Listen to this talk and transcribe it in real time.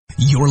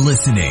You're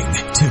listening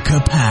to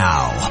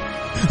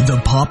Kapow, the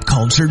pop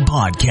culture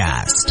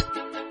podcast.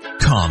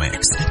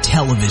 Comics,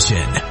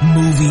 television,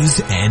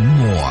 movies, and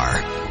more.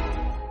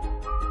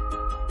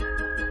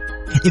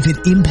 If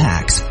it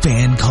impacts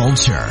fan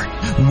culture,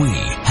 we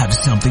have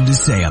something to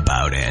say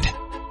about it.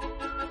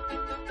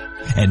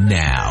 And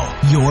now,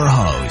 your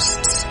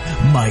hosts,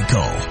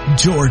 Michael,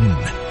 Jordan,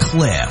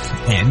 Cliff,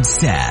 and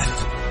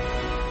Seth.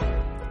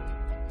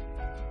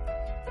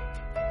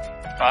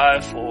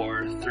 5,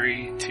 4,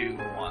 3, 2,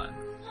 1.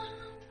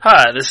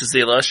 Hi, this is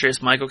the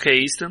illustrious Michael K.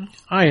 Easton.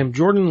 I am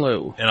Jordan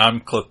Lowe. And I'm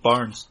Cliff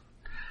Barnes.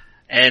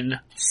 And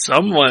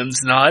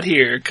someone's not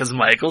here because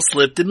Michael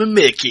slipped him a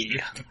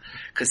Mickey.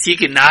 Because he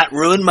cannot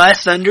ruin my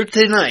thunder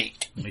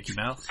tonight. Mickey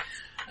Mouse?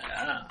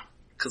 Yeah.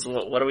 Because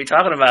what are we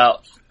talking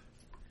about?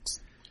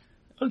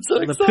 I'm so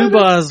excited.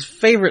 Poobah's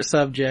favorite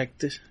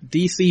subject,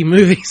 DC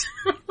movies.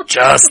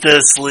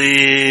 Justice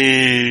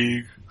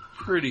League.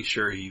 Pretty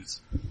sure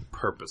he's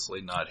purposely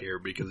not here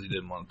because he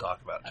didn't want to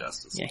talk about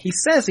Justice League. Yeah, he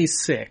says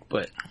he's sick,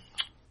 but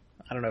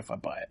I don't know if I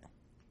buy it.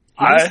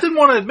 He just didn't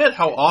want to admit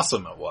how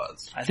awesome it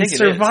was. I think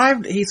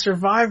he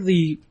survived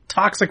the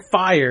toxic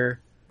fire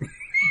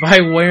by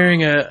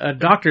wearing a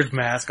doctor's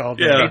mask all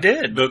day. Yeah, he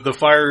did. The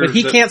fire, but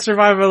he can't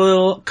survive a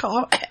little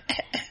cough.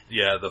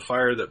 Yeah, the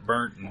fire that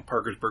burnt in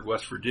Parkersburg,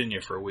 West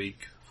Virginia for a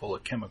week, full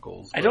of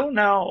chemicals. I don't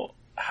know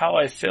how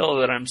I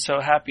feel that I'm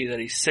so happy that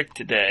he's sick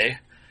today,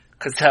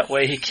 because that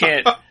way he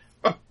can't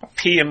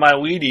pee in my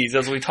Wheaties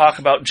as we talk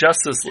about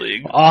Justice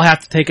League. I'll have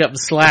to take up the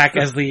slack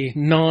as the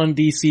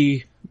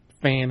non-DC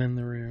fan in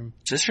the room.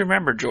 Just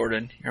remember,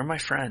 Jordan, you're my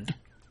friend.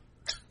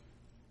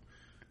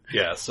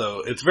 Yeah,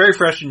 so it's very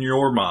fresh in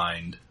your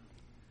mind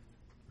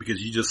because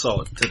you just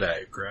saw it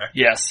today, correct?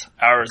 Yes,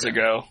 hours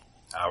ago.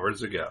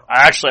 Hours ago.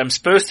 I'm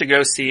supposed to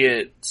go see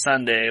it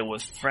Sunday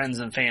with friends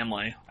and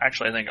family.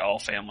 Actually, I think all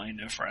family,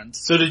 no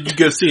friends. So did you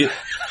go see it?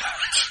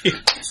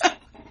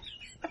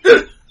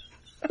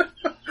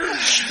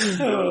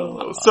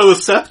 So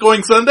is Seth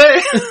going Sunday?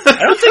 I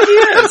don't think he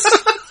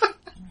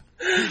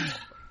is.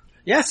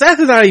 Yeah, Seth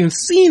has not even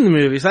seen the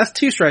movie, so that's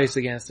 2 strikes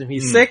against him.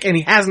 He's sick and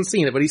he hasn't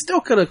seen it, but he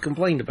still could have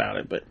complained about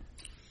it. But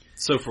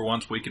so for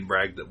once, we can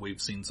brag that we've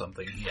seen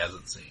something he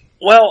hasn't seen.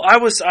 Well, I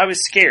was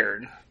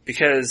scared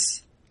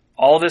because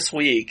all this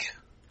week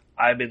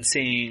I've been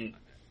seeing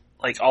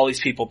like all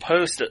these people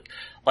post it.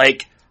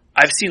 Like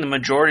I've seen the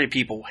majority of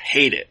people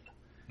hate it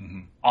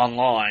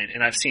online,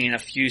 and I've seen a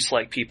few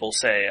select people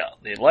say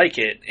they like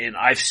it, and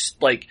I've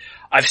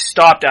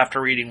stopped after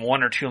reading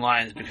 1 or 2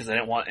 lines because I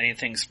didn't want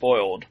anything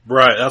spoiled.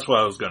 Right, that's what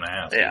I was going to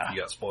ask. Yeah. If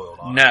you got spoiled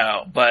on it.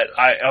 No, but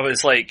I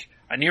was like,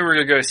 I knew we were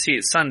going to go see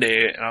it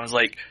Sunday, and I was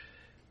like,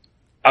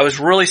 I was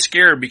really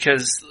scared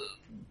because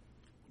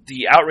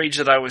the outrage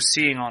that I was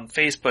seeing on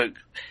Facebook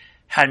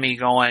had me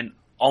going,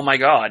 oh my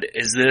god,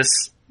 is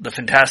this the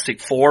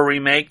Fantastic Four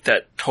remake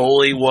that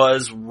totally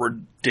was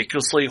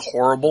ridiculously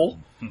horrible?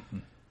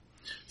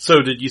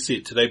 So did you see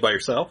it today by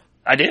yourself?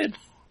 I did.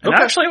 And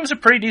Okay. actually it was a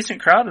pretty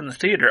decent crowd in the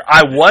theater.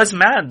 I was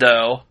mad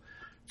though,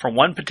 for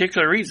one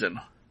particular reason.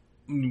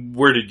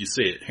 Where did you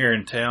see it? Here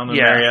in town in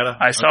Marietta?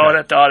 I saw it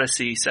at the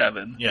Odyssey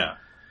 7. Yeah.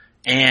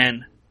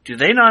 And do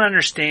they not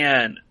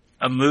understand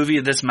a movie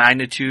of this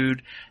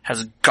magnitude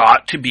has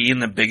got to be in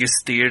the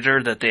biggest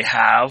theater that they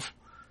have?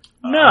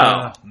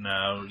 No.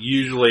 No.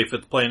 Usually if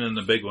it's playing in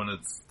the big one,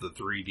 it's the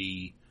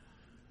 3D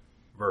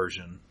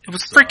version. It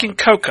was freaking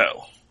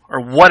Coco. Or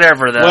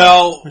whatever that.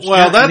 Well,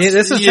 that's...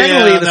 this is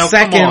technically the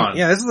second.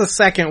 Yeah, this is the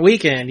second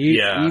weekend.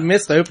 You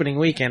missed the opening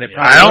weekend.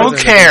 I don't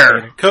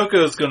care.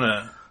 Coco's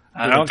gonna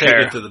take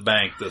it to the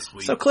bank this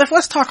week. So, Cliff,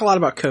 let's talk a lot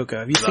about Coco.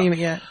 Have you seen it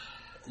yet?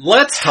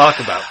 Let's talk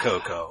about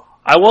Coco.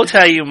 I will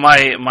tell you,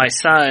 my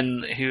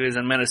son, who is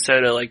in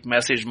Minnesota,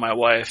 messaged my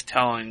wife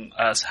telling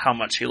us how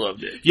much he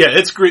loved it. Yeah,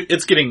 it's great.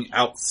 It's getting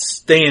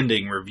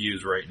outstanding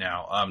reviews right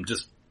now.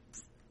 Just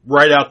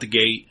right out the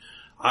gate.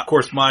 Of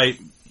course, my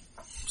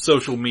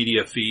social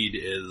media feed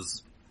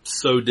is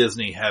so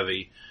Disney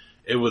heavy.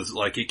 It was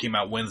like it came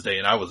out Wednesday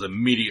and I was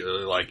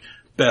immediately like,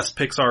 best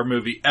Pixar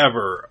movie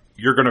ever.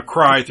 You're gonna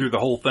cry through the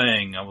whole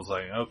thing. I was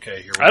like,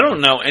 okay, here we go. I don't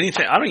know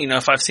anything. I don't even know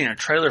if I've seen a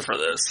trailer for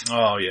this.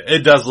 Oh yeah, it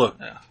does look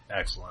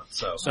excellent.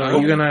 So are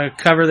you gonna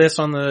cover this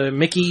on the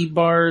Mickey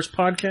Bars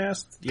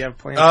podcast? Do you have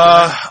plans for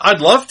that?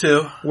 I'd love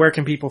to. Where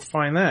can people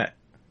find that?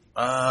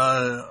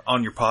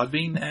 On your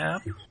Podbean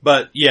app.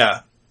 But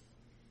yeah.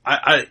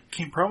 I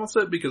can't promise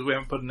it because we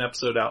haven't put an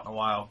episode out in a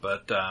while,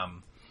 but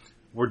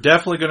we're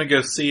definitely going to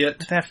go see it.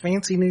 With that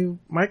fancy new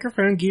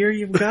microphone gear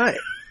you've got,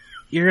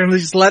 you're going to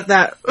just let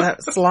that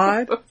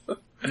slide?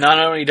 Not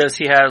only does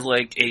he have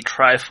a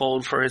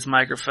trifold for his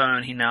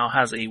microphone, he now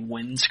has a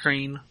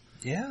windscreen.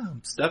 Yeah,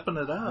 I'm stepping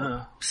it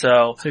up.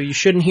 So you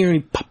shouldn't hear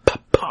any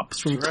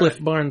pops from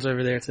Cliff Barnes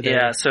over there today.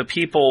 Yeah, so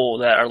people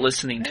that are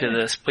listening to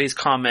this, please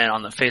comment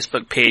on the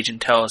Facebook page and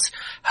tell us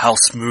how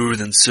smooth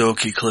and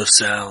silky Cliff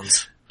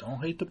sounds. Don't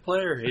hate the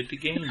player, hate the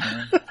game,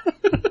 man.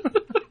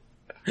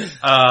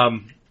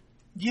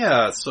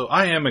 Yeah, so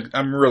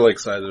I'm really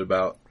excited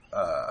about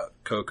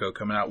Coco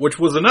coming out, which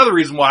was another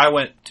reason why I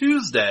went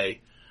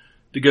Tuesday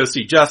to go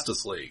see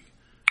Justice League.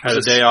 had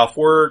a day off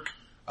work.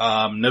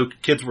 No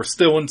kids were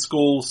still in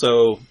school,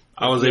 so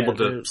I was able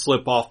to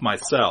slip off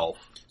myself.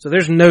 So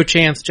there's no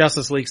chance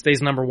Justice League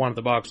stays number one at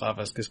the box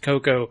office because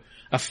Coco,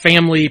 a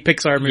family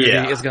Pixar movie,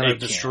 is going to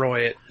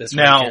destroy it this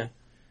weekend. Now,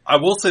 I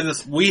will say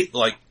this: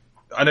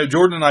 I know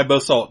Jordan and I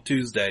both saw it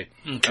Tuesday,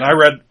 and I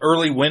read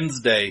early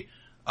Wednesday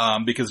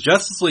because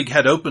Justice League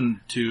had opened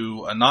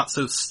to a not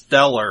so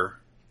stellar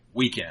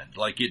weekend.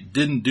 Like it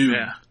didn't do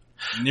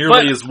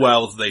nearly as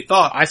well as they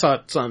thought. I saw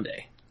it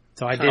Sunday.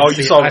 So I did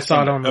you saw it. I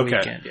saw it on the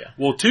weekend, yeah.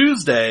 Well,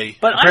 Tuesday,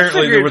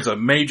 apparently there was a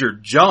major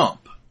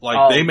jump.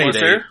 Like they made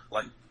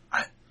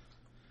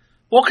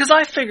well, cause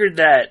I figured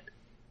that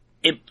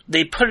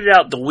they put it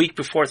out the week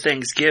before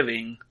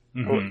Thanksgiving,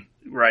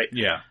 right?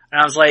 Yeah.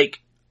 And I was like,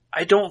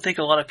 I don't think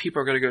a lot of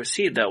people are going to go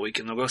see it that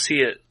weekend. They'll go see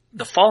it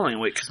the following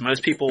week because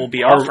most people will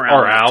be off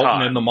around that out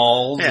time. and in the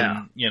malls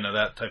and,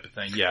 that type of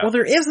thing. Yeah. Well,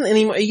 there isn't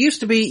any, it used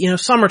to be,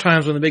 summer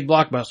times when the big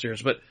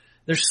blockbusters, but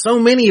there's so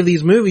many of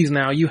these movies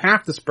now, you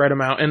have to spread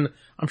them out. And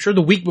I'm sure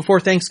the week before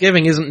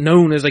Thanksgiving isn't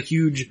known as a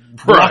huge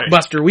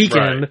blockbuster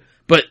weekend,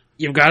 but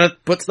you've got to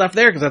put stuff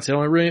there because that's the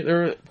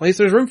only place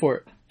there's room for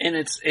it. And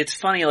it's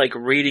funny, like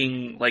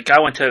reading, like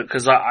I went to,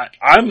 cause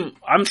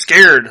I'm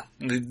scared.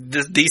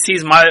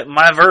 DC's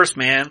my verse,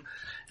 man.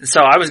 And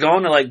so I was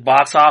going to like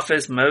Box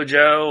Office,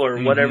 Mojo,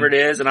 or whatever it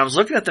is, and I was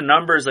looking at the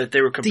numbers that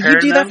they were comparing.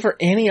 Do you do that for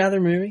any other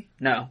movie?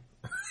 No.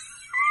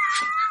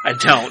 I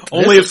don't.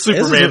 Only if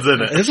Superman's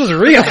in it. This is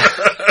real.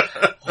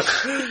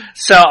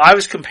 So I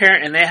was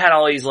comparing, and they had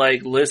all these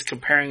like lists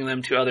comparing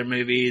them to other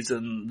movies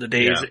and the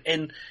days,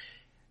 and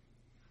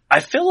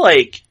I feel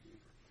like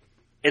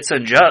it's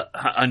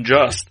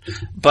unjust,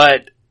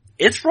 but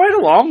it's right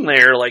along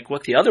there, like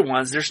with the other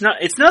ones.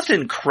 It's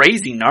nothing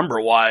crazy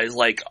number wise,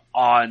 like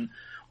on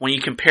when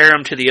you compare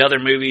them to the other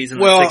movies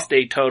and the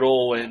 6-day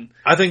total, and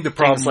I think the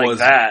problem like was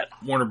that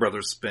Warner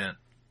Brothers spent.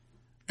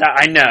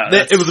 I know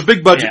it was a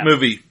big budget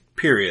movie,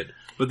 period.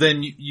 But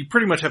then you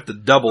pretty much have to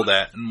double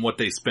that in what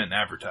they spent in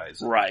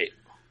advertising, right?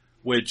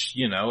 Which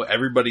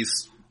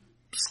everybody's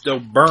still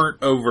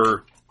burnt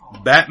over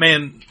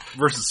Batman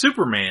versus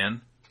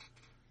Superman.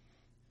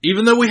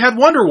 Even though we had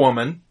Wonder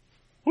Woman,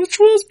 which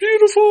was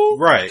beautiful.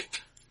 Right.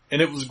 And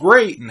it was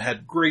great and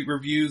had great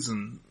reviews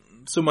and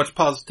so much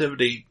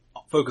positivity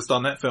focused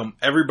on that film.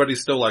 Everybody's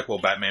still like, well,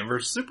 Batman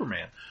versus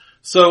Superman.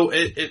 So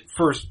it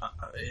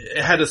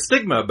had a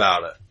stigma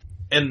about it.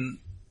 And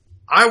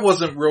I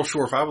wasn't real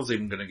sure if I was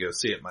even going to go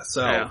see it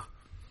myself. Yeah.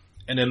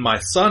 And then my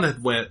son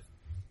had went,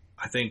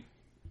 I think,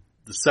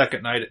 the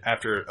second night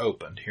after it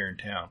opened here in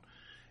town.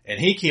 And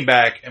he came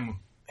back and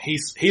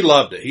he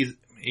loved it.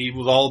 He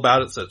was all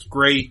about it, so it's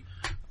great.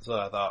 So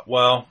I thought,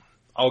 well,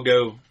 I'll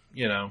go,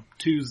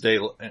 Tuesday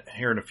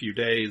here in a few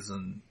days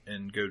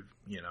and go,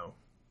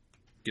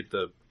 get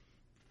the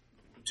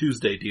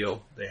Tuesday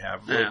deal they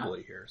have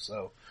locally here.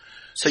 So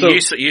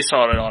you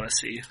saw it at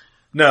Odyssey?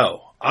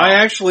 No, I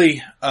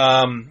actually,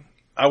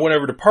 I went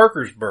over to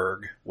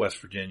Parkersburg, West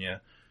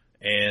Virginia,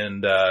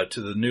 and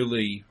to the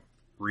newly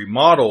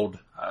remodeled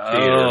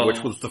theater, which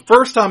was the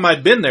first time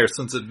I'd been there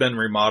since it'd been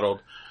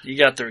remodeled. You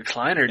got the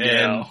recliner deal.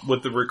 And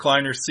with the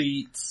recliner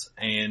seats,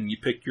 and you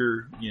pick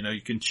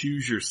you can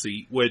choose your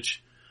seat,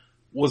 which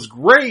was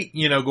great,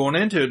 going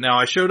into it. Now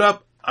I showed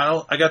up,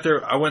 I got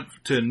there, I went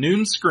to a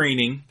noon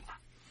screening,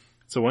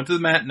 so I went to the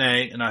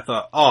matinee, and I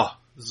thought,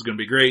 this is going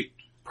to be great.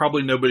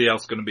 Probably nobody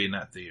else going to be in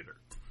that theater.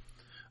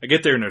 I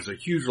get there and there's a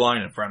huge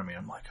line in front of me.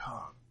 I'm like,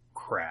 oh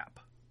crap.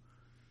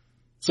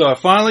 So I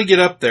finally get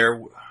up there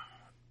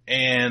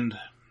and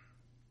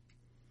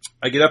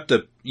I get up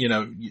to,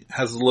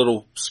 has a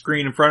little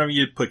screen in front of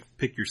you,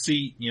 pick your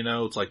seat,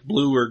 it's like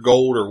blue or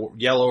gold or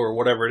yellow or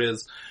whatever it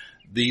is.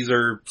 These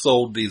are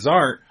sold, these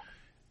aren't.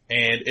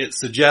 And it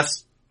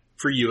suggests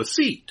for you a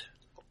seat.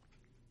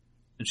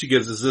 And she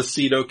goes, is this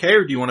seat okay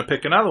or do you want to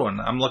pick another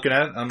one? I'm looking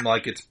at it, I'm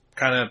like, it's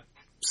kind of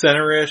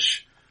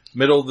center-ish,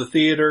 middle of the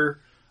theater.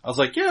 I was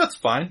like, yeah, that's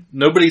fine.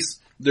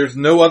 There's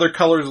no other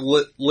colors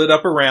lit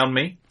up around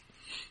me.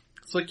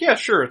 It's like, yeah,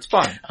 sure, it's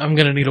fine. I'm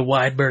gonna need a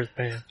wide berth,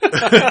 man.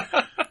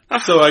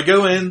 So I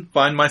go in,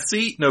 find my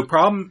seat, no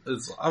problem.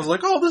 I was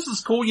like, oh, this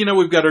is cool.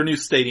 We've got our new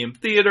stadium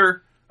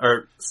theater,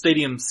 or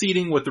stadium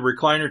seating with the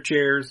recliner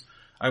chairs.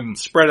 I'm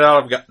spread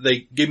out.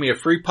 They give me a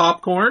free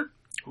popcorn.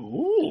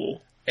 Ooh.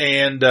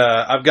 And,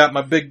 I've got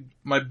my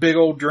big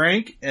old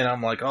drink, and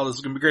I'm like, oh, this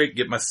is gonna be great.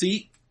 Get my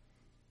seat.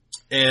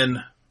 And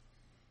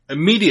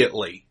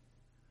immediately,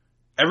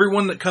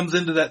 everyone that comes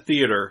into that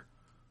theater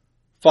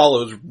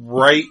follows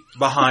right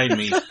behind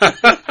me.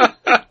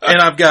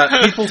 And I've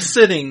got people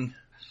sitting,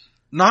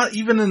 not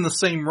even in the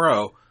same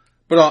row,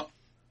 but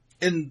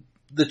in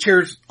the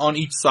chairs on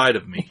each side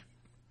of me.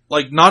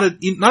 Like, not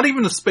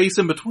even a space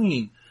in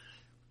between.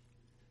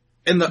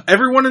 And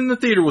everyone in the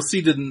theater was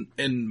seated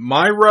in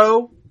my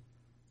row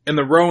and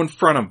the row in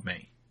front of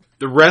me.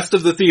 The rest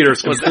of the theater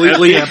is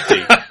completely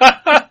empty.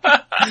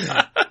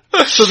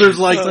 So there's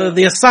like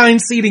the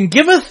assigned seating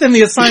giveth and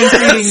the assigned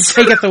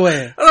seating taketh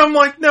away. And I'm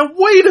like, now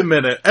wait a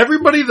minute.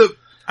 Everybody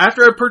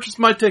after I purchased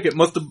my ticket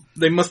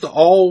they must have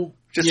all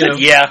Just said,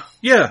 yeah.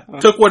 Yeah,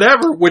 took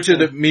whatever, which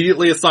it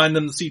immediately assigned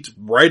them the seats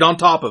right on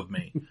top of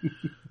me.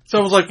 So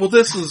I was like, well,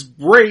 this is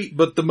great,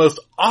 but the most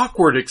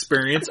awkward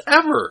experience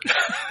ever.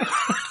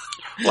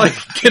 Like,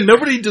 can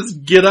nobody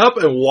just get up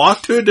and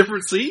walk to a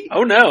different seat?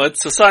 Oh no,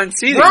 it's assigned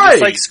seating, Right.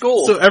 just like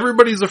school. So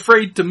everybody's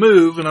afraid to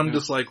move, and I'm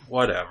just like,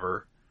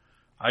 whatever.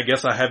 I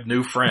guess I have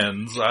new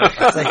friends.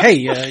 It's like, hey,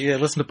 you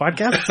listen to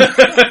podcasts?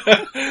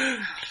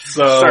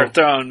 So start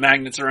throwing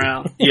magnets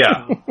around.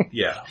 yeah.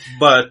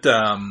 But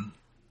I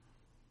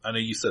know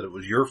you said it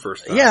was your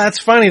first time. Yeah, that's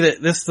funny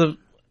that this the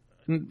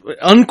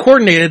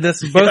uncoordinated.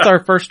 This is both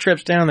our first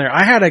trips down there.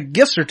 I had a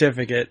gift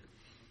certificate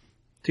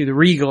to the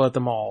Regal at the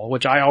mall,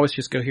 which I always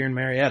just go here in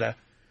Marietta.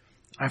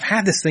 I've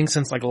had this thing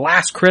since like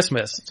last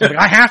Christmas. So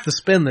I have to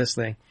spin this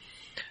thing.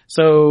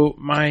 So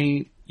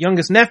my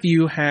youngest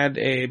nephew had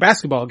a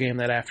basketball game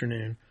that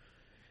afternoon,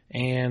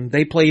 and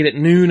they played at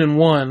noon and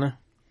 1,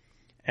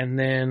 and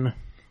then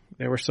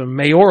there were some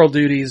mayoral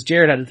duties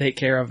Jared had to take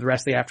care of the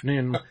rest of the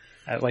afternoon,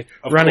 like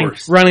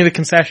running the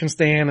concession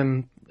stand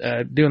and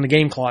doing the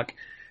game clock,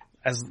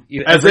 as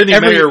any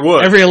mayor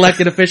would. Every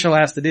elected official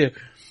has to do.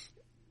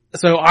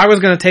 So I was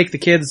going to take the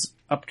kids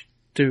up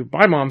to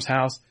my mom's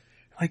house.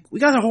 Like, we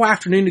got the whole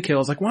afternoon to kill. I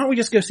was like, why don't we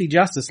just go see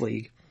Justice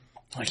League?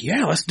 I'm like,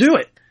 yeah, let's do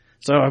it.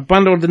 So I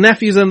bundled the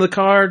nephews into the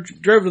car,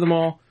 drove to the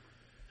mall.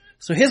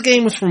 So his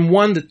game was from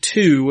 1 to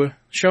 2.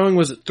 Showing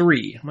was at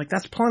 3. I'm like,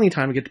 that's plenty of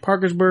time to get to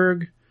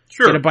Parkersburg,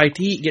 get a bite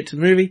to eat, get to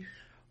the movie.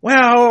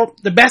 Well,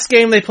 the best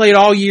game they played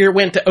all year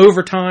went to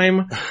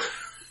overtime.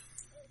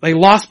 They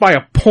lost by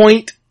a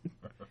point.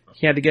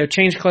 He had to go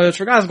change clothes,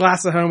 forgot his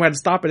glasses at home, had to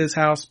stop at his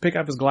house, pick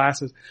up his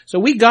glasses. So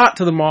we got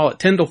to the mall at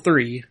 10 till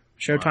 3,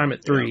 showtime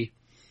at 3.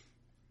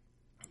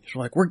 So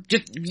we're like, we're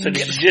just... So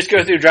did you just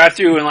go through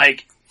drive-thru and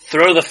like,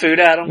 throw the food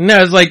at him? No,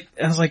 I was like,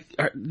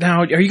 now,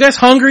 are you guys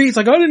hungry? He's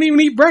like, oh, I didn't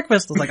even eat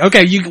breakfast. I was like,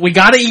 okay, we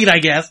gotta eat, I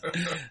guess.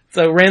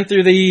 So ran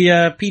through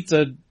the,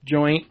 pizza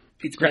joint.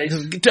 Pizza place.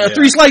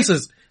 3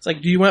 slices. It's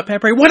like, do you want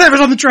pepperoni?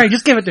 Whatever's on the tray,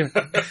 just give it to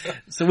him.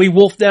 So we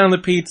wolfed down the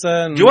pizza.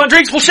 And, do you want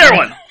drinks? We'll share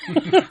one.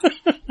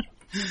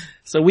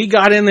 So we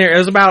got in there. It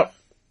was about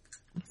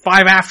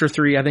 5 after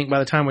 3, I think, by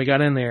the time we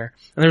got in there.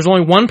 And there was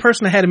only one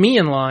person ahead of me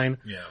in line.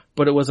 Yeah.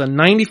 But it was a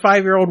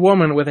 95-year-old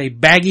woman with a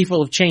baggie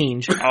full of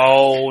change.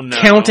 Oh, no.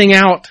 Counting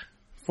out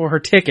for her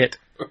ticket.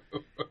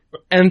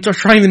 And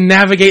trying to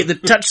navigate the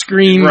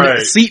touchscreen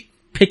seat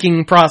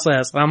picking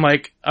process. And I'm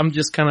like, I'm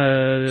just kind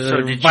of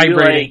so did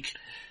vibrating. You, like,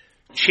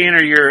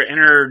 channel your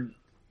inner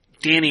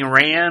Danny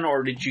Rand,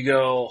 or did you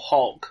go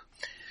Hulk?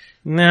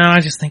 No, I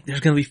just think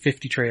there's going to be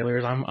 50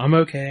 trailers. I'm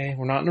okay.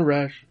 We're not in a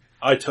rush.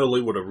 I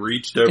totally would have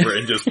reached over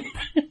and just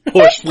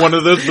pushed one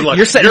of those. Like,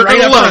 you're sitting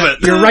right up front.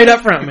 You're right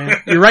up front,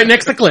 man. You're right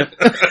next to Cliff.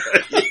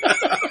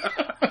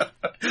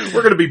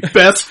 We're going to be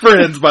best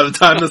friends by the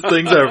time this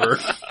thing's over.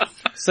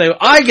 So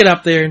I get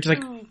up there and just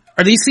like,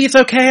 are these seats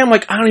okay? I'm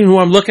like, I don't even know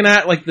what I'm looking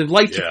at. Like the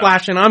lights are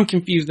flashing. I'm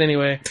confused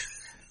anyway.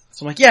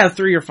 So I'm like, yeah, the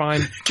 3 are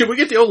fine. Can we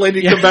get the old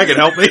lady to come back and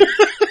help me?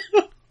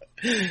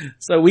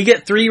 So we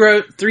get 3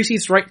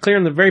 seats right clear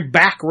in the very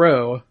back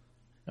row.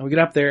 And we get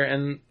up there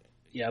and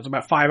yeah, it's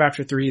about 5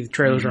 after 3. The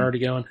trailers are already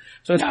going.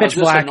 So it's pitch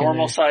black. Is this a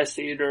normal size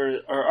theater,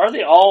 or are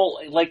they all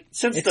like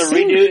since the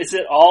redo? Is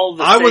it all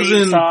the same I was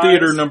in size?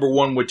 theater number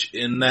 1, which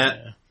in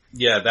that,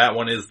 that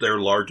one is their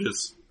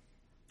largest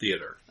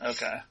theater.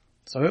 Okay.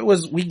 So it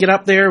was. We get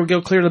up there, we go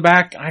clear the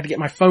back. I had to get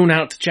my phone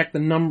out to check the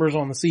numbers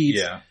on the seats.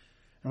 Yeah.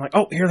 I'm like,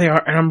 oh, here they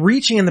are, and I'm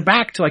reaching in the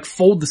back to like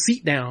fold the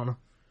seat down.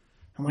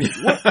 I'm like,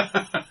 what?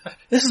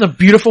 This is a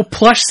beautiful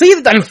plush seat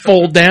that doesn't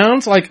fold down.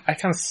 So like, I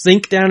kind of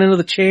sink down into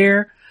the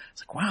chair.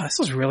 It's like, wow, this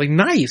is really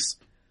nice.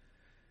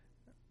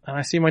 And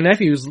I see my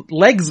nephew's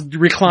legs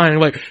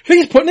reclining, like,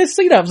 he's putting his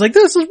seat up. I was like,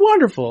 this is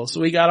wonderful.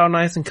 So we got all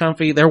nice and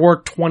comfy. There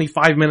were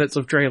 25 minutes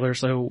of trailer,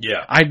 so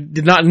I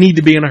did not need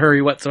to be in a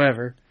hurry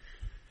whatsoever.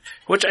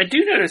 Which I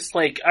do notice,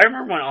 like, I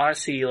remember when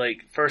Odyssey,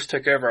 like, first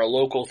took over a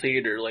local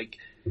theater, like,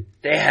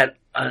 they had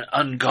an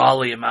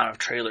ungodly amount of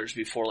trailers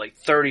before, like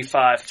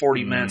 35,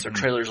 40 minutes of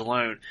trailers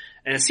alone.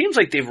 And it seems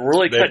like they've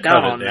really cut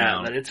down on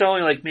that it's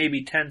only like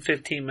maybe 10,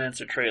 15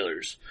 minutes of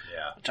trailers.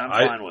 Yeah. Which I'm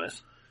fine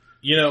with.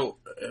 You know,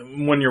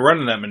 when you're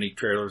running that many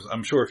trailers,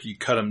 I'm sure if you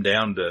cut them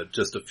down to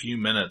just a few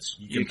minutes,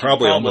 you can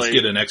probably almost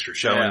get an extra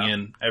showing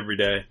in every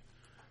day.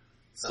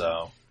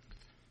 So.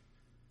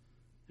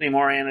 Any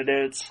more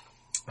anecdotes?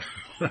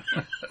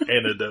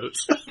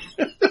 Anecdotes.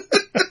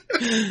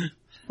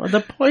 Or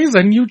the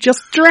poison you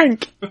just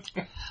drank.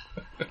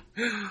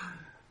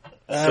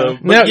 I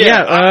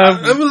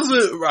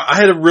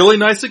had a really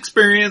nice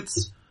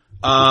experience.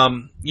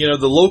 You know,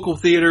 the local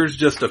theaters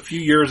just a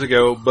few years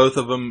ago, both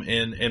of them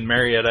in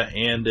Marietta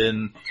and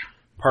in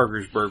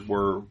Parkersburg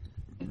were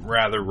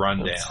rather run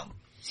down.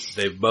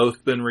 They've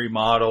both been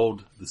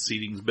remodeled. The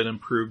seating's been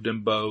improved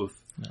in both.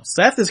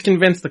 Seth is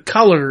convinced the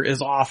color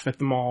is off at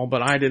the mall,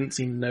 but I didn't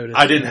seem to notice.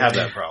 I didn't have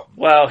that problem.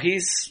 Well,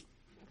 he's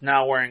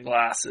now wearing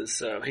glasses,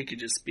 so he could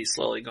just be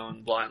slowly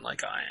going blind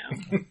like I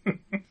am.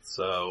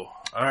 So,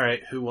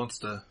 alright, who wants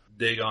to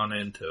dig on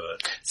into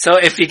it. So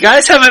if you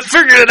guys haven't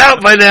figured it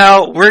out by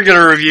now, we're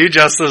going to review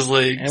Justice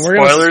League. And we're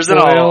spoilers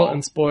gonna and all.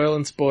 and spoil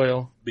and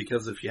spoil.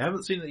 Because if you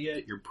haven't seen it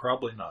yet, you're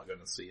probably not going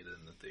to see it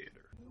in the theater.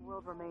 The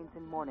world remains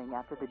in mourning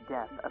after the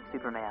death of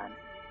Superman.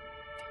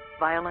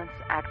 Violence,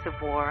 acts of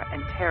war,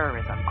 and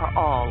terrorism are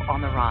all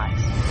on the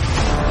rise.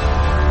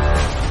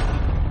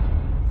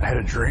 I had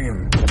a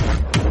dream.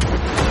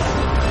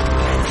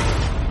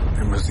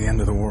 It was the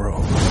end of the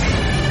world.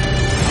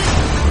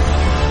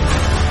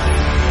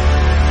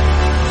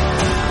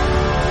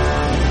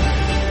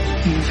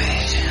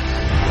 Invasion.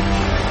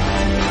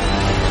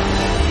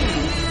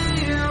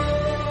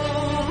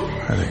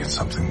 I think it's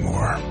something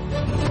more.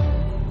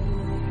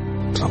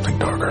 Something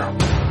darker.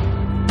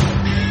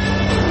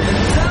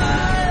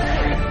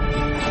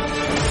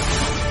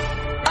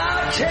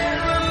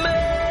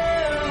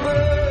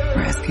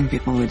 We're asking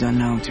people we don't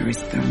know to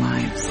risk their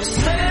lives.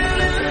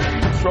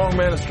 Strong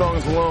man is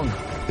strongest alone.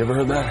 You ever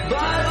heard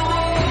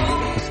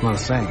that? It's not a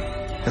saying.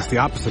 That's the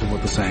opposite of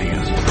what the saying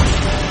is.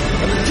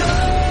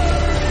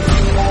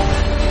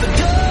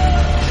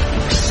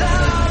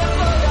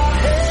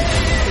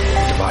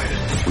 Divided.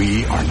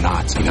 We are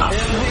not enough.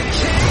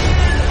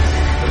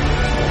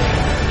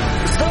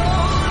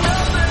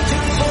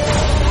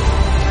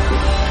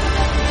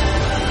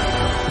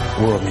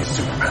 The world needs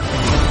Superman.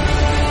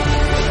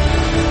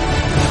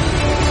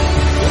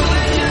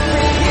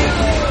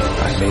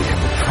 I made him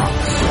a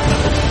promise.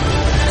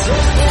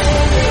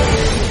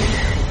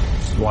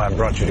 This is why I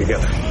brought you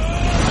together.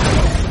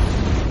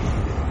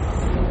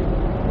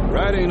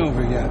 Ride ain't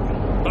over yet.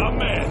 My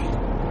man.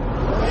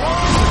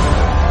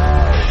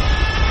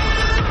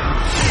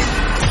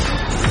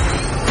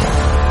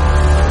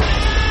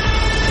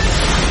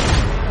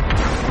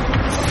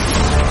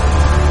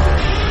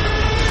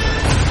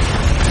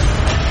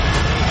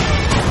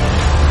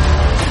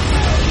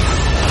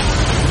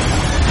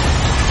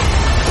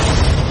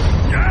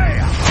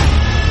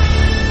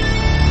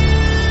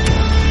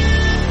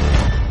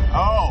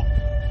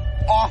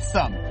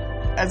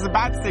 As a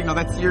bat signal,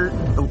 that's your...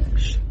 Oh,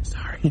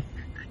 sorry.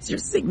 It's your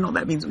signal.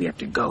 That means we have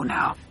to go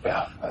now.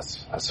 Yeah,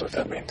 that's what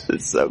that means.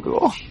 It's so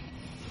cool.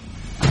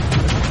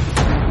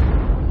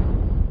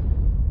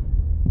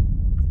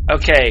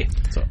 Okay.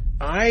 So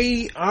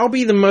I'll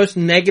be the most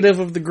negative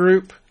of the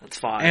group. That's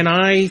fine. And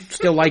I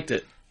still liked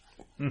it.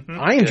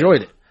 I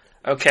enjoyed it.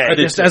 Okay.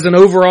 Just as an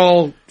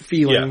overall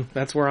feeling,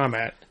 that's where I'm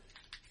at.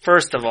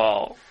 First of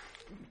all,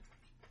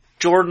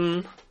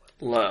 Jordan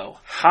Lowe,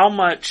 how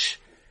much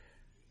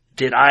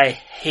did I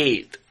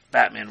hate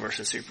Batman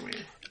vs. Superman?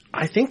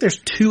 I think there's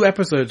 2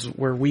 episodes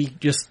where we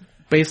just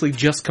basically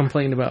just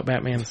complained about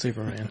Batman and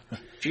Superman.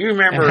 Do you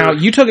remember and how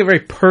you took it very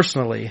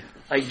personally?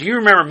 Like, do you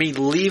remember me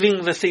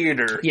leaving the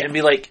theater and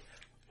be like,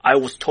 I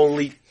was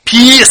totally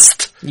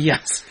pissed.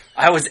 Yes.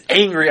 I was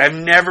angry. I've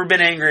never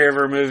been angry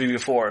over a movie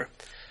before.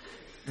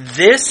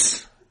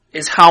 This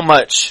is how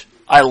much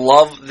I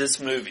love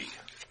this movie.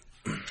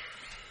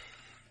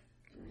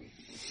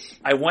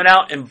 I went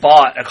out and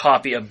bought a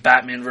copy of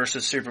Batman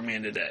vs.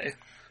 Superman today.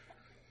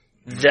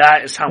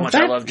 That is how much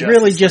I love Justice That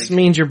really just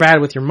means you're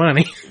bad with your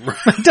money.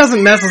 It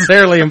doesn't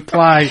necessarily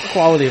imply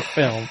quality of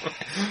film.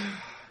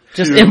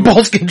 Just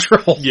impulse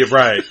control. Yeah,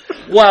 right.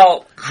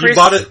 Well, you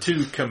bought it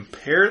to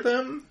compare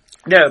them?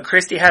 No,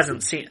 Christy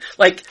hasn't seen...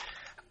 Like,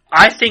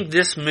 I think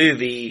this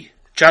movie,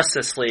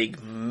 Justice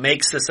League,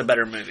 makes this a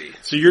better movie.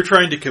 So you're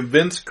trying to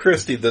convince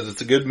Christy that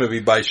it's a good movie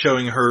by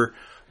showing her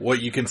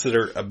what you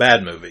consider a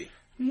bad movie.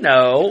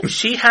 No,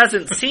 she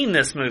hasn't seen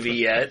this movie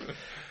yet.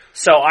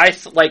 So I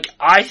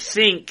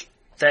think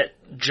that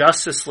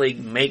Justice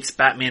League makes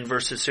Batman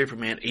vs.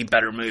 Superman a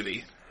better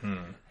movie.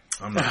 I'm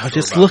not sure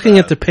just about looking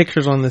that. at the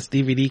pictures on this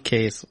DVD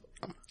case,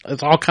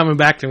 it's all coming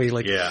back to me.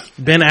 Like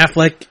Ben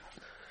Affleck,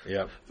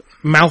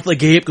 mouth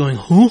agape, going,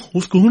 "Huh?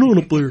 What's going on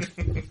up there?"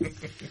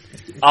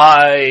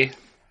 I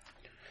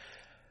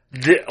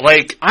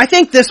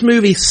think this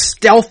movie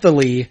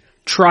stealthily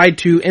tried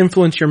to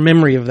influence your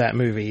memory of that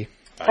movie.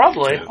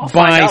 Probably. I'll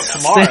find out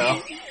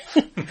tomorrow.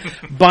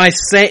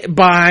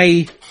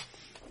 by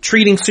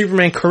treating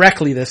Superman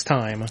correctly this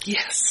time.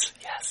 Yes.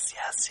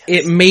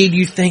 It made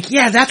you think,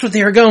 yeah, that's what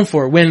they were going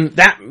for. When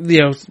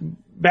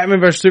Batman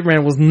vs.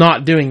 Superman was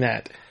not doing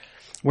that.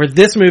 Where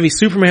this movie,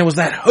 Superman was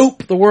that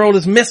hope the world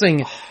is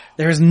missing.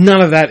 There's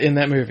none of that in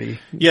that movie.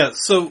 Yeah,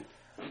 so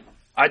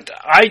I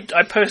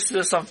posted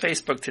this on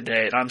Facebook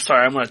today, and I'm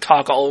sorry, I'm going to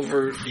talk all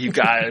over you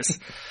guys,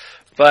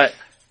 but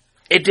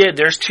it did.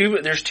 There's two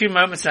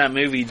moments in that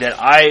movie that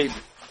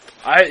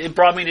it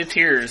brought me to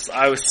tears.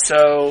 I was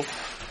so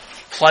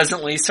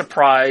pleasantly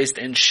surprised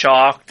and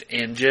shocked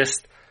and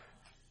just.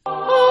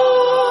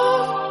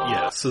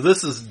 Yeah, so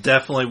this is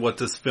definitely what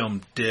this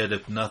film did,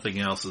 if nothing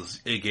else,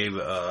 is it gave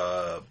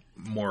a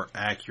more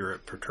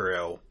accurate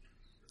portrayal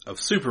of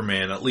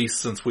Superman, at least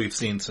since we've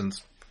seen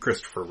since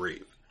Christopher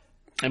Reeve.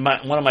 And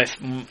one of my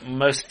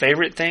most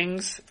favorite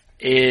things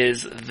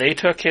is they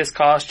took his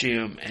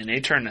costume and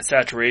they turned the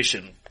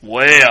saturation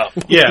way up.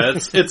 Yeah,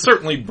 it's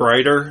certainly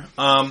brighter.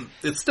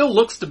 It still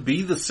looks to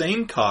be the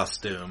same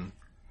costume.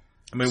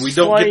 I mean, we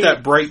don't get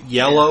that bright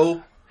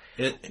yellow.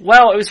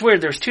 Well, it was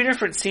weird. There's two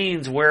different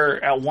scenes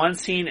where at one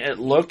scene it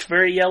looked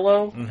very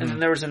yellow, and then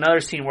there was another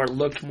scene where it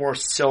looked more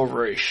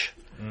silverish.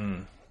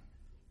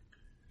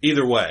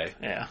 Either way.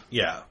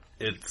 Yeah.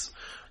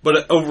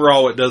 But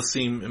overall it does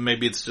seem,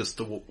 maybe it's just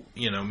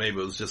maybe it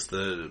was just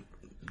the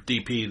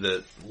DP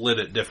that lit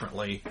it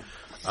differently,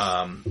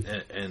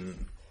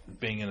 and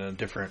being in a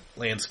different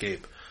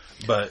landscape.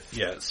 But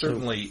yeah,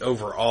 certainly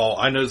overall,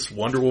 I noticed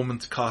Wonder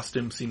Woman's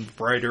costume seemed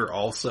brighter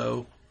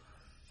also.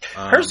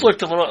 Hers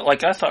looked a little,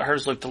 I thought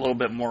hers looked a little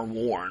bit more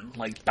worn,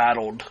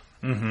 battled.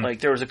 Like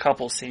there was a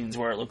couple scenes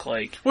where it looked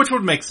like... Which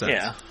would make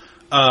sense.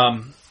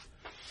 Yeah.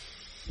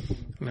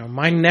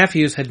 My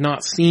nephews had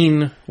not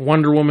seen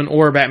Wonder Woman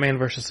or Batman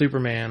vs.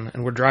 Superman,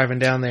 and were driving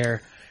down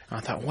there, and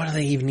I thought, what do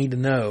they even need to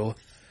know?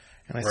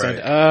 And I said,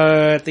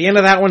 at the end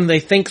of that one, they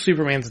think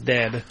Superman's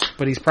dead,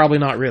 but he's probably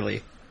not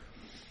really.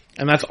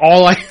 And that's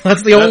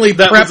the only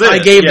prep I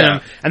gave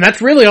them. And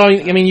that's really all,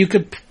 you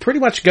could pretty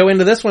much go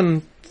into this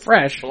one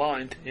fresh.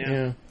 Blind,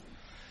 yeah.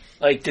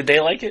 Did they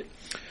like it?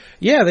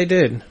 Yeah, they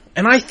did.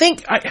 And I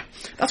think,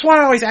 that's why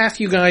I always ask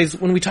you guys,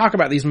 when we talk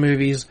about these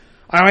movies,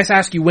 I always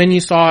ask you when you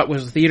saw it,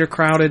 was the theater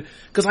crowded?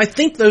 Because I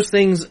think those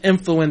things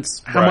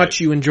influence how much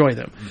you enjoy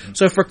them.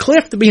 So for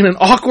Cliff to be in an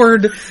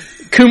awkward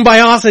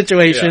kumbaya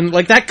situation,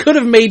 that could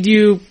have made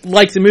you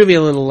like the movie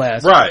a little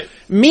less. Right.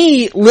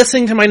 Me,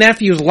 listening to my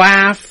nephews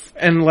laugh,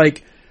 and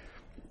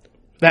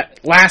that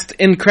last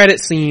end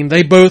credit scene,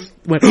 they both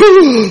went,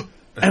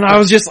 and I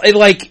was just,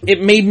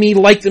 it made me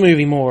like the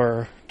movie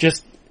more.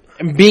 Just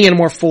being in a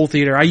more full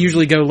theater. I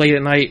usually go late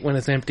at night when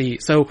it's empty.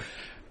 So,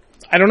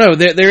 I don't know,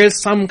 there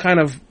is some kind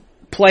of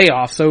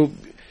playoff, so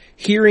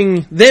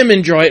hearing them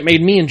enjoy it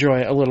made me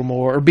enjoy it a little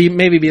more, or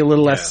maybe be a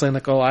little less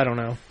cynical, I don't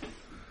know.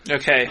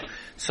 Okay,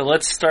 so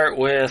let's start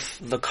with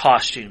the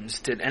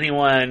costumes. Did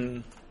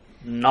anyone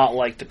not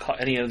like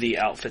any of the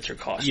outfits or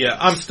costumes? Yeah,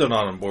 I'm still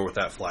not on board with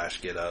that Flash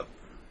get up.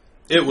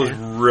 It was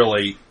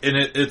really, and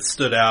it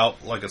stood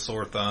out like a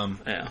sore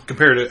thumb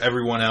compared to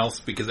everyone else,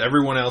 because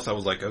everyone else I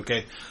was like,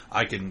 okay,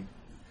 I can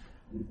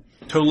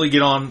totally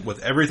get on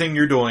with everything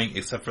you're doing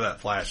except for that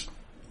Flash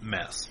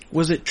mess.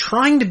 Was it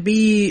trying to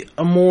be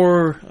a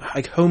more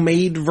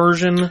homemade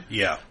version?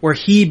 Yeah. Where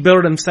he built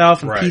it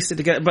himself and pieced it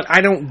together, but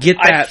I don't get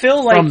that. I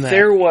feel like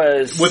there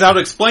was... Without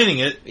explaining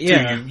it to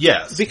you,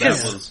 yes.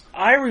 Because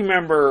I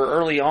remember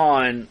early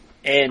on,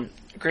 and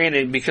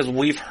granted, because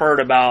we've heard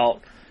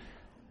about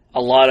a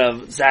lot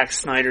of Zack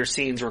Snyder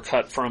scenes were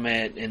cut from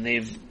it, and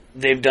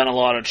they've done a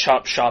lot of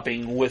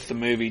shopping with the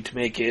movie to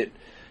make it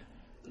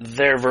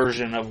their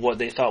version of what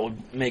they thought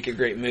would make a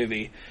great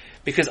movie.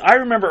 Because I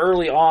remember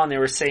early on they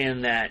were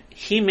saying that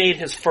he made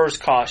his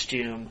first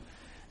costume,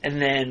 and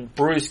then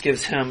Bruce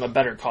gives him a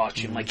better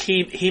costume.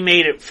 He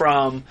made it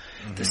from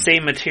the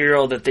same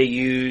material that they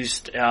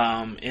used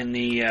in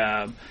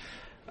the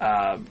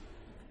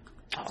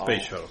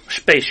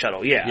Space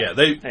Shuttle, yeah.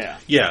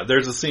 Yeah,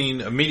 there's a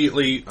scene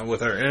immediately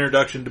with our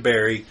introduction to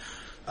Barry.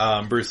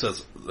 Bruce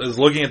is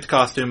looking at the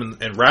costume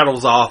and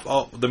rattles off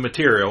all the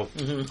material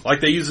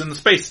like they use in the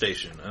space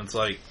station. And it's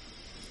like,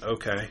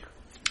 okay.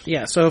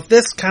 Yeah, so if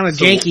this kind of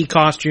janky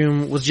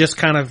costume was just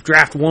kind of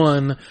draft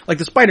one, like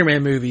the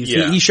Spider-Man movies,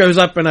 he shows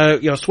up in a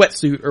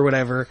sweatsuit or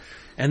whatever,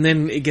 and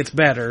then it gets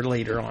better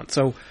later on.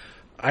 So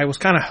I was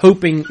kind of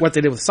hoping what they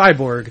did with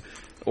Cyborg,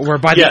 where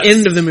by the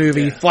end of the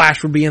movie,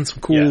 Flash would be in some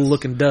cool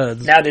looking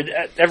duds. Now, did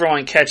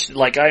everyone catch,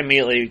 I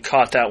immediately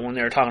caught that when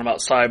they were talking about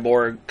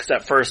Cyborg, because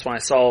at first when I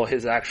saw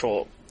his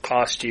actual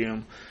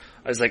costume,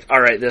 I was like,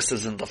 alright, this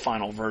isn't the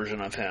final version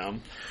of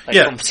him.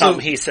 From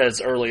something he says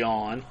early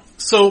on.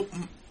 So...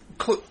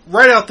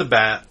 right out the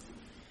bat,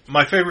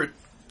 my favorite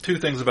two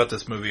things about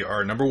this movie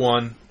are, number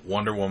one,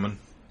 Wonder Woman.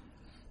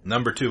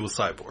 Number two was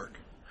Cyborg.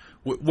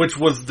 Which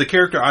was the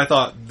character I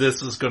thought,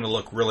 this is going to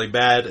look really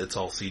bad. It's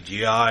all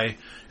CGI.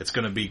 It's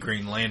going to be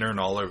Green Lantern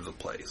all over the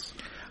place.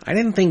 I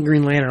didn't think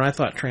Green Lantern. I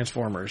thought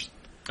Transformers.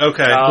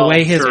 Okay. The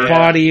way his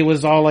body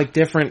was all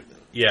different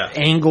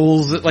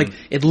angles.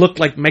 It looked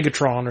like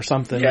Megatron or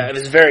something. Yeah, it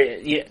was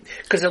very...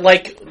 Because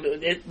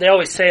they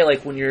always say,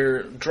 when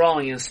you're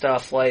drawing and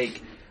stuff,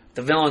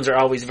 the villains are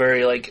always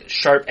very,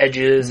 sharp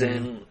edges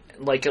and,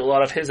 a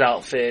lot of his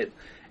outfit,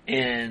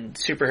 and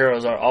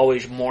superheroes are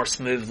always more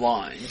smooth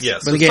lines.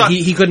 Yes. But again,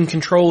 he couldn't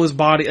control his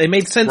body. It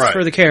made sense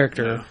for the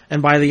character,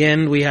 and by the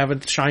end, we have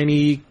a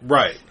shiny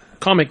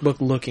comic book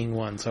looking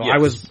one, so I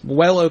was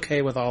well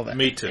okay with all that.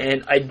 Me too.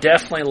 And I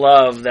definitely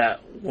love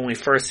that when we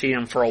first see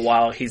him for a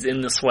while, he's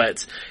in the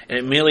sweats, and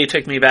it immediately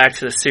took me back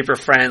to the Super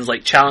Friends,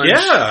 Challenge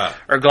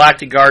or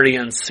Galactic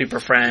Guardians Super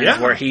Friends,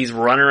 where he's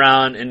running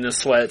around in the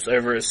sweats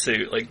over his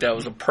suit. That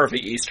was a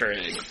perfect Easter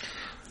egg.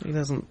 He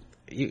doesn't...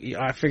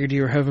 I figured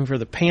you were hoping for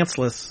the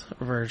pantsless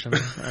version.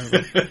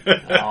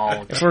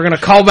 If we're going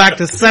to call back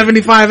to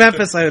 75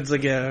 episodes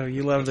ago,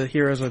 you love the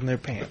heroes with no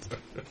pants.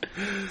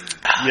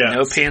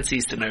 No pants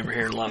Easton over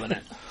here loving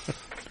it.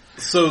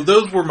 So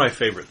those were my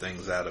favorite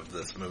things out of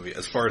this movie,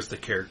 as far as the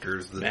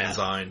characters, the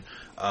design.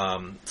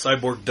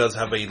 Cyborg does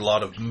have a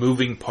lot of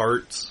moving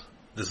parts.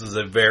 This is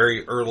a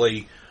very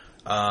early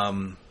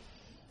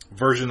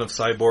version of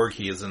Cyborg.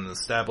 He isn't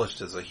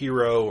established as a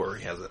hero, or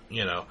he has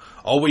a,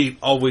 all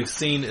we've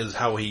seen is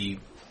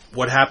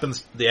what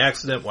happens, the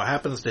accident, what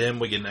happens to him.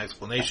 We get an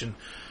explanation,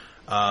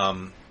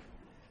 how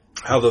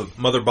the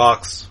Mother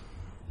Box,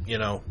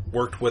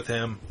 worked with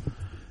him.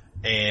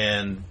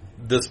 And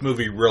this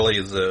movie really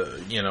is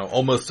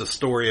almost a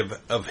story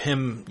of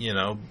him,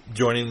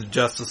 joining the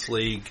Justice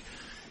League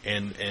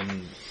and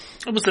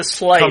it was a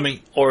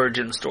slight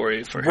origin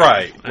story for him.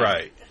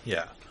 Right,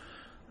 yeah.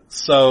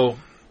 So,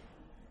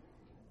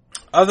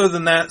 other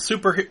than that,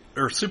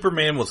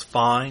 Superman was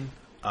fine.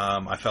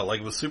 I felt like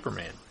it was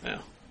Superman.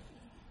 Yeah.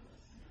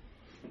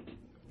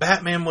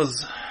 Batman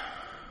was,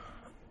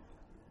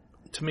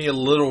 to me, a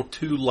little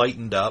too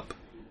lightened up.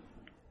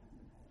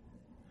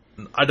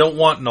 I don't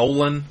want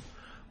Nolan,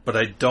 but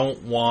I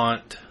don't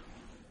want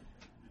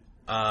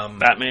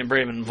Batman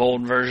Brave and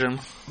Bold version.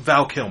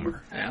 Val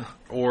Kilmer. Yeah.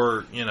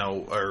 Or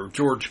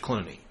George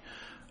Clooney.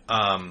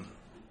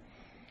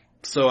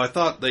 So I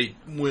thought they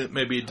went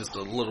maybe just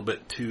a little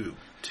bit too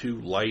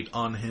light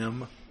on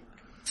him.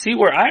 See,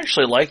 where I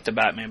actually like the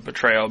Batman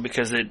portrayal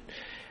because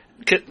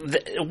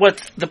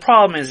what the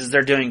problem is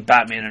they're doing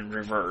Batman in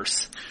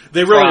reverse.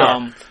 They really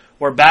are.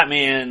 Where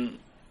Batman,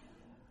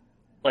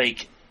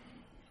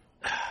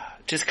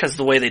 just because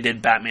the way they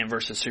did Batman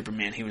versus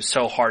Superman, he was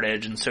so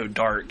hard-edged and so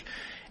dark,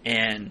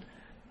 and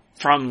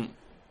from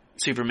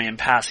Superman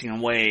passing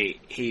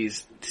away,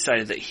 he's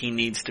decided that he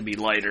needs to be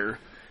lighter.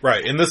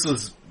 Right, and this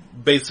is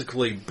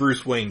basically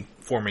Bruce Wayne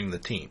forming the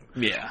team.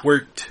 Yeah.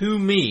 Where, to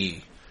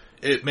me,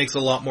 it makes a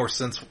lot more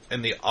sense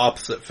in the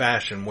opposite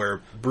fashion,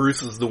 where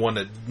Bruce is the one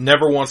that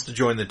never wants to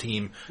join the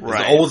team, is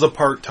always a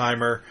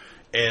part-timer,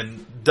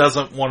 and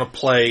doesn't want to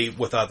play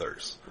with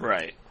others.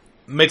 Right.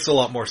 Makes a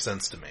lot more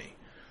sense to me.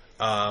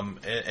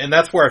 And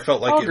that's where I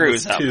felt like it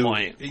was too,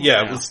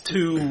 it was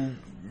too,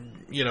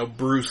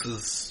 Bruce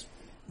is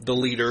the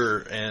leader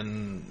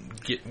and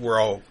we're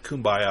all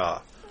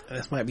kumbaya.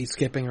 This might be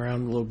skipping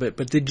around a little bit,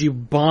 but did you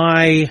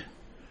buy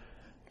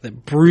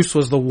that Bruce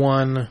was the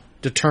one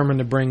determined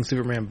to bring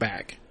Superman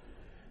back?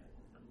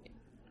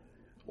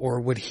 Or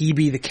would he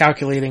be the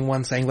calculating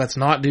one saying, let's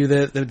not do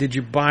that? Did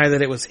you buy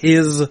that it was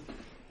his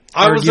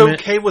I was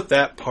okay with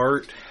that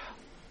part.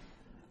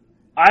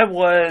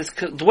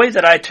 The way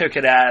that I took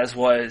it as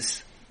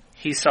was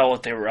he saw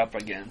what they were up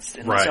against.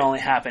 And this only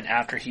happened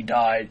after he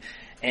died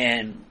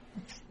and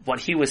what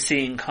he was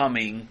seeing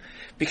coming.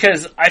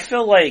 Because I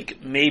feel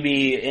like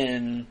maybe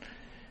in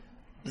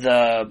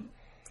the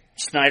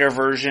Snyder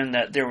version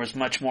that there was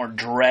much more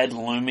dread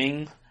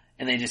looming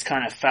and they just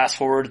kind of fast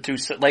forward through,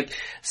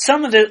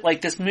 some of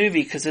it, this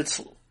movie, because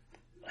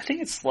I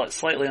think it's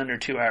slightly under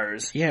 2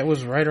 hours. Yeah, it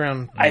was right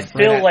around. I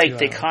feel like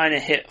they kind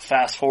of hit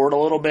fast forward a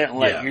little bit and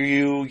let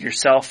you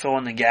yourself fill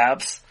in the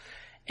gaps.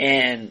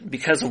 And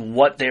because of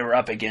what they were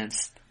up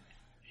against,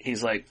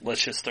 he's like,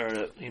 let's just start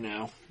it,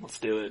 let's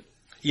do it.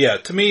 Yeah,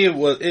 to me it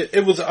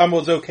was, I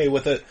was okay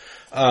with it.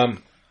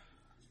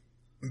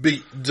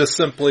 Just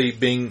simply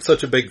being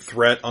such a big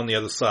threat on the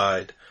other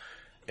side.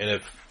 And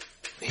if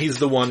he's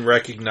the one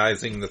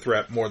recognizing the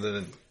threat more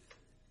than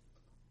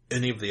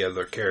any of the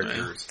other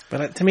characters.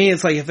 But to me,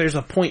 it's like if there's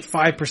a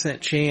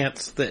 0.5%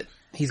 chance that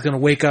he's going to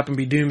wake up and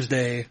be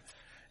Doomsday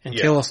and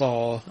kill us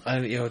all,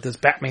 does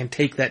Batman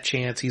take that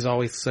chance? He's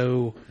always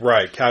so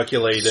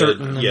calculated.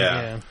 Certain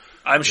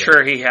I'm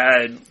sure he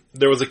had.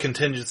 There was a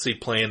contingency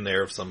plan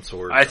there of some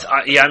sort.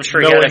 I'm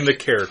sure knowing he had the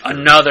character.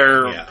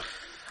 Another. Yeah.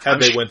 How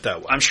they went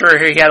that way. I'm sure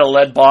he had a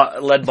lead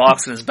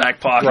box in his back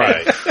pocket.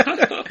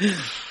 Right.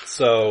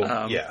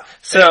 So, yeah.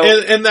 So,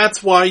 and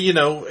that's why,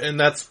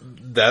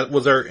 that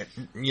was our,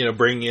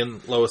 bringing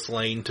in Lois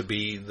Lane to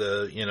be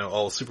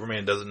the,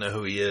 Superman doesn't know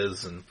who he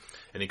is and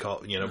he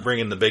bring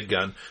in the big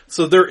gun.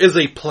 So there is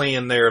a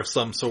plan there of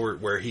some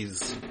sort where he's,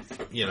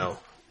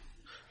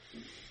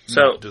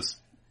 just.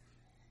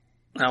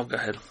 No, go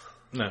ahead.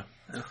 No.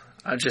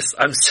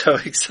 I'm so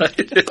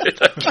excited. I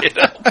can't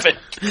help it.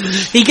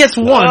 He gets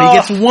one. He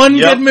gets one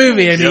good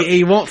movie and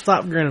he won't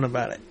stop grinning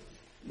about it.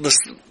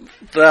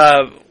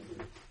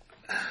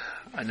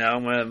 I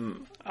know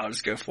I'll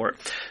just go for it.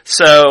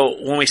 So,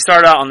 when we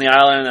start out on the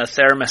island of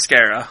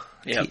Themyscira.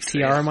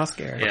 Tiara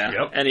Mascara. Yeah.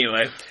 Yep.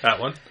 Anyway. That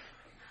one.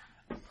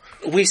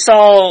 We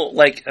saw,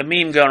 a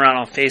meme going around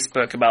on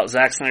Facebook about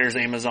Zack Snyder's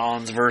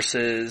Amazons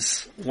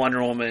versus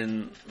Wonder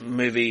Woman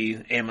movie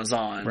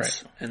Amazons.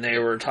 Right. And they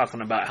were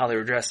talking about how they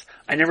were dressed.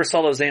 I never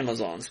saw those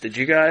Amazons. Did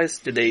you guys?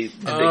 Did they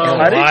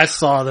cut it? I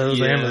saw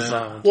those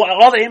Amazons. Well,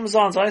 all the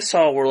Amazons I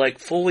saw were,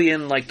 fully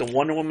in, the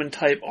Wonder Woman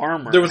type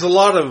armor. There was a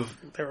lot of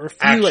there were a few,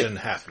 action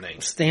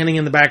happening. Standing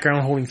in the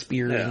background holding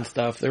spears and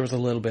stuff. There was a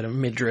little bit of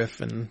midriff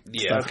and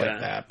stuff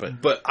like that.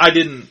 But I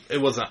didn't feel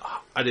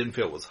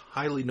it was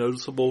highly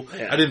noticeable.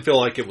 Yeah. I didn't feel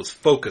like it was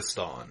focused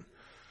on.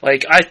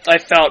 I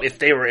felt if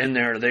they were in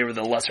there, they were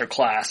the lesser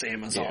class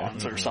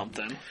Amazons or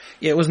something.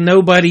 Yeah, it was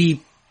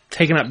nobody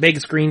taking up big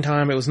screen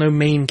time. It was no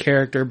main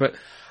character, but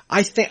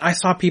I think I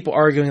saw people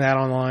arguing that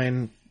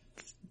online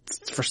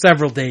for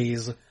several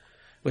days,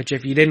 which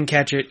if you didn't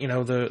catch it,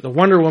 the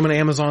Wonder Woman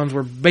Amazons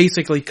were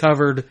basically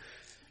covered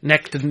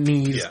neck to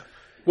knees. Yeah.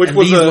 Which And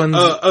was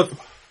these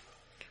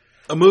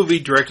a movie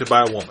directed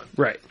by a woman.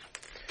 Right.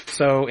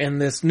 So in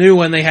this new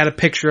one, they had a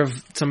picture of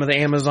some of the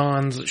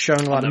Amazons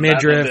showing a lot of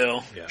midriff,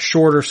 Yeah.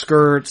 shorter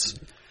skirts.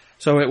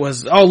 So it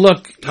was, oh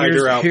look,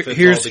 Tighter outfits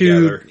here's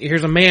altogether.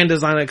 here's a man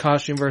designing a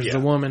costume versus Yeah.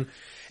 a woman.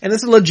 And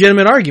this is a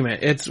legitimate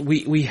argument.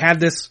 We had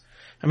this,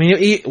 I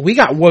mean, we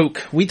got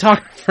woke. We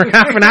talked for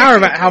half an hour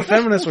about how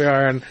feminist we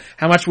are and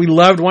how much we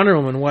loved Wonder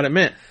Woman and what it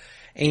meant.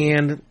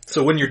 And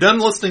So when you're done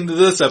listening to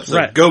this episode,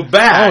 Right. go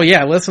back oh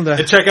yeah, listen to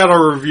and check out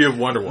our review of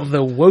Wonder Woman.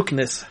 the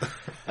wokeness.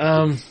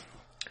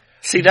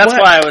 See, that's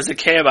What? why I was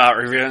okay about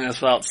reviewing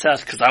this without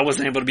Seth, because I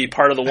wasn't able to be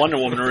part of the Wonder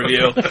Woman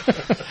review.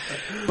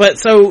 But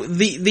so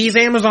these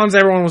Amazons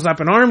everyone was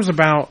up in arms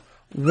about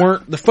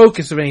weren't the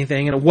focus of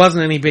anything, and it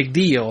wasn't any big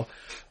deal.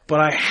 But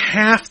I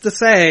have to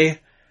say,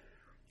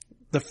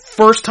 the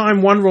first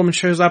time Wonder Woman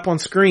shows up on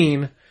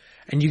screen,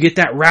 and you get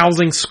that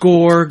rousing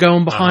score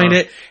going behind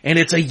it, and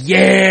it's a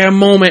yeah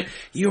moment,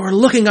 you are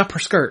looking up her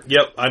skirt.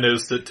 Yep, I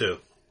noticed it too.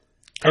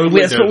 And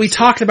that's what we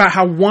talked about,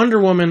 how Wonder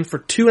Woman for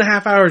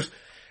 2.5 hours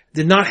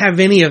did not have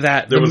any of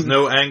that. There was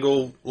no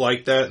angle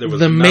like that. There was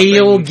the nothing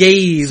male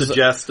gaze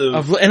suggestive.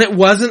 and it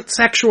wasn't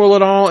sexual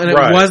at all, and it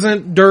Right.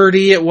 wasn't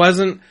dirty, it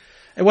wasn't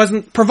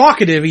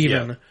provocative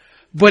even. Yeah.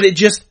 But it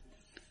just,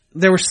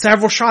 there were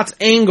several shots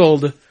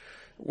angled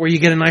where you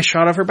get a nice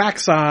shot of her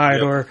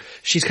backside, Yep. or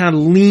she's kind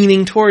of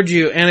leaning towards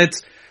you, and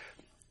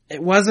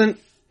it wasn't,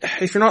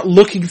 if you're not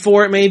looking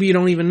for it, maybe you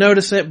don't even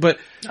notice it, but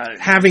I didn't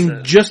having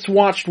notice it. just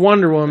watched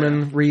Wonder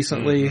Woman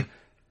recently,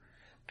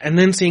 and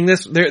then seeing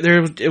this,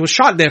 it was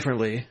shot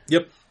differently.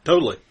 Yep,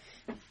 totally.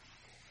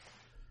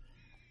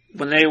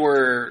 When they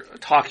were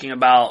talking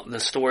about the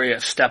story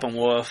of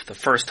Steppenwolf the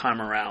first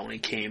time around when he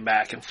came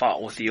back and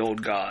fought with the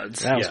old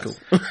gods. That was Yes.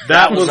 cool.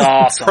 That was was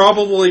awesome.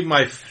 probably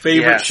my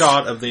favorite Yes.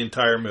 shot of the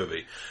entire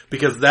movie.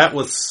 Because that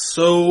was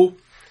so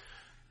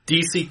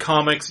DC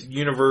Comics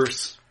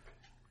universe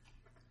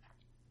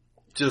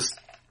just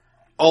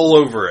all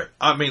over it.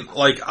 I mean,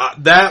 like,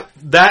 that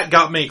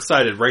got me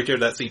excited right there,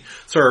 that scene.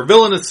 So our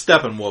villain is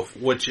Steppenwolf,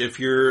 which if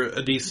you're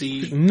a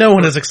DC, No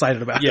one is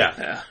excited about it.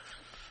 yeah.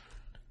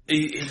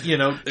 You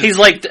know. He's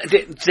like,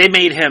 they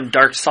made him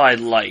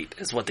Darkseid Light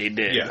is what they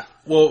did. Yeah.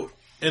 Well,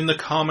 in the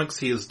comics,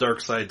 he is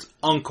Darkseid's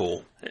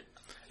uncle.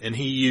 And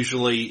he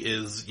usually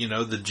is, you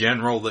know, the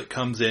general that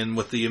comes in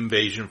with the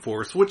invasion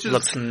force, which is...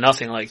 Looks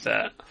nothing like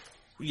that.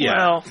 yeah.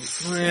 Well,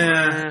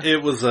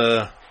 It was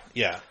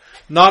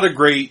not a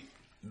great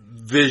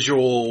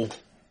visual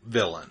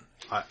villain.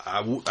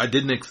 I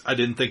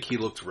didn't think he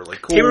looked really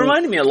cool. he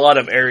reminded me a lot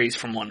of Ares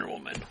from Wonder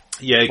Woman.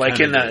 yeah, he Like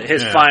in kinda did.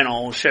 his Yeah.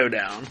 final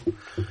showdown.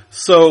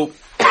 So,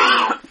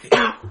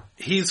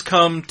 he's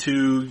come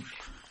to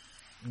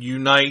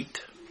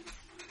unite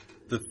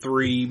the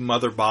 3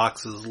 mother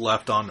boxes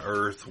left on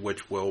Earth,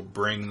 which will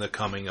bring the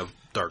coming of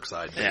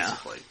Darkseid, Yeah.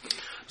 basically.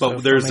 But So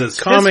there's from a this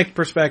comic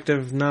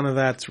perspective, none of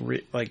that's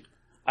like,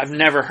 I've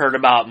never heard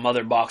about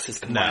mother boxes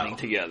combining No.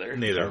 together.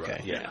 Neither Okay. of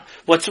them. Yeah.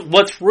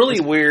 What's really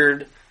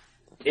weird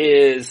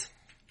is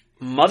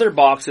mother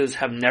boxes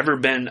have never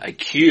been a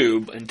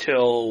cube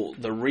until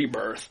the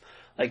rebirth.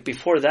 Like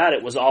before that,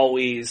 it was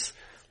always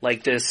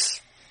like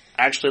this,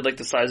 actually like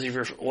the size of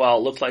your, well,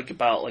 it looked like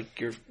about like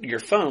your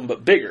phone,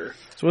 but bigger.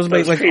 so it was But it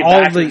was like created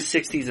all back in the the,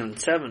 60s and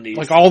 70s.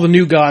 like all the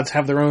new gods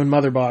have their own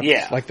mother box,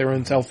 Yeah. like their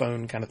own cell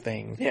phone kind of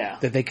thing. Yeah.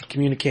 That they could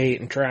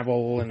communicate and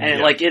travel and, And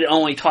like it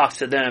only talks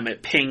to them,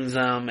 it pings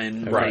them,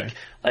 and Right.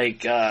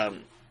 like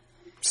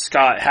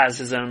Scott has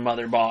his own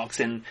mother box,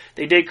 and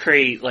they did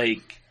create like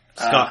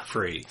Scott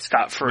Free.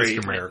 Scott Free,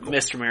 Mr. Miracle.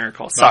 Mr.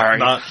 Miracle. Sorry,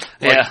 Not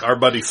like Yeah. our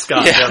buddy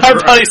Scott. yeah, does, our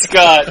right? buddy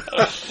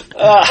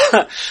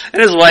Scott,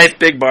 and his wife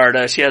Big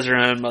Barda. She has her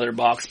own mother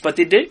box, but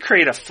they did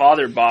create a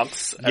father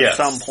box at Yes.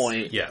 some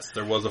point. Yes,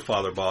 there was a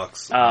father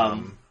box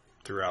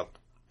throughout.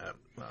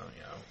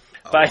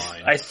 But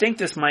I think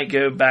this might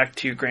go back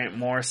to Grant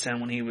Morrison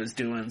when he was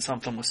doing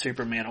something with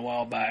Superman a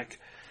while back,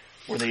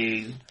 where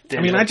they. Did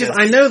I mean, like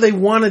I know they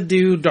want to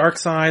do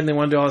Darkseid and they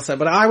want to do all this stuff,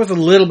 but I was a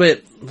little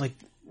bit like,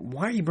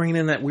 why are you bringing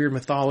in that weird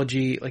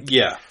mythology? Like,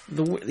 Yeah,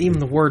 even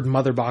the word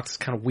mother box is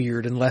kind of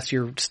weird unless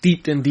you're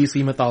steeped in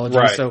DC mythology.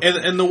 right. So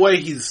And the way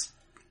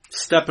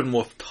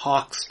Steppenwolf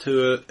talks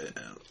to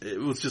it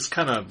was just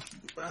kind of,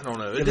 I don't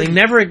know. they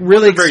never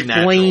really very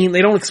explain. natural.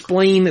 They don't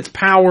explain its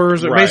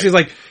powers. Or Right.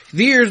 basically, it's like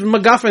here's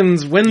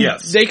MacGuffins when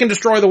Yes. they can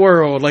destroy the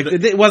world. Like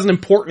it wasn't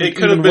important. It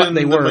could have even been what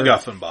they the were.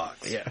 MacGuffin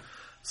box. Yeah.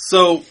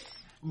 So,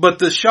 but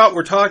the shot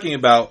we're talking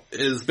about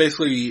is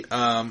basically,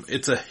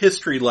 it's a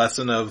history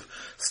lesson of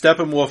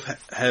Steppenwolf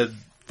had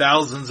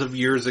thousands of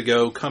years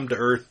ago come to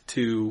Earth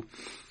to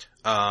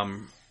Create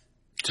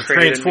a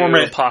transform new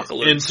it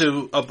Apocalypse.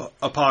 into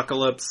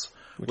Apocalypse.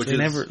 Which they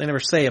never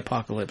say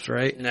apocalypse,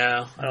 right?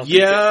 No, I don't.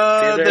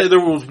 Yeah, think there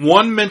was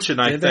one mention,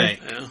 I Did they?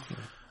 think.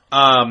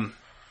 Yeah.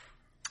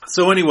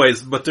 So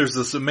anyways, but there's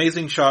this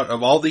amazing shot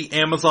of all the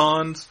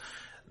Amazons,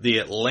 the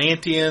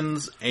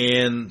Atlanteans,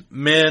 and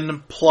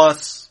men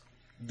plus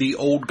the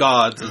old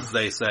gods, as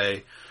they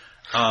say,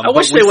 I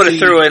wish they would have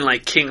threw in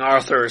like King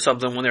Arthur or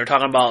something when they were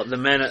talking about the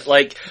men.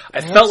 Like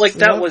I felt like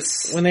that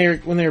was when they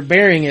were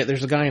burying it.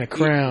 There's a guy in a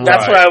crown.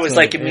 That's what I was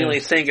like immediately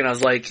thinking. I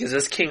was like, is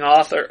this King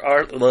Arthur?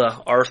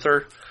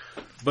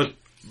 But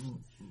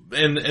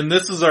and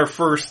this is our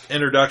first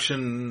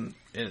introduction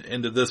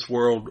into this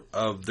world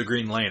of the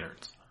Green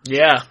Lanterns.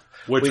 Yeah.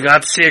 We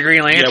got to see a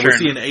Green Lantern. Yeah, we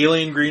see an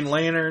alien Green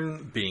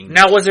Lantern being.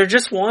 Now, was there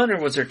just one,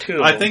 or was there two?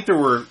 I think there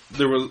were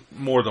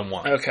more than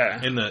one. Okay.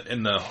 In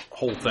the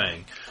whole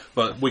thing,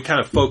 but we kind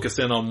of focus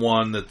in on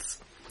one that's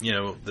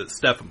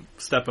that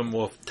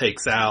Steppenwolf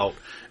takes out,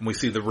 and we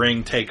see the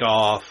ring take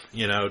off,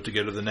 to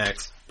go to the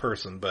next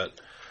person. But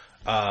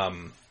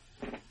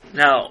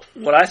now,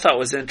 what I thought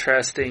was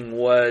interesting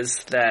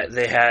was that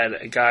they had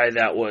a guy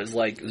that was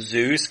like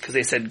Zeus, because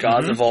they said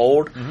gods of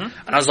old. Mm-hmm.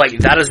 And I was like,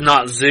 that is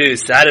not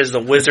Zeus, that is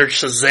the wizard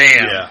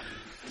Shazam. Yeah.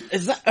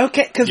 Is that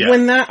okay? Because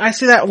when I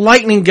see that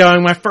lightning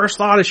going, my first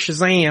thought is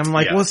Shazam.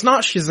 Like, well, it's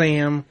not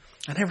Shazam.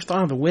 I never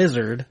thought of the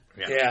wizard.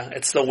 Yeah,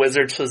 it's the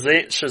wizard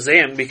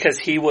Shazam because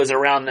he was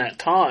around that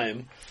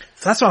time.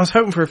 So that's why I was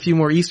hoping for a few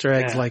more Easter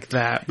eggs like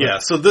that. But. Yeah,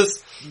 so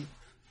this...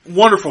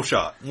 Wonderful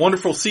shot.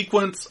 Wonderful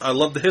sequence. I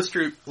love the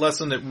history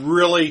lesson. It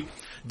really,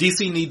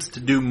 DC needs to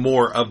do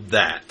more of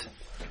that.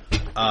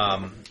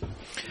 And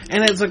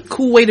it's a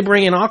cool way to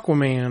bring in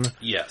Aquaman.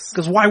 Yes.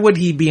 Because why would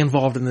he be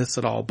involved in this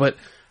at all? But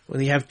when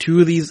you have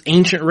two of these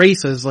ancient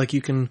races, like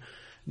you can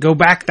go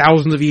back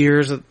thousands of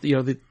years,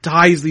 the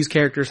ties these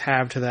characters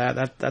have to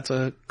that's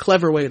a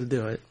clever way to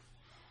do it.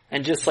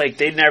 And just like,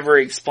 they never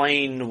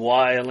explained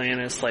why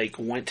Atlantis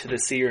went to the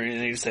sea or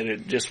anything. They said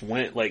it just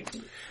went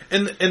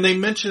And they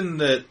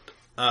mentioned that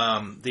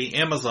the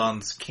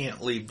Amazons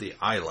can't leave the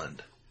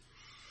island,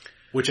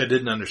 which I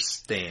didn't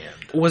understand.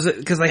 Was it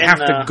because they have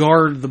to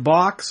guard the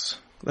box?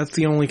 That's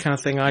the only kind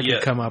of thing I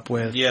could come up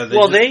with. Yeah.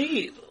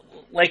 They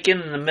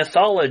in the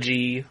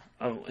mythology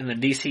in the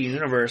DC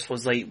universe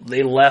was they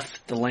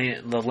left the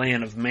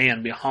land of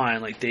man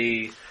behind.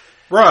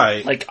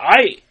 Right.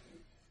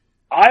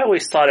 I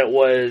always thought it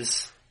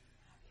was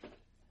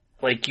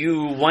once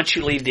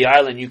you leave the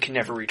island, you can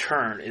never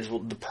return is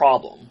the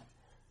problem.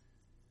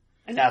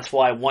 And that's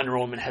why Wonder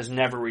Woman has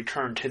never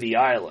returned to the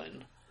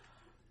island.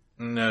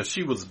 No,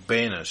 she was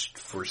banished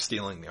for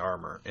stealing the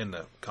armor in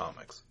the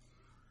comics.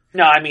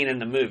 No, I mean in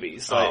the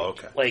movies.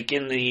 Okay.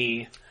 In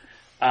the,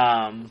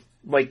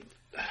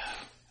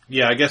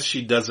 Yeah, I guess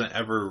she doesn't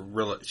ever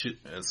really,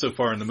 so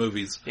far in the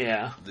movies.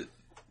 Yeah.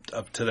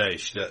 Of today,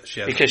 she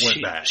hasn't because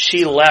went back.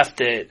 She left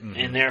it,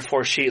 and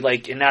therefore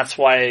and that's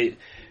why,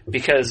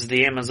 because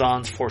the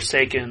Amazons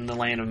forsaken the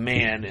land of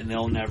man, and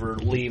they'll never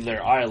leave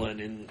their island,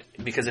 and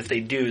because if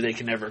they do, they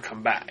can never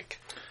come back.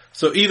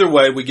 So either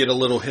way, we get a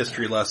little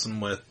history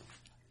lesson with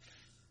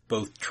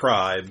both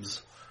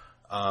tribes,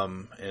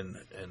 and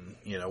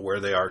where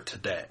they are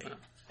today.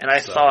 And I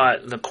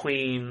thought the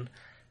Queen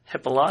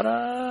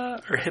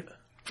Hippolyta,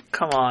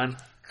 come on,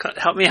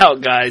 help me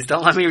out, guys!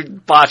 Don't let me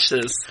botch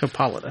this.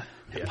 Hippolyta.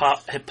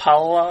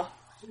 Hippolyta.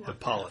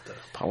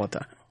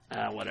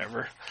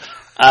 Whatever.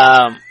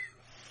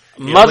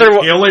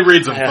 He only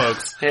reads them,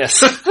 folks.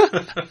 Yes.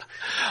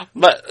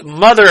 But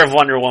Mother of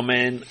Wonder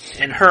Woman,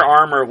 and her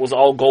armor was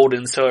all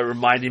golden, so it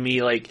reminded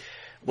me,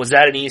 was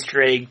that an Easter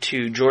egg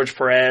to George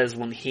Perez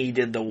when he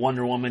did the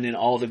Wonder Woman in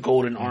all the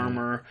golden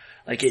armor?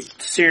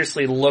 It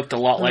seriously looked a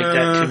lot like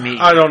that to me.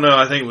 I don't know.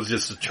 I think it was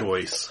just a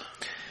choice.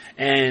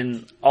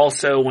 And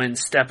also when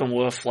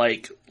Steppenwolf,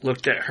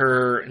 looked at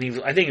her,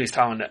 and I think he was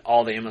talking to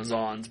all the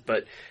Amazons,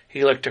 but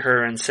he looked at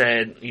her and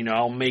said,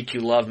 I'll make you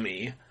love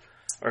me.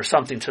 Or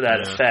something to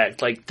that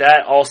effect.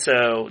 That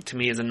also, to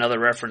me, is another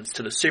reference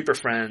to the Super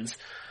Friends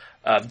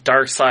of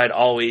Darkseid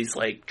always,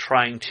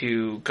 trying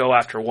to go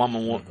after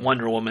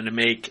Wonder Woman to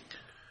make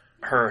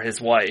her his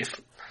wife.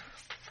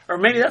 Or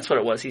maybe that's what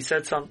it was. He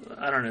said something,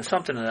 I don't know,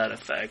 something to that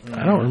effect.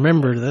 I don't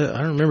remember that. I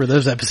don't remember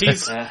those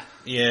episodes.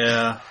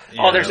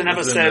 There's an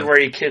episode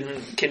where he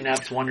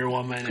kidnaps Wonder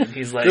Woman, and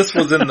he's like... This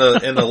was in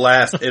the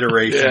last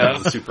iteration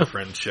of the Super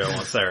Friends show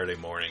on Saturday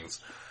mornings.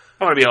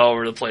 I'm going to be all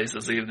over the place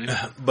this evening.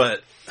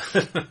 But,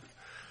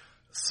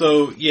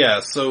 so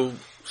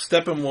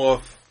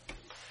Steppenwolf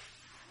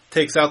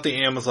takes out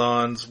the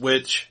Amazons,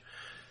 which,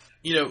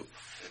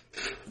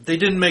 they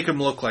didn't make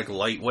them look like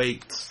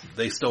lightweights.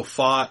 They still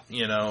fought,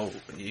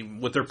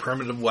 with their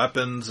primitive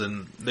weapons,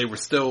 and they were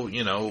still,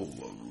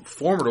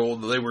 formidable.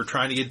 They were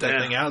trying to get that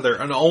thing out of there,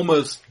 and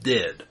almost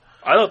did.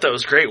 I thought that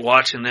was great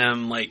watching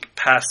them,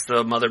 pass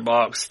the mother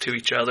box to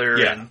each other,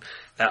 and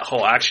that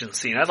whole action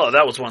scene. I thought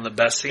that was one of the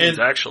best scenes,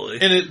 actually.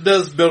 And it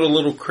does build a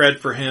little cred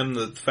for him,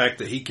 the fact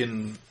that he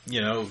can,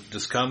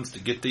 just comes to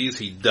get these.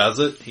 He does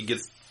it. He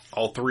gets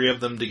all three of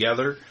them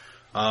together,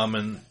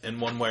 in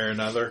one way or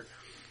another.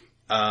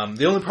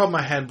 The only problem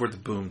I had were the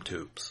boom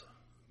tubes.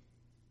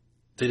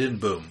 They didn't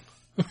boom.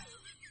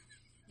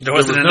 There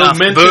wasn't enough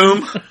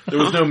boom. There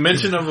was no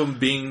mention of them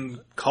being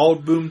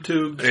called boom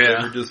tubes. Yeah.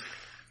 They were just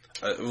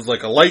it was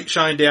like a light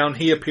shine down.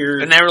 He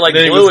appeared, and they were like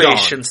then he was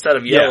bluish gone. instead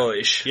of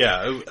yellowish.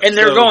 Yeah, and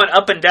they're going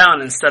up and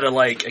down instead of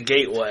like a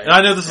gateway. And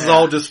I know this is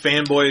all just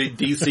fanboy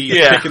DC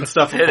picking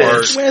stuff It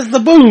apart. is. Where's the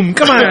boom?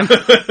 Come on.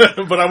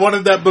 But I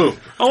wanted that boom.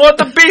 I want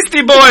the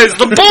Beastie Boys,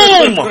 the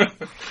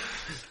boom.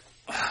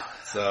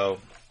 So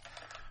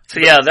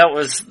yeah, that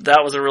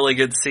was a really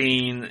good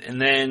scene, and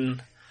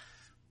then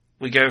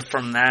we go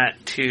from that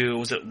to,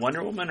 was it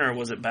Wonder Woman or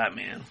was it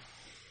Batman? I'm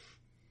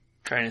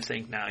trying to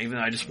think now, even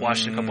though I just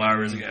watched it a couple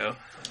hours ago.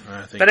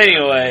 But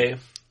anyway,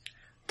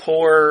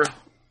 poor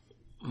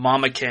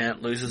Mama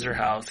Kent loses her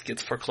house,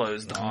 gets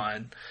foreclosed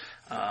on.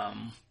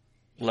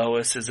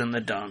 Lois is in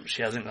the dump.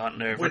 She hasn't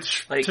gotten over.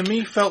 Which, like, to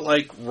me, felt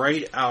like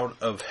right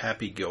out of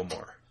Happy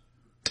Gilmore.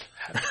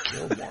 Happy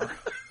Gilmore.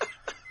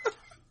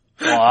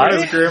 When Why?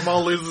 his grandma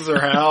loses her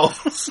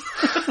house.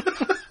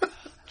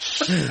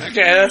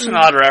 Okay, that's an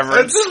odd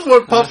reference. That's just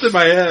what popped in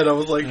my head. I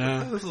was like,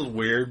 this is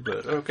weird,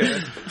 but okay.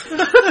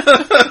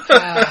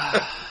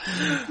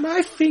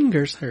 My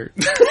fingers hurt.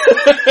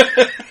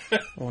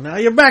 Well, now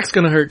your back's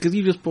gonna hurt because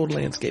you just pulled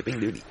landscaping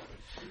duty.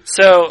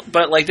 So,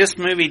 but like this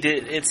movie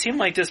it seemed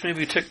like this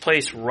movie took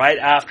place right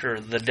after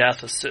the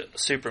death of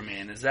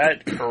Superman. Is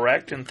that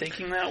correct in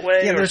thinking that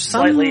way? Yeah, or there's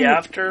slightly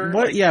after?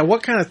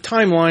 What kind of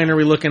timeline are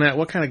we looking at?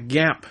 What kind of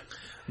gap?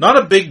 Not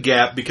a big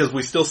gap, because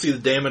we still see the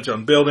damage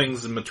on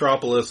buildings in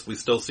Metropolis. We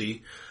still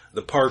see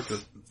the park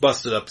that's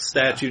busted up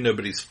statue.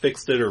 Nobody's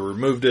fixed it or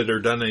removed it or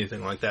done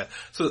anything like that.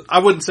 So I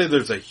wouldn't say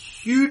there's a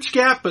huge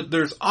gap, but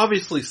there's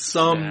obviously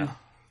some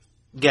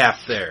gap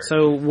there.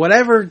 So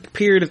whatever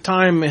period of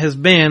time it has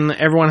been,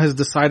 everyone has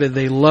decided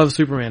they love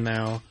Superman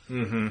now.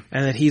 Mm-hmm.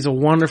 And that he's a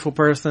wonderful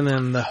person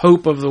and the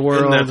hope of the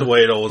world. And that's the way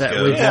it always that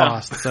goes. we've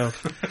lost. So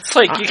it's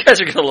like, you guys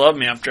are gonna love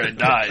me after I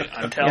die.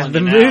 I'm telling you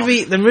now.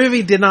 The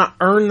movie did not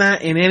earn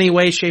that in any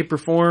way, shape, or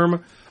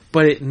form,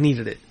 but it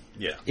needed it.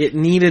 Yeah. It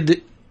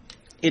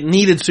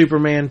needed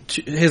Superman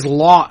to his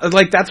law.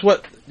 Like, that's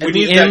what we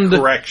need that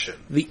correction.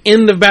 The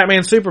end of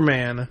Batman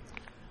Superman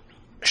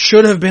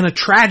should have been a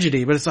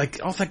tragedy, but it's like,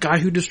 oh, that guy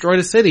who destroyed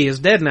a city is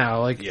dead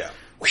now. Like,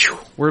 whew,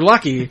 we're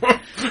lucky.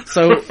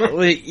 So,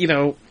 you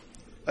know,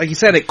 like you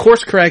said, it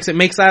course corrects. It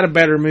makes that a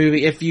better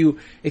movie if you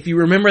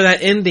remember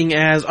that ending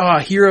as,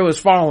 a hero has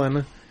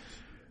fallen,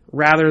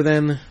 rather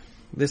than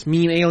this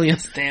mean alien,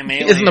 damn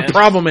alien isn't a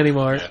problem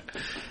anymore. Yeah.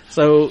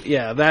 So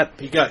yeah, that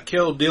he got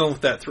killed dealing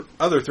with that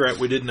other threat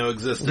we didn't know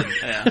existed.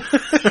 Yeah.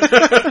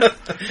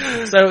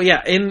 So yeah,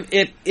 and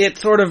it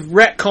sort of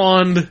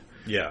retconned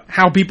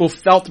how people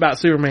felt about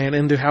Superman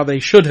into how they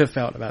should have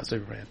felt about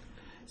Superman.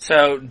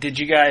 So, did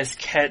you guys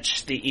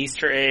catch the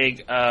Easter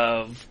egg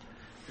of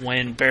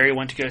when Barry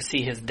went to go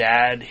see his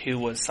dad, who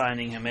was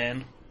signing him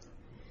in?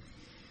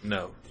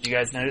 No. Did you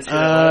guys notice who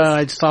that was?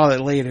 I saw it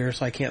later,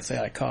 so I can't say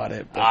I caught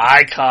it. But.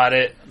 I caught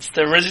it. It's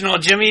the original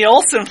Jimmy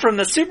Olsen from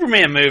the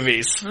Superman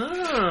movies.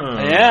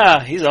 Oh.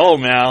 Yeah, he's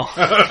old now.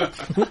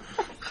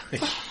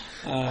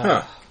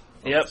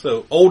 Yep.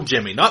 So, old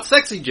Jimmy, not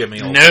sexy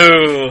Jimmy Olsen.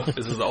 No.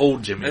 This is the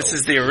old Jimmy This Olsen.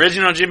 is the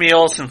original Jimmy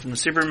Olsen from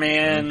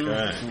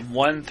Superman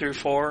 1 through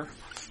 4.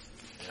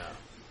 Yeah.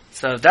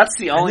 So that's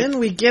the only... And then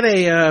we get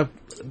a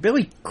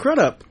Billy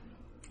Crudup.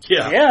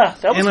 Yeah,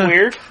 that was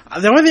weird.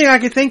 The only thing I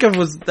could think of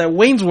was that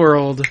Wayne's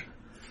World,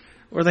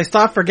 where they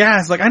stop for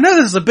gas. Like, I know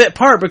this is a bit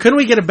part, but couldn't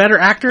we get a better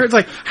actor? It's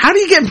like, how do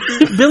you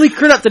get Billy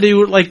Crudup to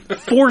do like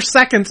 4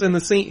 seconds in the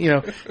scene? You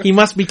know, he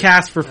must be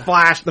cast for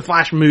the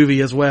Flash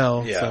movie as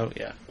well. Yeah. So,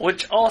 yeah.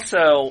 Which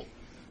also,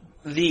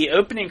 the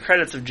opening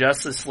credits of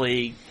Justice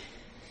League,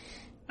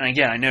 and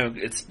again, I know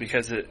it's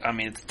because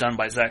it's done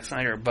by Zack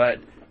Snyder, but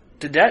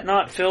did that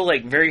not feel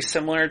like very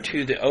similar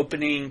to the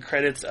opening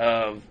credits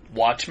of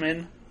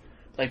Watchmen?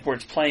 Like, where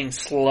it's playing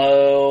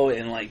slow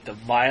and like the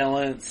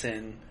violence,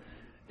 and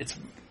it's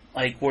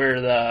like where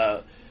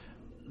the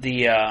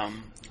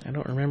I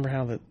don't remember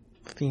how the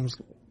theme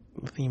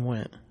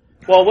went.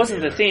 well, it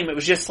wasn't the theme. It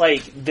was just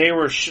like they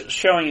were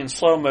showing in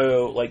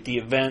slow-mo like the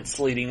events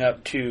leading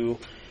up to,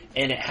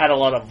 and it had a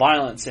lot of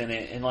violence in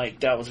it, and like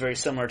that was very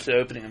similar to the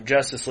opening of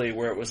Justice League,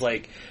 where it was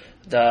like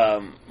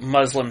the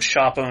Muslim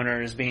shop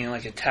owners being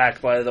like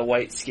attacked by the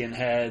white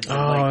skinheads. And,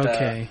 like,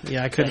 okay.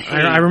 Yeah, I couldn't.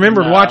 I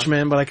remembered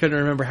Watchmen, but I couldn't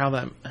remember how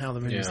the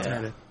movie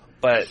started.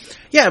 But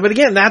but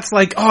again, that's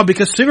like,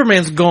 because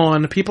Superman's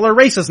gone, people are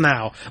racist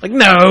now. Like,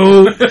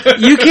 no,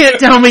 you can't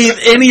tell me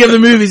any of the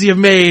movies you've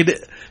made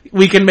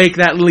we can make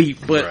that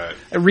leap. But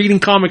reading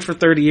comics for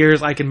 30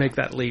 years, I can make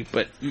that leap.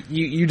 But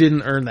you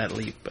didn't earn that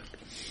leap. But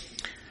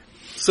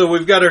so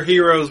we've got our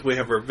heroes, we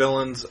have our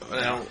villains.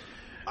 Now,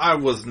 I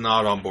was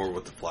not on board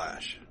with the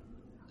Flash.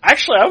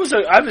 actually,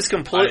 I was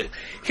completely...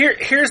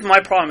 Here's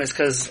my problem, is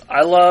because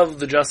I love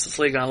the Justice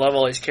League and I love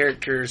all these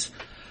characters,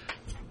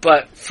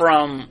 but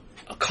from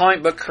a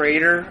comic book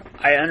creator,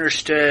 I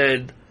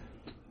understood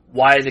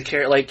why the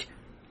character... Like,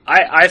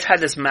 I've had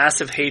this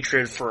massive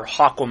hatred for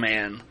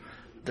Aquaman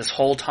this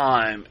whole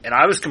time, and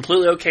I was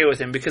completely okay with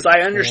him because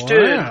I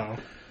understood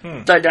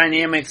the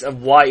dynamics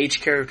of why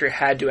each character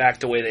had to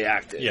act the way they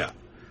acted. Yeah.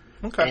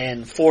 Okay.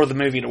 And for the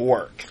movie to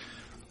work.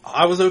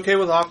 I was okay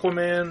with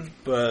Aquaman,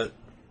 but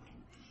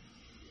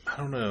I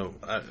don't know.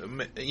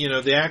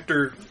 The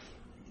actor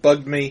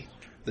bugged me,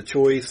 the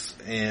choice,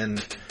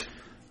 and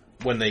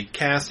when they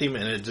cast him,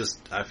 and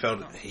I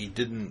felt he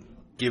didn't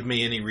give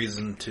me any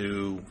reason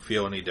to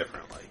feel any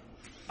differently.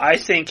 I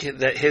think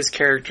that his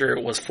character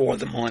was for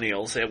the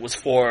millennials. It was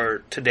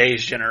for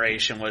today's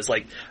generation. Was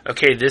like,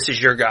 okay, this is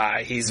your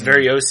guy. He's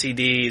very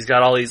OCD. He's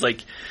got all these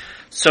like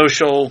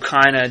social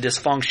kind of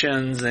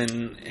dysfunctions.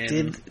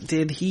 And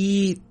did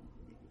he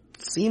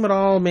seem at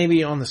all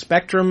maybe on the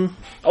spectrum?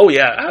 Oh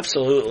yeah,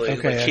 absolutely.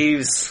 Okay,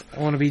 like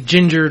I want to be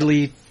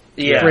gingerly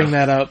bring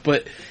that up,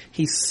 but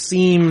he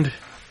seemed,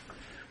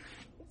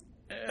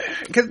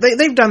 because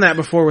they've done that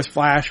before with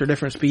Flash or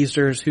different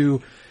speedsters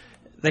who.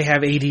 They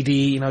have ADD,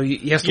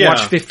 you have to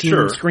watch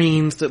 15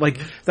 screens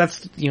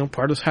that's,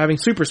 part of having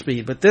super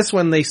speed. But this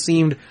one,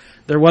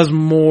 there was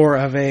more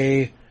of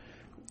a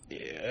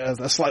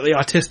slightly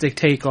autistic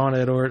take on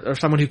it, or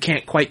someone who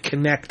can't quite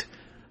connect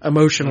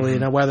emotionally.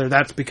 Now, whether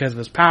that's because of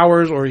his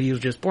powers or he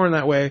was just born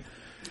that way,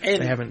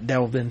 they haven't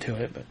delved into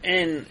it. But.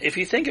 And if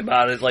you think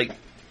about it, like,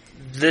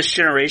 this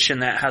generation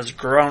that has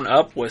grown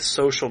up with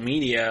social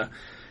media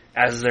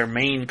as their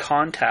main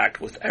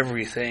contact with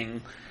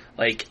everything,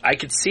 like, I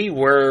could see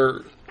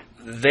where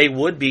they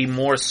would be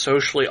more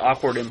socially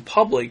awkward in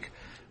public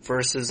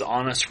versus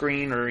on a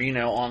screen or,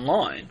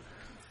 online.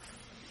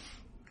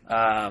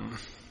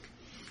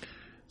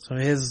 So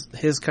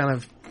his kind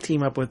of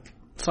team up with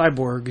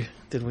Cyborg,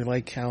 did we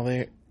like how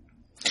they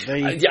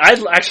I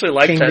actually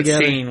liked that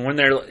together? Scene when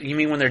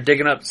they're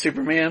digging up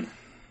Superman?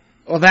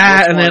 Well,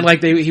 that, and then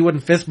he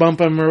wouldn't fist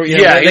bump him or,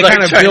 they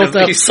kind of built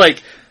up. He's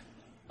like,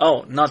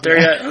 oh, not there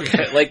yet?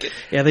 Okay,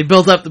 they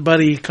built up the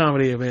buddy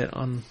comedy a bit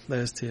on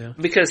those two.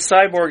 Because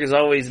Cyborg has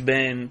always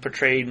been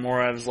portrayed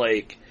more as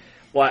in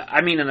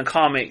the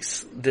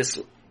comics, this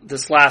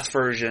last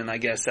version, I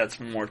guess that's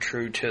more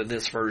true to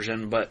this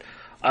version, but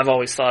I've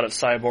always thought of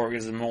Cyborg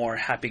as a more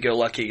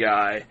happy-go-lucky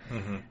guy.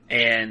 Mm-hmm.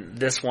 And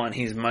this one,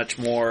 he's much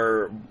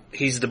more,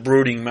 he's the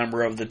brooding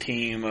member of the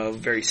team,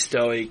 very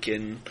stoic,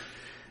 and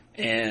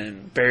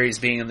Barry's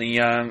being the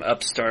young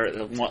upstart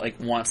that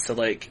wants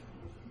to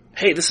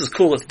hey, this is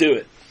cool, let's do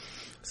it.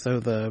 So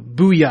the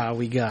booyah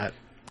we got.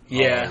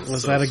 Yeah.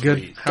 Was that a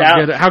good,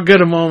 how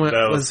good a moment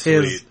was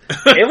his?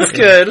 It was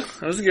good.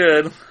 It was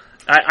good.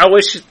 I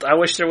wish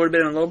there would have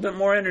been a little bit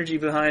more energy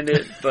behind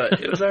it,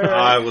 but it was alright.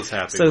 I was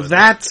happy so with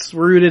that's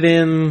rooted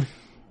in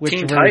which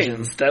Teen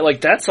version? Titans.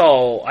 That's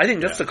all, I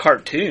think that's the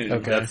cartoon.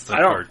 Okay. That's the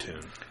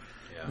cartoon.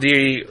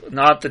 Yeah.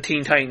 Not the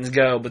Teen Titans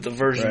Go, but the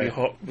version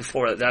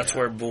before that. That's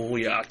where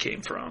Booyah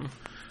came from.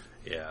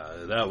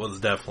 Yeah, that was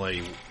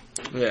definitely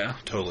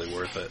totally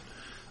worth it.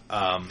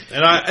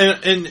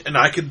 And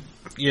I could,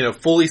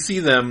 fully see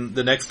them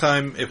the next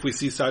time if we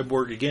see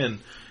Cyborg again,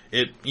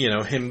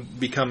 him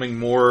becoming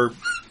more,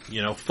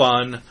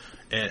 fun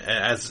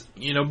as,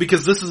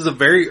 because this is a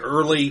very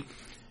early,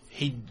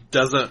 he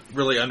doesn't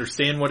really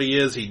understand what he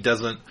is. He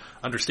doesn't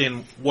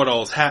understand what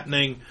all is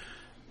happening,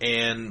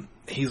 and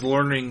he's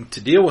learning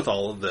to deal with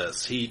all of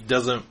this. He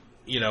doesn't,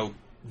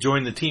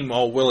 join the team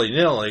all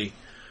willy-nilly.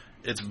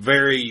 It's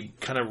very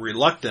kind of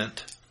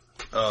reluctant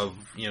of,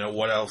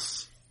 what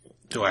else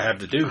do I have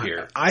to do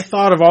here? I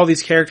thought of all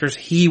these characters,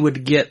 he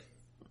would get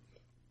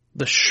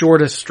the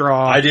shortest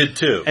straw. I did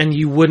too. And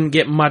you wouldn't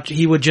get much,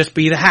 he would just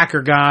be the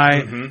hacker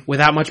guy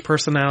without much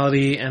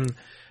personality, and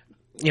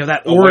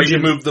that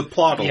origin. Move the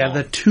plot along. Yeah,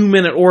 the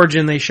 2-minute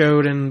origin they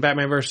showed in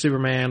Batman vs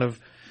Superman of,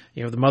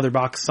 the mother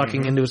box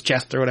sucking into his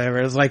chest or whatever.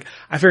 It was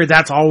I figured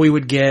that's all we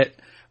would get,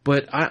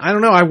 but I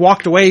don't know, I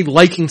walked away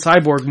liking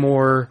Cyborg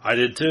more. I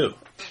did too.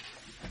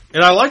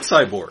 And I like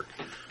Cyborg.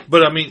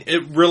 But I mean,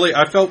 it really,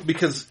 I felt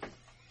because,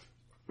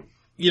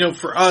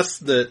 for us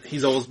that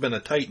he's always been a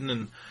Titan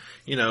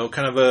and,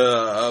 kind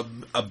of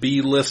a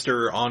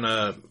B-lister on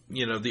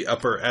the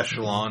upper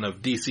echelon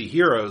of DC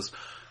heroes.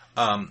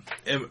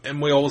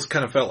 And we always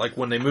kind of felt like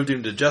when they moved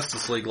him to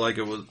Justice League, like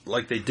it was,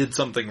 like they did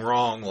something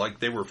wrong, like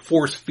they were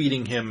force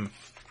feeding him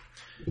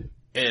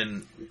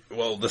and,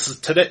 well, this is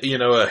today,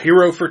 a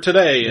hero for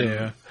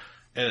today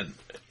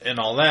and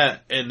all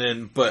that. And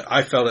then, but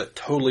I felt it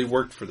totally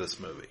worked for this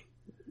movie.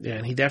 Yeah,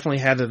 and he definitely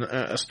had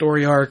a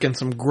story arc and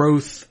some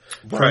growth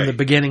from the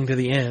beginning to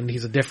the end.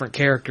 He's a different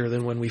character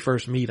than when we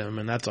first meet him,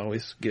 and that's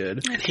always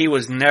good. And he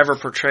was never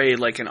portrayed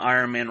like an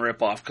Iron Man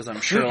ripoff, because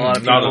I'm sure a lot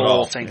of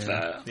people think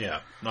that.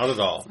 Yeah, not at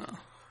all. No.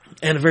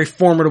 And a very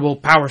formidable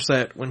power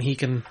set when he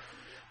can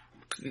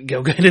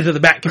get into the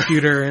Bat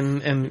computer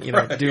and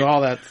do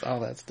all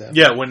that stuff.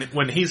 Yeah,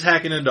 when he's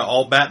hacking into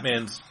all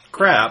Batman's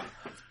crap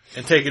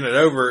and taking it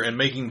over and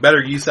making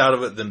better use out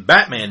of it than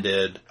Batman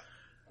did.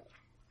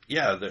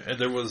 Yeah,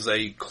 there was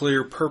a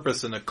clear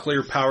purpose and a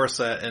clear power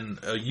set and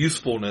a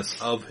usefulness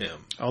of him.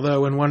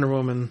 Although when Wonder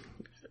Woman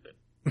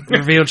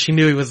revealed she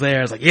knew he was there,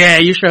 I was like, yeah,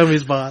 you showed me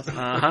his boss.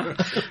 Uh-huh.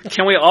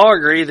 Can we all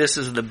agree this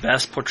is the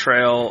best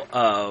portrayal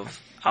of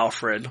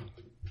Alfred?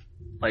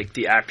 Like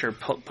the actor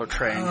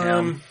portraying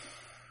him?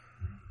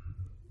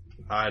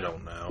 I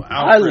don't know.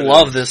 I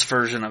love this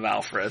version of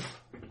Alfred.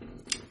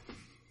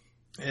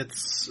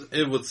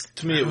 It was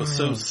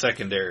so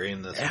secondary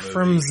in this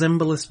Ephraim movie.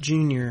 Zimbalist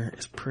Jr.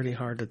 is pretty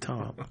hard to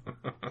top.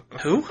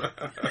 Who?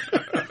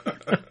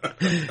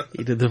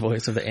 He did the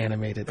voice of the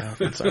animated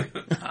Alfred, sorry.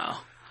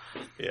 Oh.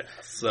 Yeah,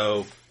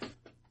 so,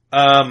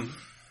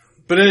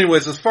 but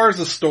anyways, as far as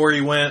the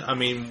story went, I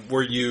mean,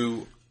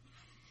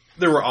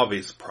 there were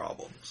obvious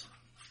problems.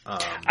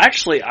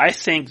 Actually, I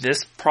think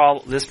this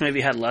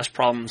movie had less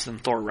problems than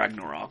Thor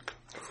Ragnarok.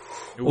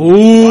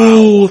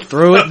 Ooh,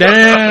 throw it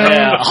down.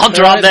 Yeah, I'll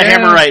drop that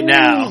hammer right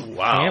now.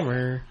 Wow.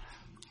 Hammer.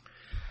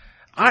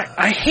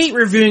 I hate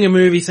reviewing a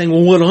movie saying,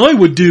 well, what I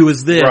would do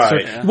is this,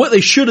 Right. or what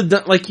they should have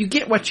done. Like, you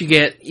get what you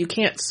get. You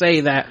can't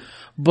say that.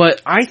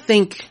 But I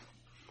think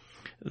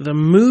the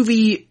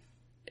movie,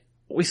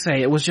 we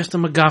say it was just a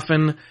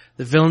MacGuffin.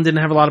 The villain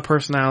didn't have a lot of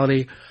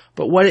personality.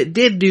 But what it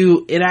did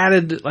do, it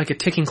added like a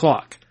ticking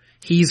clock.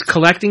 He's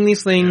collecting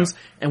these things,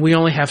 and we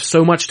only have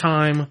so much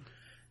time,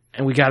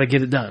 and we gotta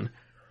get it done.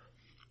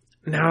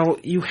 Now,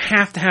 you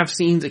have to have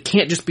scenes. It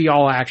can't just be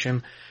all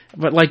action.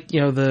 But like,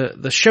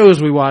 the shows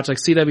we watch, like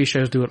CW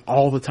shows do it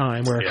all the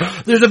time, where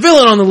there's a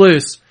villain on the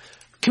loose.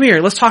 Come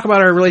here, let's talk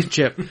about our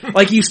relationship.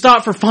 Like, you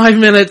stop for 5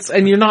 minutes,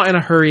 and you're not in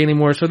a hurry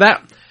anymore. So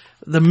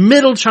the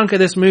middle chunk of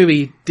this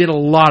movie did a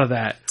lot of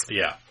that.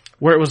 Yeah.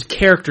 Where it was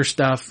character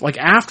stuff. Like,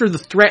 after the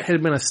threat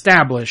had been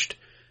established,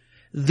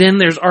 then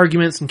there's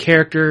arguments and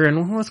character,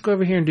 and well, let's go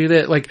over here and do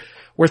that. Like,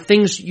 where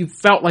things you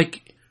felt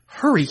like,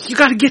 hurry, you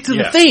gotta get to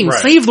the thing,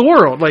 right. Save the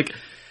world. Like,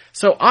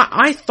 so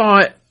I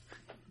thought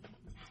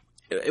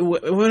it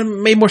would have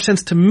made more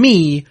sense to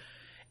me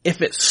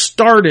if it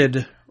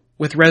started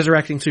with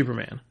resurrecting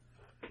Superman.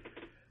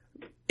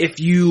 If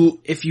you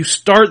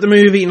start the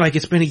movie and like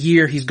it's been a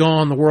year, he's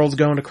gone, the world's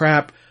going to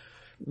crap,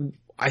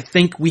 I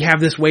think we have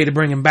this way to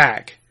bring him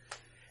back.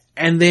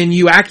 And then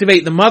you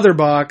activate the mother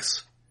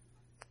box,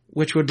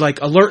 which would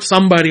like alert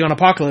somebody on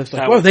Apocalypse,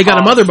 like, whoa, they got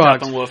a mother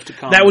box.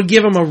 That would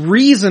give them a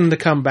reason to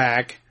come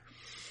back.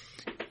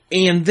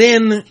 And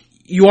then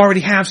you already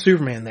have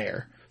Superman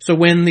there. So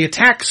when the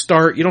attacks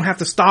start, you don't have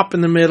to stop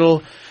in the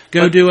middle,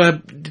 go do a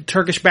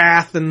Turkish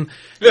bath and,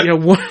 But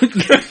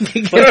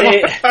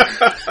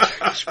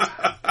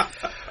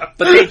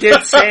they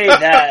did say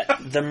that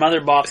the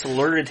mother box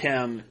alerted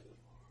him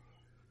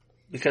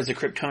because the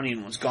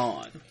Kryptonian was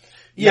gone.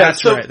 Yeah,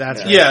 that's right.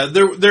 Yeah,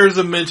 there's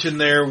a mention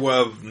there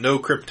of no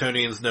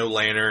Kryptonians, no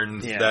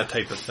lanterns, that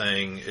type of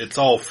thing. It's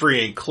all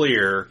free and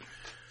clear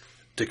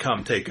to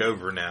come take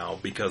over now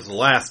because the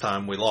last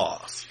time we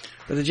lost.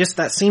 But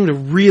that seemed to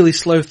really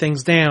slow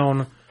things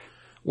down,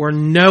 where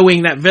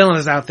knowing that villain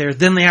is out there,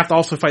 then they have to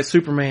also fight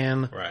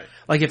Superman. Right.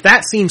 Like, if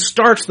that scene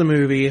starts the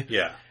movie,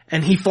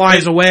 and he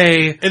flies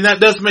away. And that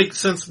does make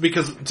sense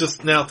because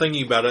just now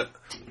thinking about it,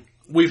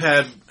 we've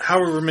had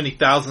however many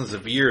thousands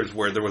of years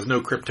where there was no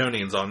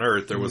Kryptonians on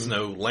Earth, there was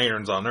no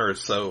lanterns on Earth,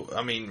 so,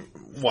 I mean,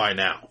 why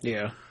now?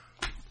 Yeah.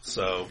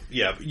 So,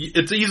 yeah,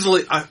 it's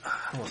easily, I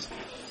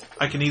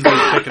can easily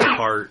pick it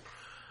apart.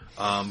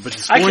 But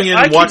just I'm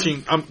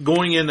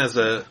going in as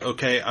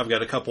okay, I've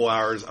got a couple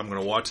hours, I'm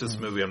gonna watch this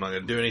movie, I'm not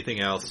gonna do anything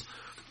else.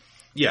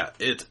 Yeah,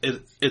 it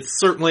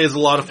certainly is a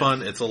lot of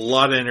fun, it's a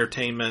lot of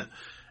entertainment,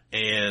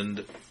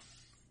 and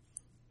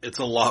it's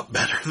a lot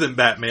better than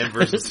Batman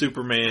vs.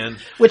 Superman.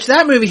 Which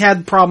that movie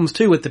had problems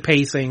too with the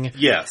pacing.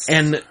 Yes.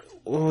 And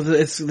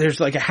there's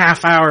like a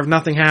half hour of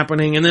nothing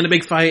happening and then a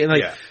big fight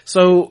and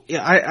so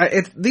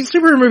these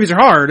Superman movies are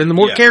hard, and the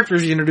more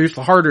characters you introduce,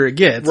 the harder it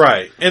gets.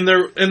 Right. And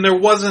there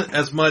wasn't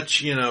as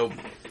much,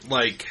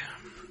 like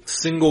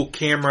single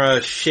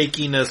camera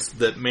shakiness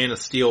that Man of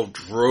Steel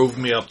drove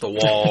me up the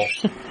wall.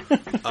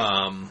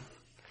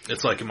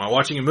 It's like, am I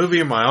watching a movie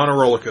or am I on a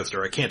roller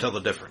coaster? I can't tell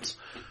the difference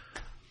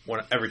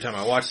every time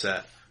I watch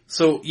that.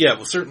 So yeah,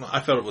 well, certainly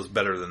I felt it was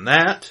better than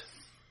that.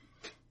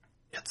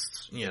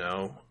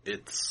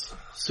 It's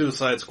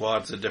Suicide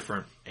Squad's a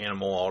different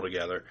animal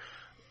altogether.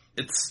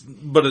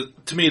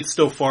 To me, it's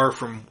still far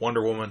from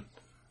Wonder Woman.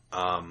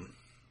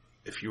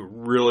 If you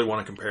really want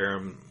to compare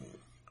them,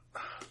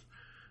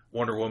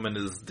 Wonder Woman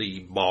is the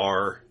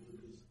bar,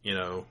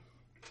 Well,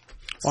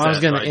 I was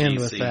going to end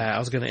with that. I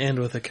was going to end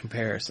with a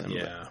comparison.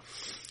 Yeah.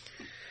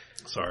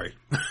 Sorry.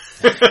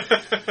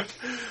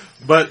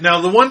 But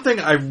now the one thing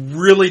I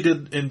really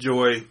did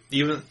enjoy,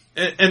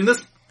 and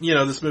this,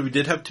 this movie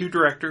did have two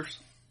directors.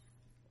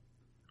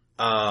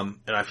 And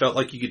I felt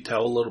like you could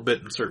tell a little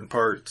bit in certain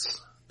parts.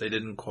 They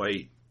didn't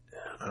quite,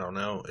 I don't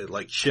know, it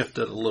like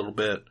shifted a little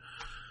bit.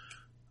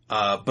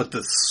 But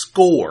the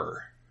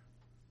score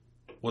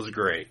was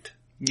great.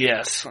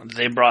 Yes,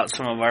 they brought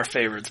some of our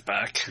favorites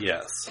back.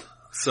 Yes.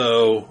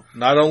 So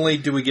not only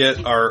do we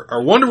get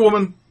our Wonder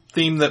Woman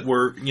theme that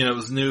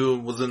was new,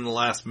 was in the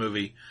last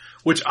movie,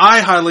 which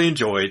I highly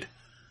enjoyed.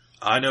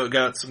 I know it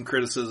got some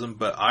criticism,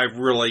 but I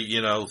really,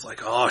 was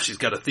like, oh, she's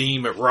got a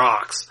theme, it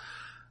rocks.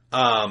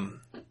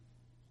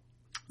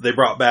 They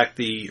brought back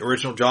the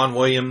original John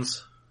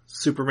Williams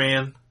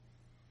Superman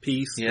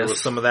piece. Yes. There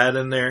was some of that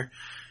in there.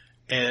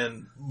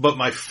 But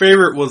my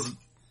favorite was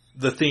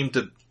the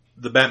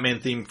Batman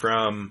theme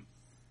from,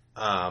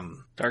 the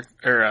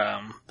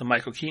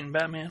Michael Keaton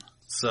Batman?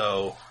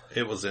 So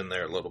it was in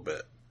there a little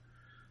bit.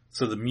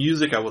 So the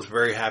music I was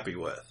very happy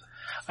with.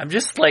 I'm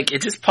just like,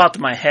 it just popped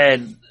in my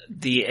head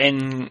the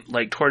end,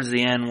 like towards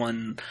the end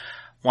when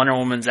Wonder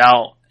Woman's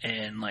out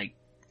and like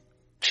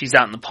she's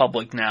out in the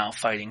public now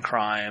fighting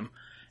crime.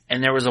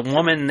 And there was a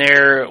woman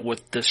there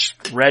with this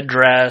red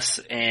dress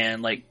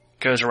and like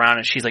goes around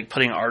and she's like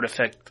putting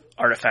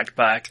artifact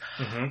back.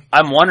 Mm-hmm.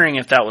 I'm wondering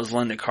if that was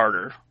Linda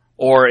Carter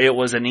or it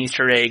was an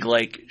Easter egg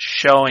like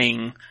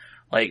showing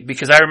like,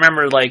 because I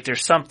remember like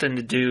there's something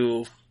to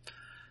do.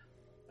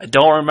 I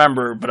don't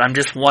remember, but I'm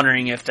just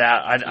wondering if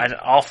that, I'm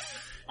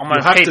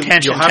going to pay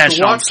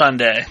attention on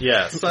Sunday.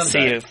 Yeah, Sunday.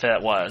 See if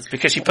that was.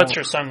 Because she puts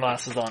her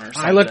sunglasses on or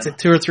something. I looked at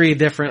 2 or 3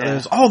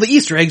 different, all the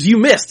Easter eggs you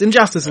missed in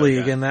Justice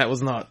League, and that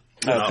was not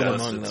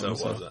among them.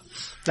 So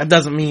that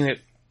doesn't mean it,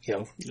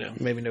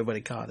 maybe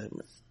nobody caught it.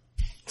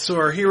 So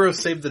our hero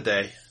saved the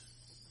day.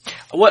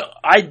 What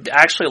I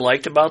actually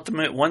liked about the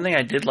movie, one thing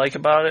I did like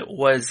about it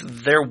was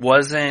there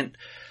wasn't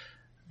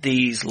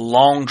these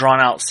long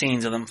drawn out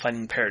scenes of them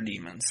fighting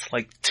parademons.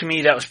 Like, to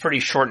me that was pretty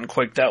short and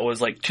quick. That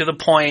was like to the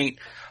point,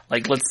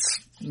 like let's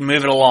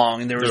move it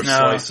along. And there was They're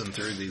slicing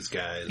through these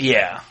guys.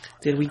 Yeah.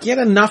 Did we get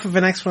enough of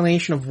an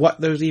explanation of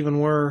what those even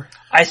were?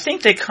 I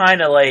think they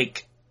kind of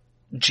like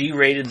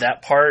G-rated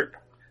that part.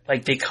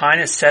 Like they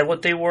kind of said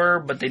what they were,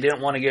 but they didn't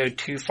want to go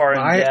too far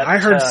in depth. I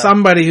heard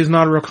somebody who's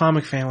not a real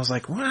comic fan was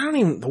like, well, I don't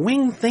even, the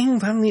wing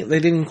things, they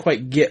didn't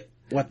quite get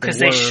what they were. Because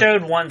they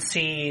showed one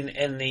scene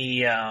in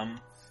the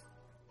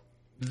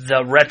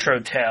retro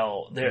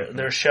tale.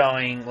 They're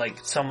showing like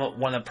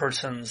one of the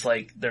persons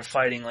like they're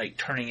fighting like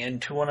turning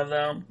into one of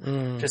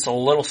them. Just a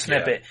little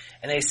snippet.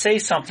 And they say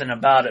something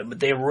about it, but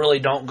they really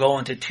don't go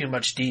into too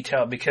much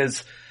detail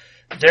because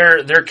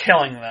they're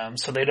killing them,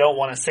 so they don't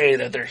want to say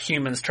that they're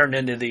humans turned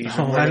into these.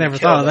 Oh, I never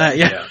thought of that.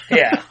 Yeah.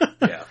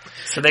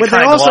 So they but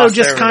they also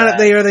just kind of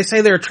they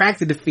say they're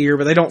attracted to fear,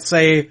 but they don't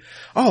say,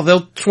 "Oh,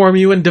 they'll swarm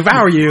you and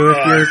devour you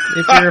if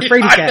you're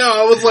afraid of cats." I know.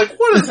 I was like,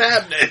 "What is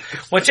happening?"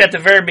 Which at the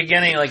very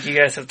beginning, like you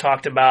guys have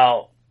talked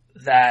about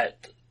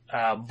that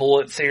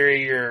bullet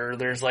theory, or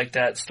there's like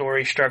that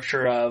story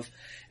structure of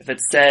if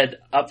it's said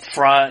up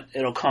front,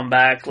 it'll come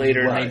back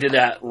later, and they did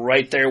that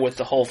right there with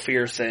the whole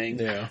fear thing.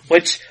 Yeah.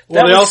 Which they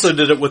also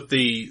did it with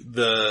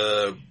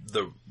the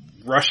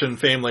Russian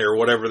family or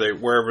wherever they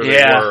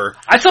were.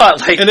 I thought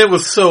like, and it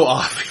was so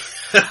obvious.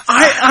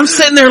 I'm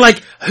sitting there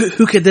like,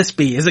 who could this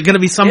be? Is it going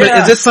to be somebody?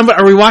 Is this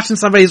somebody? Are we watching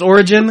somebody's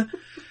origin?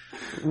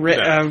 I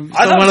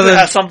thought it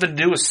had something to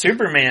do with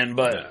Superman,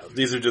 but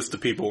these are just the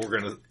people we're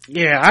going to.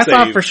 Yeah, I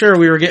thought for sure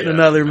we were getting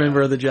another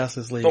member of the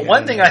Justice League. But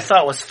one thing I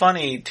thought was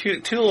funny, two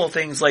little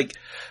things. Like,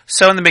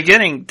 so in the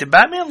beginning, did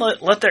Batman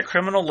let that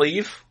criminal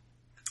leave?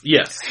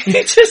 Yes. He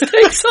just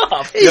takes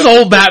off. He's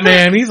old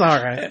Batman. He's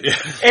all right. Yeah.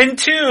 And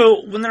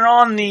 2, when they're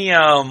on the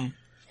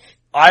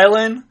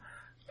island,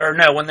 or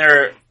no, when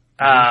they're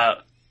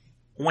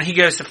when he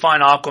goes to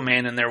find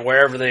Aquaman and they're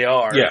wherever they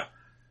are. Yeah.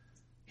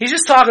 He's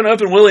just talking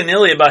open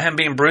willy-nilly about him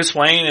being Bruce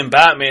Wayne and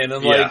Batman,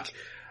 and like,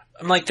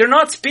 I'm like, they're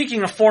not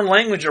speaking a foreign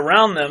language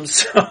around them,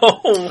 so.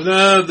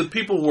 No, the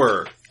people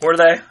were. Were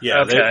they?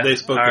 Yeah, okay. they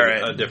spoke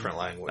a different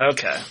language.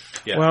 Okay.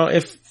 Yeah. Well,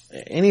 if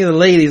any of the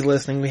ladies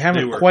listening, we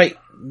haven't quite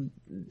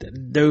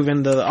dove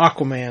into the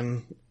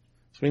Aquaman,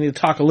 so we need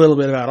to talk a little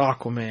bit about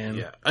Aquaman.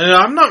 Yeah. And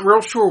I'm not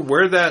real sure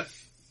where that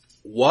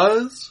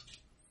was,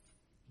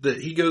 that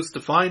he goes to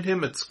find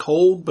him. It's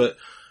cold, but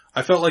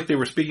I felt like they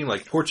were speaking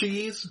like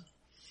Portuguese.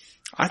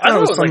 I thought it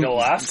was like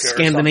Alaska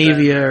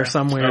Scandinavia or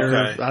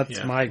somewhere. Okay.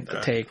 That's my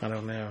take. I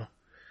don't know.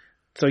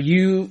 So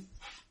the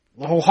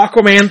whole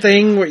Hawkman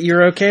thing,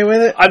 you're okay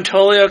with it? I'm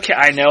totally okay.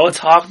 I know it's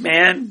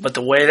Hawkman, but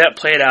the way that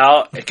played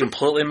out, it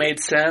completely made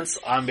sense.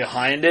 I'm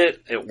behind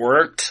it. It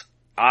worked.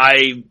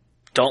 I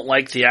don't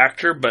like the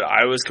actor, but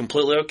I was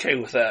completely okay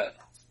with that.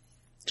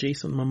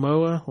 Jason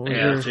Momoa?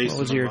 What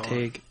was your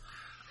take?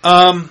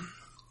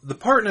 The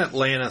part in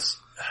Atlantis,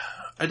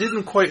 I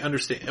didn't quite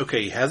understand.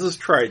 Okay, he has his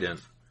trident.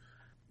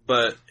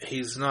 But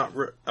he's not,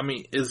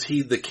 is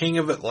he the king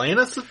of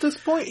Atlantis at this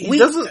point? He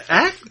doesn't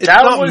act, it's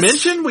not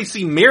mentioned. We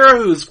see Mira,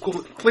 who's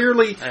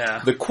clearly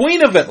the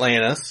queen of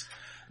Atlantis.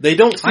 They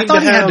don't seem to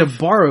have... I thought he had to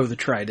borrow the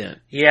trident.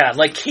 Yeah,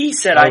 like he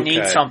said, I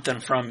need something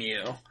from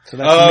you. So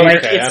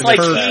that's it's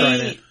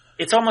like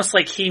it's almost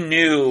like he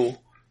knew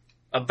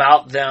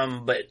about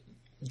them, but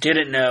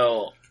didn't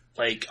know,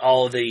 like,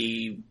 all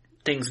the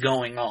things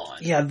going on.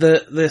 Yeah,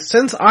 the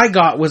sense I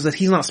got was that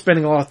he's not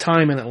spending a lot of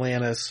time in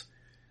Atlantis.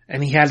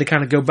 And he had to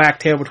kind of go back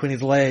tail between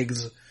his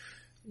legs,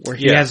 where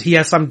he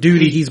has some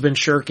duty he's been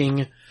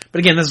shirking. But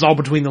again, this is all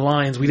between the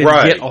lines. We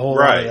didn't get a whole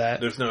lot of that.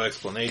 There's no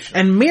explanation.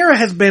 And Mira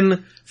has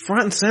been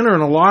front and center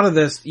in a lot of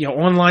this,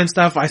 online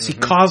stuff. I see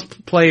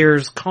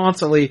cosplayers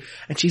constantly,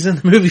 and she's in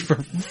the movie for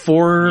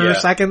 4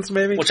 seconds,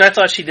 maybe. Which I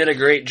thought she did a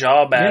great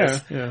job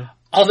as. Yeah.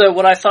 Although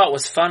what I thought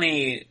was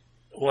funny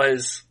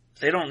was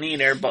they don't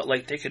need air, but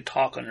like they could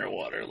talk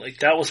underwater. Like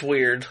that was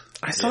weird.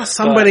 I saw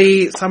some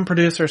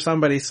producer,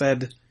 somebody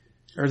said.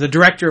 Or the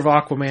director of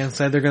Aquaman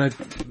said they're gonna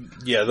fix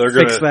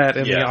that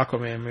in the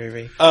Aquaman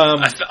movie.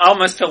 I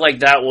almost felt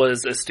like that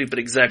was a stupid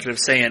executive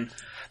saying,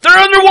 They're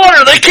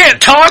underwater. They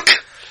can't talk.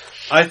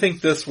 I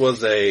think this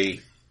was a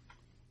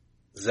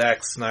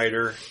Zack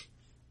Snyder.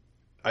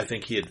 I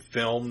think he had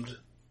filmed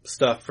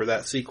stuff for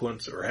that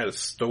sequence or had a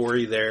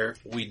story there.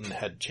 Whedon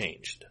had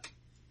changed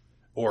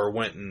or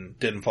went and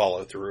didn't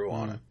follow through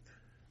on it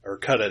or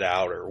cut it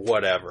out or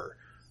whatever.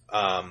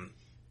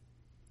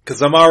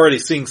 'Cause I'm already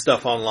seeing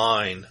stuff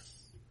online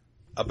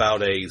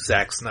about a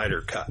Zack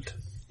Snyder cut.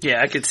 Yeah,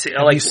 I could see.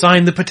 You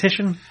signed the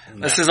petition?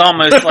 This is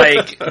almost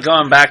like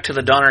going back to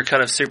the Donner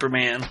cut of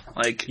Superman.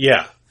 Like,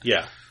 yeah.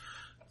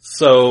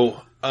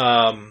 So,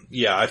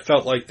 I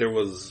felt like there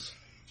was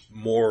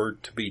more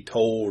to be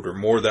told or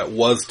more that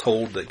was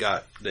told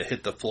that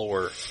hit the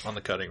floor on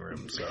the cutting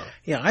room. So,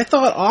 yeah, I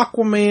thought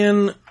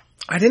Aquaman,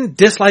 I didn't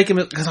dislike him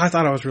because I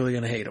thought I was really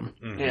going to hate him.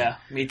 Mm-hmm. Yeah,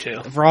 me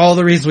too. For all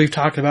the reasons we've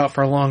talked about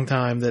for a long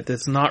time, that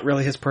it's not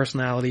really his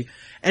personality.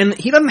 And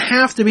he doesn't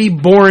have to be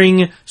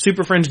boring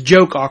Super Friends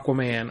joke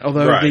Aquaman,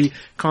 although the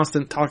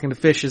constant talking to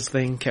fishes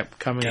thing kept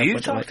coming up. Do you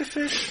with talk to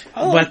fish?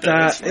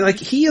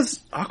 He is,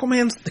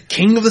 Aquaman's the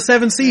king of the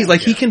seven seas. Like,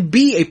 he can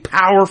be a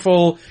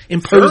powerful,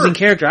 imposing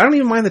character. I don't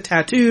even mind the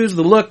tattoos,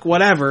 the look,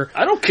 whatever.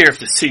 I don't care if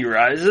the sea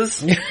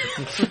rises.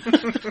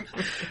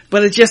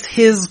 But it's just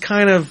his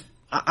kind of,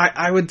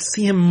 I would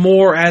see him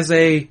more as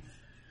a,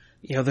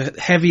 the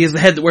heavy is the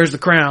head that wears the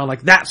crown,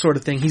 like that sort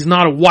of thing. He's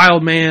not a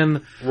wild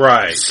man,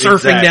 right?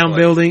 Surfing down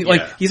buildings,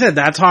 like he said.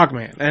 That's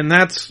Hawkman, and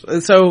that's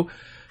so.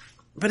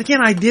 But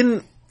again, it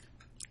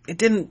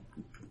didn't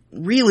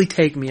really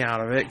take me out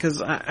of it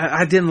because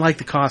I didn't like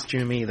the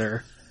costume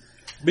either.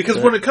 Because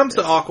when it comes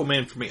to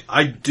Aquaman, for me,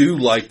 I do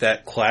like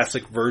that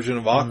classic version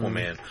of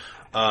Aquaman.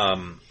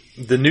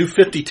 The new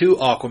 52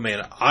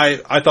 Aquaman,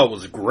 I thought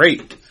was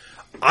great.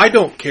 I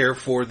don't care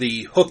for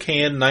the hook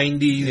hand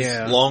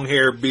 90s long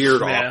hair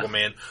beard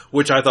Aquaman,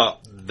 which I thought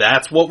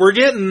that's what we're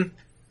getting.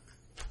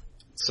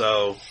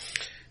 So,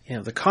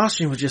 the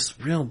costume was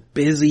just real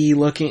busy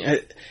looking.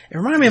 It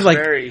reminded me of like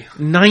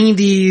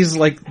 90s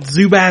like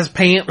Zubaz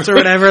pants or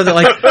whatever that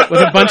like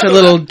with a bunch of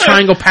little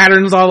triangle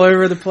patterns all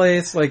over the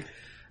place. Like,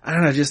 I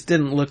don't know, it just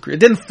didn't look, it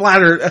didn't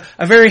flatter,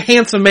 a very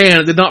handsome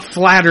man, it did not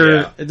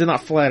flatter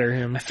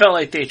him. I felt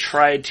like they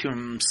tried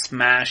to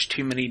smash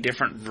too many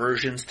different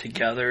versions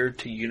together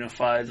to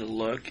unify the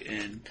look,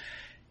 and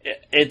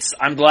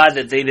I'm glad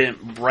that they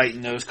didn't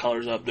brighten those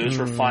colors up. Those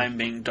were fine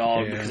being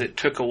dog because it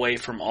took away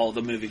from all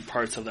the moving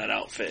parts of that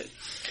outfit.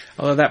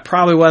 Although that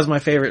probably was my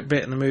favorite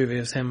bit in the movie,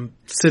 is him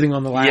sitting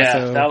on the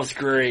lasso. Yeah, that was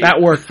great. That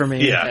worked for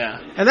me. Yeah.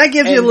 And that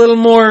gives you a little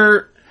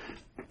more,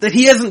 that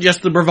he isn't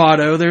just the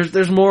bravado.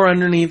 There's more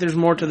underneath. There's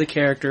more to the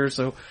character.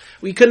 So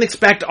we couldn't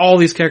expect all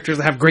these characters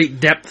to have great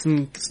depth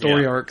and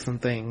story arcs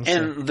and things.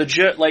 And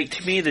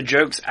to me, the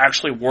jokes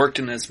actually worked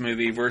in this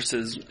movie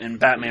versus in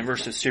Batman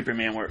versus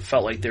Superman, where it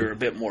felt like they were a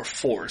bit more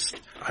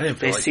forced. I didn't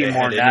feel like they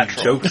had any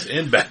jokes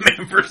in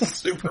Batman versus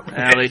Superman.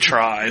 Yeah, they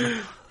tried.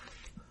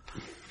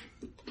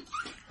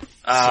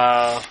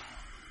 I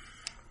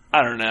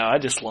don't know. I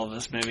just love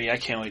this movie. I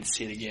can't wait to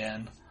see it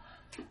again.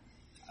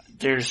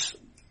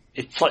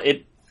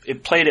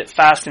 It played it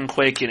fast and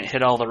quick, and it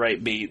hit all the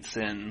right beats.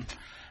 And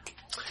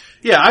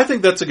yeah, I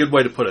think that's a good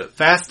way to put it.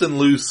 Fast and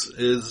loose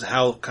is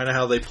how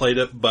they played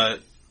it.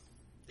 But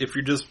if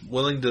you're just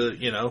willing to,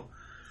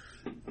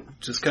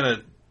 just kind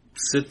of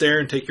sit there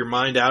and take your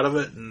mind out of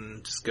it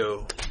and just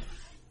go,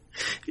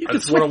 I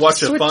just want to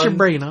watch a fun. Switch your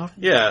brain off.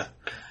 Yeah,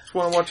 just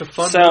want to watch a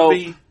fun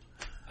movie.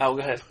 Oh, go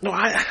ahead. No,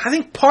 I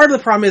think part of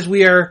the problem is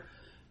we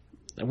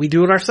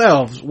do it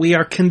ourselves. We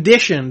are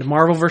conditioned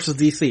Marvel versus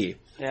DC.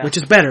 Yeah. Which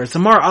is better. It's I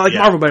like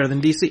Marvel better than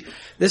DC.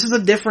 This is a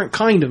different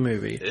kind of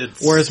movie.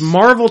 Whereas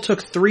Marvel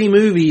took 3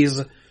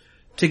 movies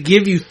to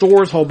give you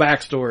Thor's whole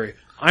backstory,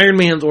 Iron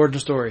Man's origin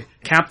story,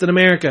 Captain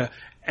America,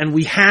 and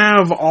we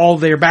have all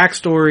their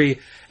backstory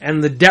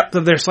and the depth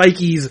of their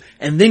psyches,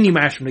 and then you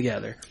mash them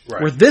together.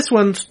 Right. Where this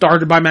one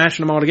started by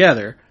mashing them all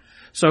together.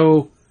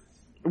 So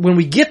when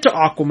we get to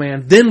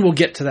Aquaman, then we'll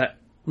get to that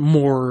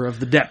more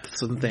of the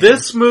depths and things.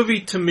 This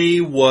movie to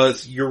me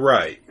was, you're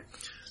right.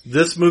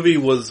 This movie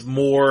was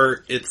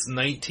more, it's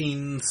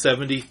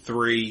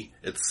 1973,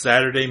 it's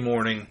Saturday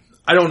morning.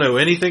 I don't know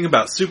anything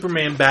about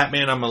Superman,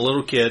 Batman, I'm a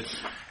little kid,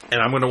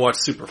 and I'm going to watch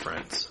Super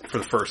Friends for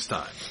the first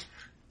time.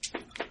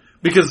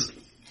 Because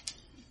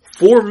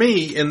for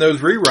me, in those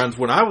reruns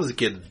when I was a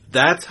kid,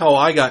 that's how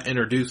I got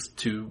introduced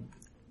to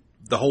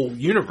the whole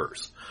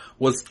universe,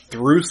 was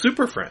through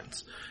Super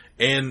Friends.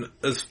 And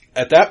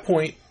at that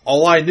point,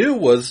 all I knew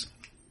was,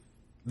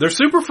 they're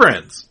Super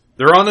Friends.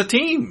 They're on a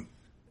team.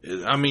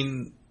 I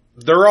mean,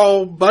 they're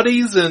all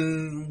buddies,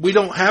 and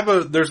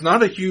there's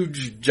not a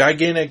huge,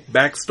 gigantic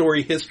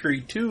backstory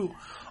history to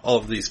all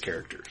of these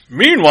characters.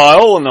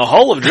 Meanwhile, in the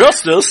Hall of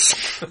Justice.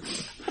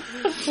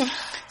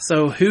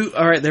 So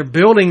alright, they're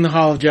building the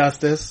Hall of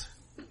Justice.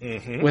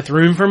 Mm-hmm. With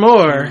room for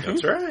more.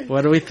 That's right.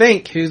 What do we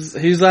think?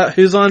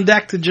 Who's on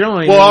deck to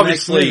join? Well,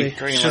 obviously,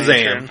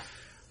 Shazam.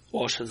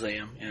 Well,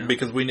 Shazam, yeah.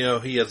 Because we know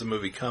he has a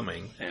movie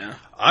coming. Yeah.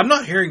 I'm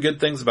not hearing good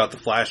things about the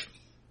Flash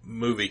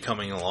movie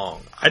coming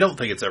along. I don't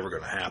think it's ever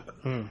going to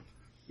happen.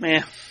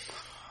 Man,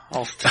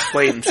 I'll just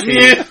wait and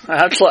see.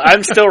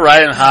 I'm still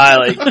riding high.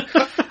 Like,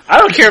 I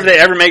don't care if they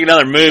ever make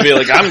another movie.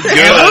 Like, I'm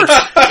good.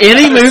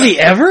 Any movie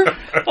ever?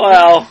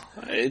 Well,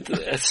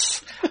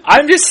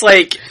 I'm just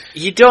like,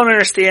 you don't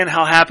understand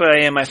how happy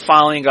I am. I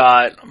finally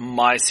got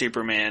my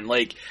Superman.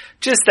 Like,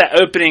 just that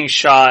opening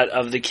shot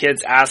of the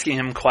kids asking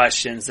him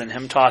questions and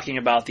him talking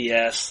about the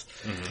S.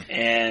 Mm-hmm.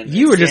 And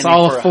you were just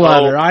all a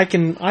flutter. I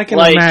can like,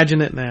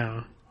 imagine it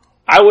now.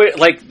 I would,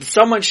 like,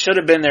 someone should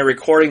have been there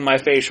recording my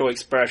facial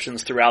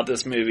expressions throughout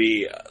this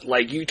movie.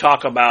 Like, you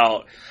talk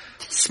about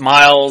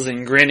smiles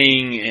and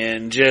grinning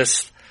and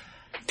just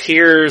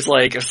tears,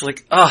 like, it's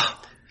like, oh,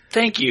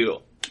 thank you.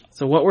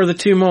 So what were the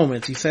 2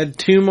 moments? You said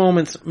 2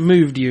 moments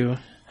moved you.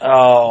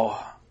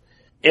 Oh,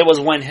 it was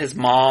when his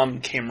mom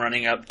came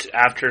running up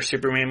after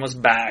Superman was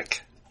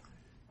back,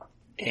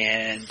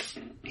 and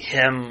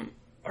him,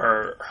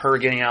 or her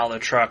getting out of the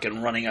truck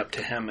and running up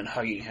to him and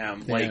hugging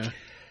him. Yeah. Like,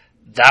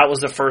 that was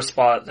the first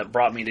spot that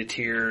brought me to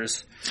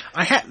tears.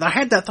 I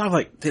had that thought,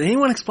 like, did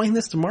anyone explain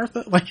this to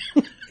Martha? Like,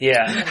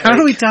 yeah. How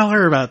do we tell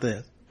her about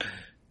this?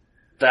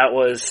 That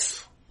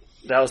was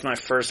my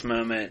first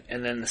moment.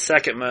 And then the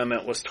second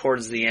moment was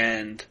towards the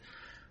end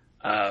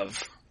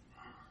of,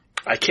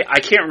 I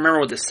can't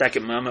remember what the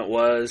second moment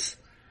was,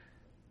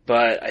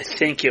 but I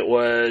think it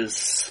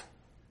was,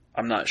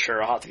 I'm not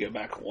sure. I'll have to go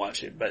back and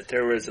watch it. But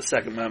there was a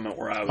second moment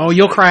where I was... Oh,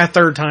 you'll cry a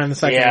third time the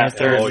second time.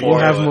 Third. We'll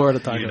have more to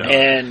talk about.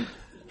 And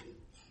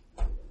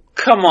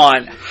come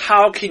on,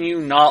 how can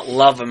you not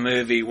love a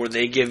movie where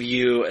they give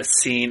you a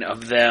scene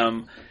of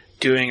them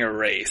doing a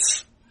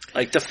race?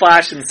 Like, The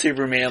Flash and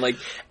Superman, like,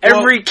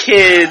 every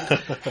kid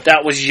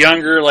that was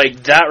younger,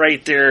 like, that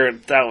right there,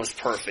 that was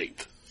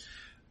perfect.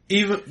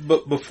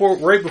 But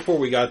right before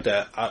we got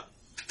that,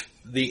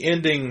 the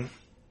ending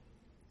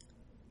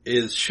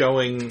is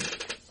showing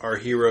our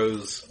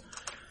heroes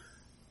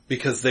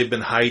because they've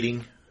been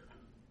hiding.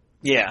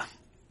 Yeah.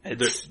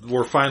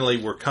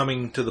 We're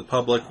coming to the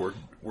public,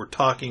 we're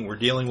talking, we're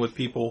dealing with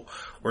people,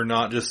 we're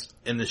not just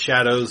in the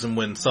shadows, and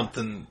when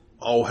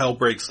all hell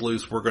breaks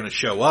loose, we're going to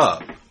show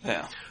up.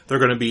 Yeah. They're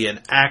going to be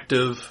an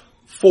active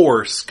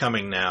force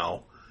coming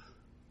now,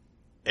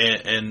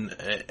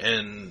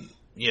 and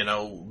you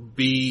know,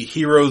 be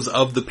heroes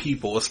of the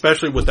people,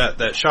 especially with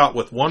that shot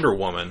with Wonder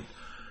Woman,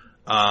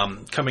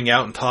 coming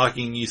out and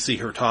talking. You see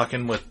her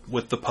talking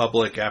with the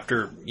public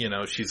after, you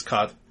know, she's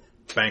caught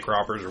bank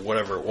robbers or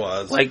whatever it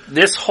was. Like,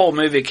 this whole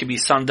movie could be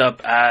summed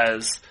up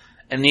as,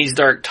 in these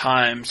dark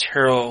times,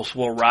 heroes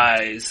will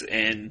rise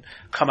and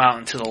come out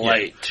into the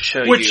light to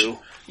show you.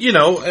 You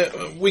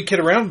know, we kid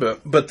around,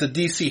 but the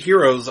DC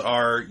heroes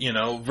are, you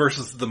know,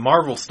 versus the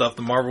Marvel stuff.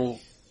 The Marvel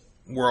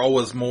were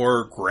always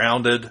more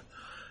grounded,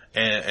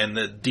 and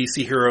the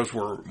DC heroes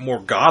were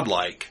more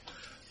godlike.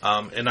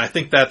 And I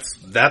think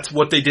that's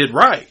what they did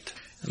right.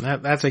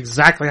 And that's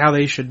exactly how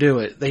they should do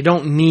it. They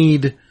don't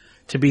need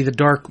to be the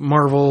dark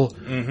Marvel,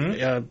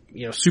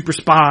 you know, super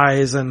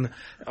spies and,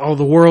 oh,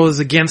 the world is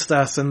against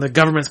us and the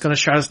government's going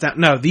to shut us down.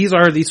 No, these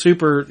are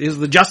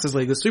the Justice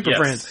League, the Super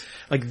Friends.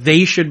 Like,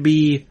 they should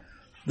be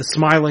the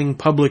smiling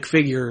public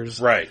figures,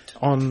 right?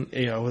 On,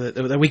 you know,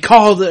 that we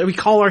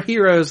call our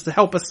heroes to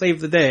help us save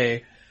the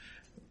day,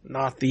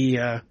 not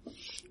the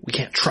we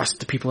can't trust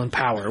the people in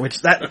power.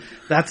 Which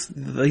that's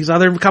these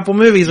other couple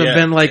movies have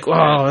been like,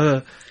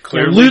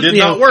 clearly did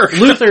not work.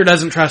 Luther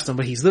doesn't trust him,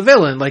 but he's the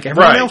villain, like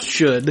everyone else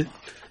should.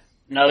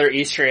 Another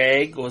Easter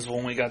egg was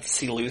when we got to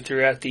see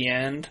Luther at the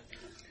end.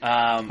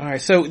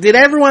 Alright, so did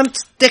everyone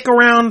stick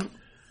around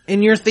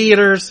in your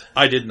theaters?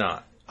 I did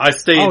not. I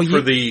stayed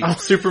for the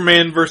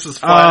Superman versus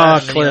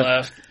Flash. Clip.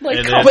 Like,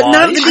 but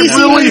none of the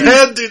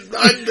DC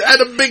I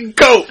had a big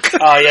Coke.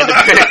 Oh yeah,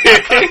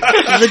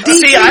 the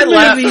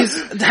DC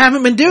movies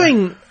haven't been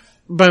doing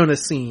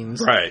bonus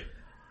scenes, right?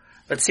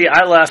 But see,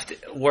 I left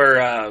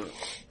where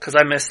because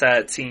I missed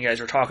that scene you guys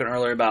were talking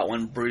earlier about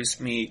when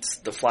Bruce meets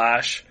the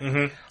Flash.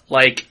 Mm-hmm.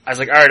 Like, I was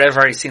like, all right, I've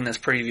already seen this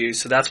preview,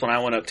 so that's when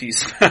I went up to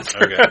use the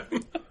bathroom. Okay.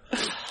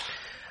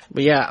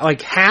 But yeah,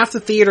 like half the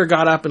theater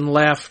got up and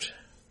left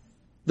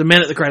the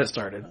minute the credits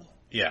started.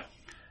 Yeah.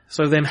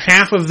 So then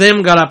half of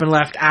them got up and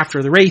left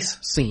after the race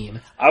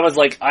scene. I was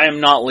like, I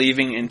am not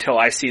leaving until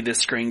I see this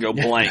screen go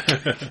blank.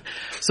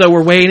 So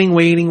we're waiting.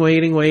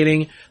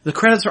 The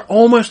credits are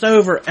almost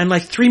over, and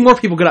like 3 more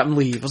people get up and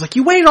leave. I was like,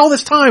 you waited all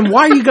this time.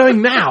 Why are you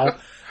going now?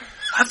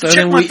 I have to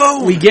check my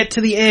phone. We get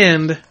to the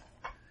end,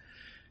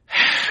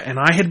 and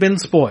I had been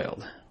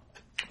spoiled.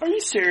 Are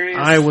you serious?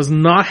 I was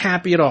not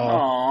happy at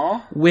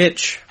all. Aww.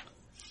 Which,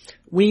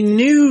 we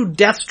knew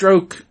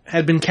Deathstroke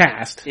had been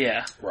cast.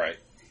 Yeah. Right.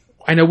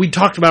 I know we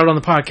talked about it on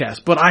the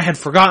podcast, but I had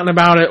forgotten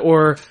about it,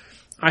 or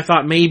I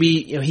thought maybe,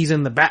 you know, he's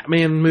in the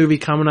Batman movie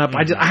coming up.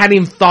 Mm-hmm. I hadn't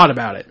even thought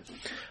about it.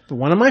 But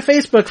one of my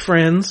Facebook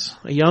friends,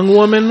 a young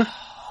woman,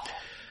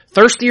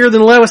 thirstier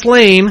than Lois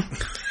Lane,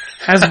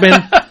 has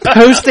been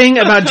posting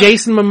about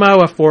Jason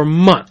Momoa for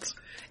months.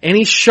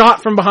 Any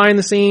shot from behind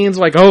the scenes,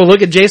 like, oh,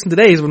 look at Jason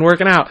today, he's been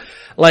working out.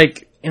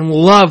 Like, in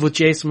love with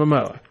Jason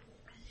Momoa.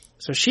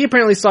 So she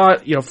apparently saw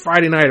it, you know,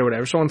 Friday night or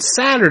whatever. So on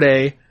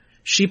Saturday,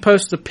 she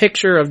posts a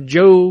picture of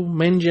Joe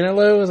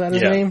Manganiello, is that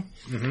his name?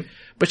 Mm-hmm.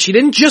 But she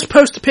didn't just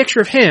post a picture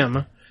of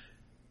him,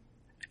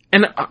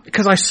 and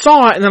because I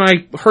saw it and then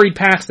I hurried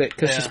past it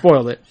because she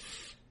spoiled it.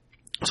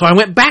 So I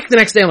went back the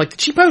next day. I'm like,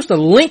 did she post a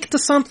link to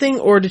something,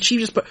 or did she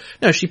just?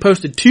 No, she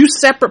posted 2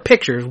 separate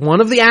pictures: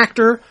 one of the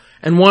actor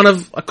and one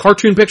of a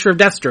cartoon picture of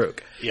Deathstroke.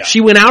 Yeah.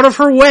 She went out of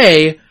her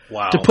way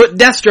Wow. to put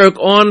Deathstroke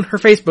on her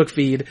Facebook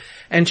feed,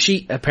 and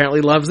she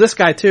apparently loves this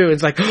guy too.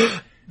 It's like,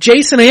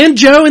 Jason and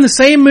Joe in the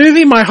same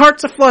movie? My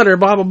heart's aflutter,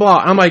 blah, blah, blah.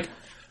 I'm like,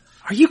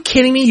 are you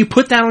kidding me? You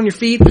put that on your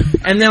feed?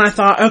 And then I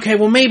thought, okay,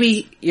 well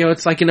maybe,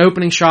 it's like an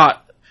opening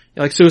shot,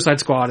 like Suicide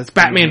Squad. It's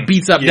Batman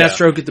beats up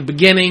Deathstroke at the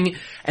beginning,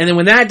 and then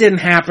when that didn't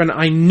happen,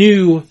 I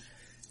knew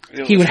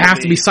he would have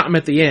to be something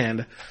at the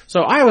end.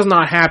 So I was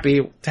not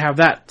happy to have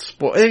that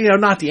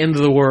not the end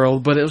of the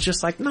world, but it was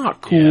just like,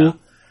 not cool. Yeah.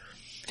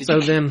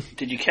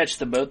 Did you catch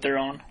the boat they're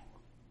on?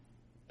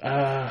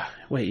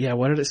 Wait, yeah,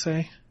 what did it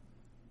say?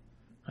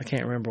 I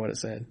can't remember what it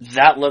said.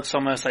 That looks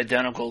almost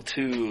identical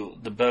to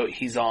the boat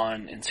he's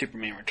on in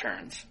Superman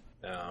Returns.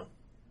 Yeah.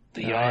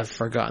 I've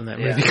forgotten that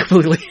movie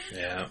completely.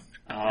 Yeah.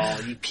 Oh,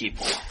 you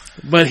people.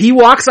 But he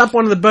walks up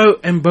onto the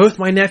boat and both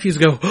my nephews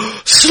go,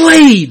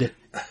 Slade!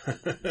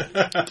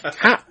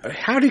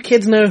 How do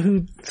kids know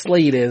who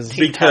Slade is?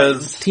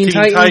 Because Teen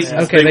Titans?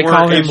 Okay, they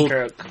call him...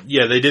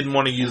 Yeah, they didn't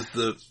want to use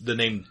the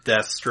name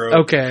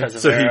Deathstroke. Okay.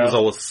 So he was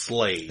always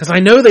Slade. Because I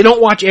know they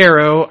don't watch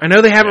Arrow. I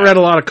know they haven't read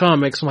a lot of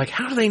comics. I'm like,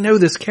 how do they know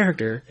this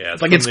character? Yeah,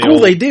 it's like, it's cool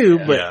they do,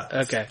 but...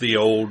 okay. The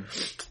old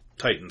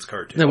Titans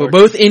cartoon. No, but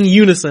both in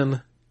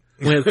unison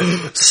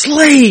with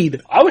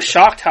Slade! I was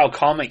shocked how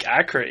comic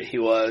accurate he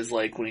was,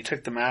 like, when he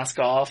took the mask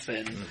off,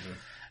 and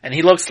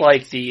he looks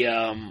like the,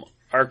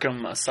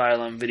 Arkham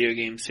Asylum video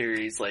game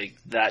series, like,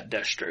 that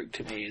Deathstroke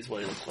to me is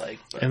what he looks like.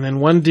 But. And then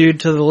one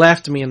dude to the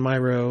left of me in my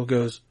row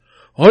goes,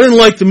 I didn't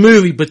like the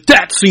movie, but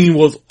that scene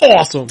was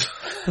awesome.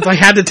 So I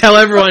had to tell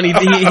everyone he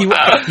was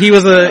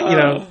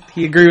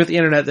he agreed with the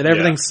internet that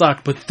everything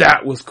sucked, but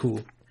that was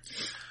cool.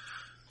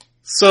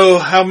 So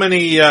how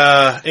many,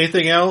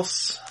 anything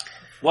else?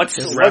 How many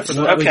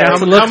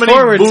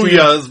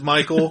booyahs,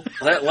 Michael?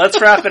 Let's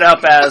wrap it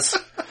up as,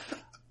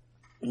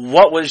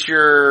 what was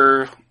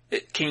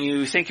can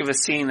you think of a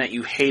scene that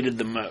you hated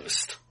the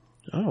most?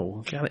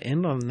 Oh, gotta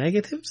end on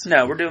negatives?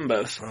 No, we're doing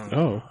both.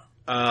 Oh.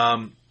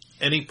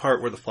 Any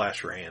part where the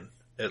Flash ran.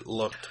 It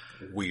looked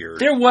weird.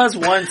 There was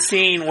one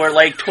scene where,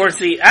 like, towards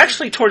the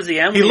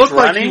end, he looked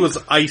like he was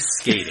ice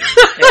skating.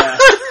 Yeah.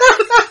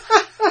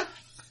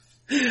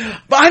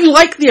 But I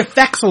like the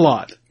effects a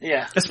lot.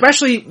 Yeah.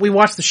 Especially, we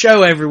watch the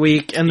show every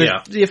week, and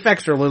the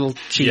effects are a little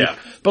cheap. Yeah.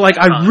 But, like,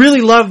 I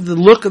really love the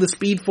look of the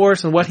Speed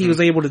Force and what he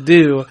was able to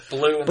do.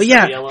 Blue but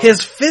yeah, yellow. His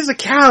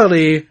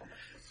physicality...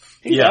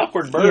 He's an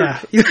awkward bird.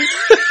 Yeah.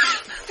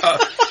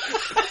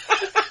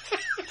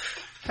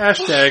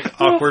 Hashtag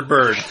awkward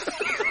bird.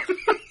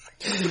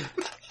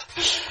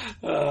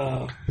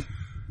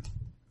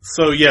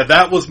 So yeah,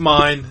 that was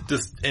mine.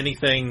 Just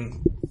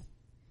anything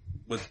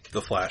with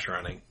the Flash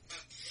running.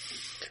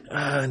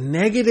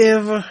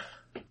 Negative.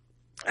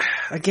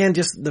 Again,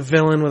 just the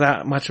villain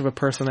without much of a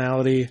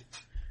personality.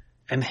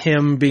 And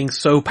him being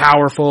so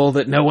powerful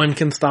that no one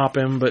can stop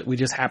him, but we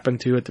just happen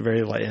to at the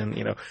very end,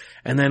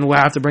 And then we'll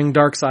have to bring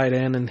Darkseid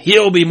in, and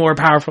he'll be more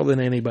powerful than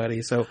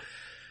anybody. So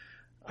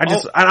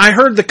I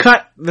heard the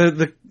cut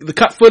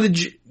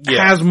footage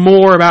has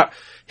more about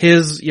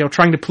his,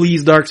 trying to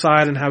please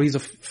Darkseid and how he's a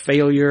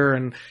failure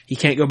and he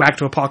can't go back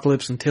to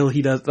Apocalypse until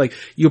he does. Like,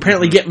 you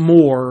apparently get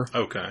more.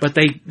 Okay. But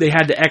they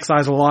had to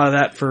excise a lot of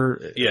that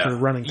for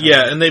running time.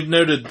 Yeah, and they've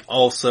noted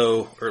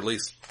also, or at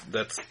least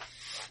that's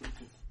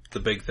the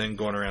big thing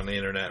going around the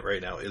internet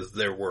right now, is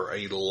there were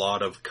a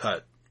lot of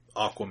cut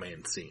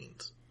Aquaman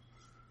scenes.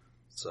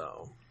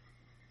 So,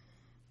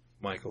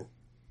 Michael,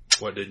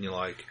 what didn't you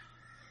like?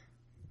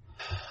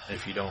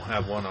 If you don't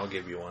have one, I'll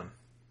give you one.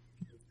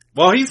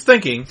 Well, he's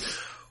thinking,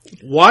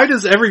 why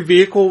does every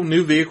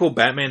new vehicle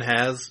Batman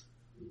has,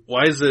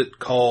 why is it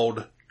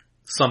called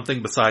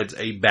something besides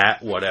a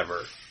bat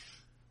whatever?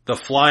 The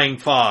Flying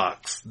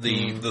Fox,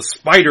 the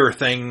spider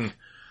thing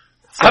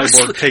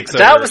Cyborg takes over.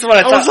 That was what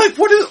I thought. I was like,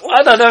 what is...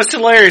 I thought that was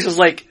hilarious. It was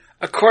like,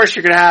 of course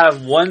you're gonna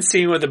have one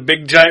scene with a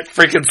big giant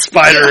freaking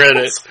spider in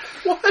it.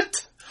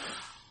 What?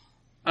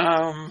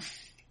 I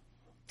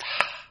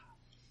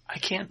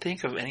can't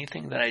think of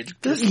anything that I...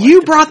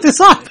 You brought this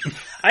up!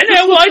 I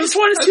know, well I just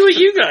wanted to see what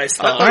you guys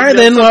thought. Alright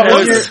then,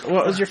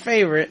 what was your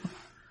favorite?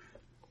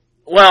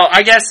 Well,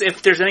 I guess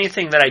if there's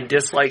anything that I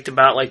disliked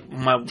about,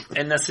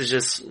 and this is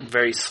just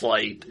very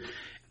slight,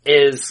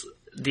 is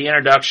the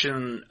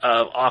introduction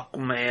of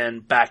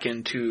Aquaman back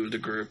into the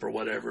group or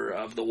whatever,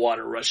 of the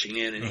water rushing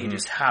in, and he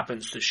just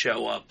happens to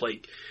show up.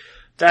 Like,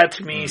 that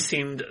to me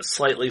seemed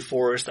slightly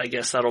forced. I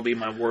guess that'll be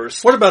my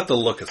worst. What about the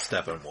look of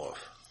Steppenwolf?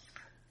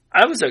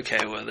 I was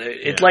okay with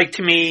it.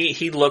 To me,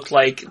 he looked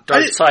like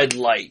Darkseid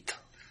Light.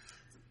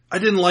 I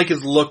didn't like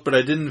his look, but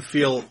I didn't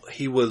feel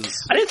he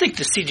was... I didn't think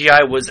the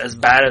CGI was as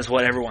bad as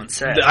what everyone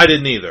said. I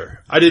didn't either.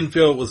 I didn't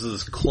feel it was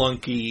as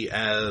clunky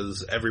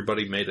as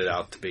everybody made it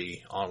out to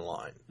be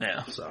online.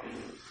 Yeah. So,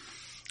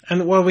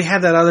 And well, we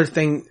had that other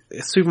thing.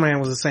 Superman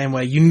was the same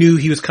way. You knew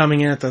he was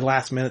coming in at the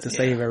last minute to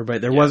save everybody.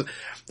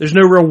 There's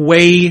no real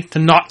way to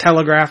not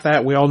telegraph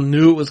that. We all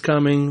knew it was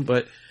coming,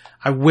 but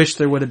I wish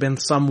there would have been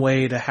some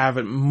way to have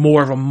it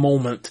more of a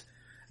moment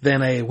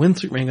than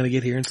when's Superman going to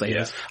get here and save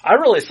us? I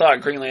really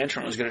thought Green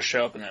Lantern was going to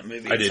show up in that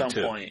movie at some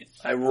point.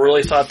 I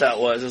really thought that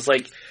was. It's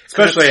like,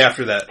 especially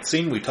after that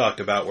scene we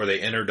talked about where they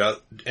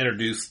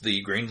introduced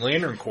the Green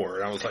Lantern Corps,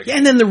 and I was like, yeah,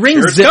 and then the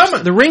ring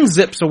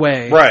zips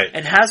away, right?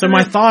 And so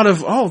my thought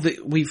of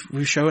we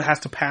show it has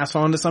to pass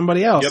on to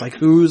somebody else. Like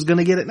who's going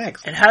to get it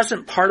next? And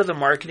hasn't part of the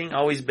marketing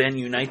always been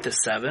Unite the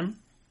Seven?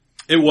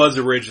 It was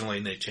originally,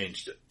 and they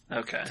changed it.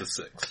 To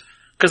 6.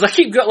 Because I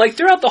keep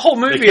throughout the whole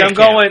movie, I'm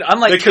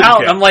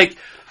like,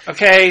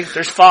 okay,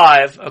 there's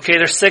 5. Okay,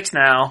 there's 6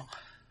 now.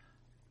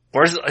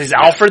 Is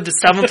Alfred the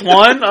 7th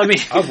one? I mean,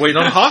 I was waiting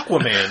on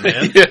Aquaman,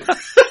 man.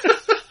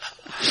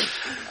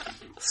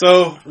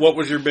 So, what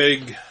was your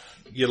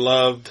you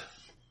loved?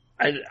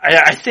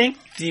 I think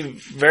the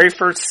very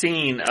first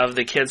scene of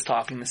the kids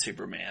talking to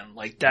Superman,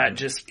 like that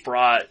just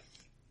brought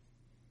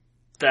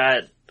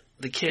the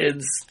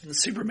kids, the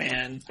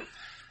Superman.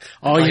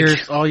 All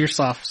your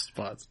soft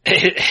spots.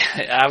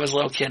 I was a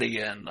little kid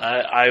again.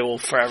 I will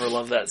forever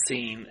love that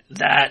scene.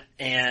 That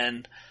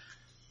and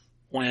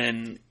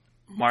when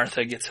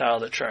Martha gets out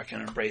of the truck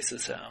and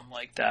embraces him,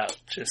 like that,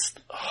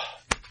 just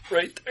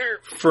right there.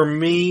 For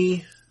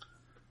me,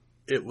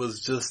 it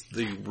was just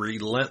the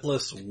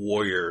relentless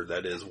warrior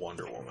that is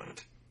Wonder Woman.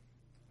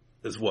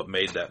 Is what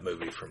made that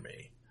movie for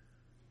me.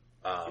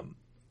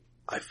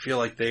 I feel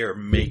like they are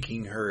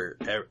making her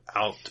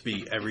out to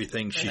be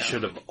everything she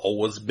should have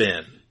always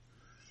been.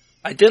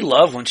 I did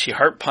love when she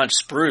heart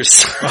punched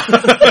Bruce.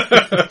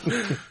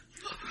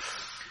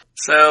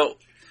 So,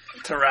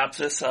 to wrap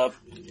this up.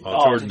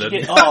 Jordan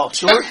didn't.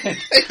 Jordan.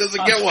 He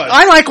doesn't get one.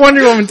 I like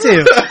Wonder Woman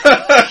too.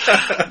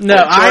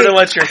 Jordan,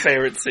 what's your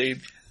favorite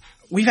scene?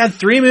 We've had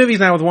 3 movies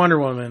now with Wonder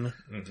Woman,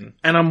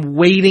 and I'm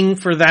waiting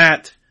for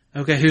that.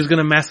 Okay, who's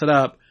gonna mess it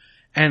up?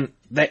 And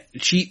that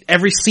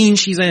every scene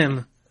she's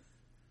in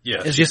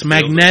is just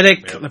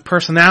magnetic. The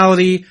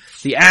personality,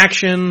 the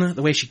action,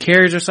 the way she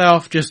carries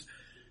herself,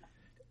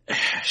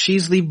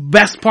 she's the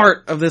best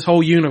part of this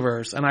whole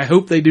universe, and I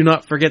hope they do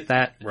not forget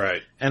that.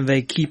 Right. And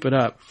they keep it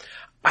up.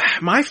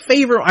 My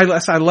favorite,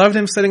 I loved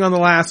him sitting on the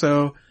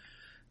lasso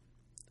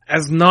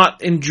as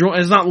not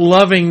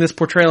loving this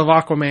portrayal of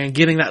Aquaman,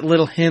 getting that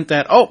little hint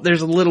that,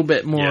 there's a little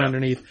bit more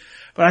underneath.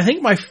 But I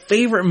think my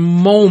favorite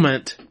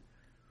moment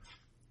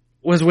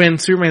was when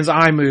Superman's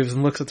eye moves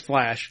and looks at the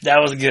Flash. That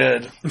was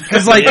good.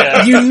 Cause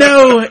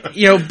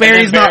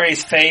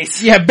Barry's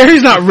face. Yeah,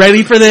 Barry's not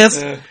ready for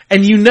this.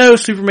 And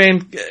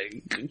Superman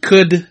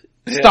could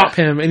stop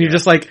him. And you're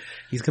just like,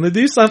 he's gonna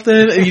do something.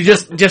 And you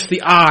just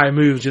the eye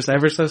moves just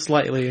ever so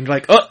slightly. And you're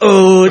like,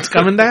 it's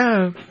coming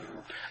down.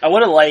 I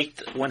would have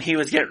liked when he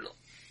was getting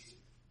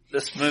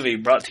this movie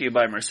brought to you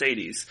by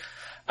Mercedes.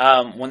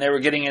 When they were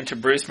getting into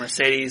Bruce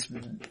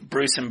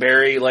and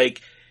Barry,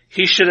 like,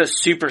 he should have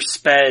super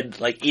sped,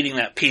 like, eating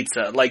that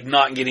pizza, like,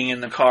 not getting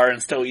in the car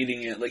and still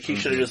eating it. Like, he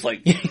should have just,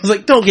 like... He's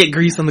like, don't get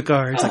grease on the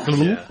car. It's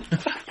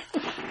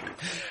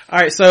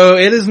Alright, so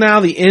it is now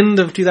the end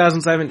of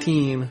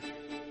 2017.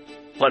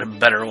 What a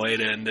better way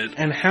to end it.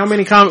 And how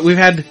many comics... We've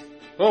had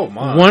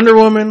Wonder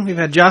Woman, we've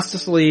had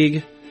Justice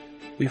League,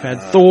 we've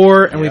had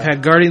Thor, and we've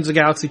had Guardians of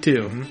the Galaxy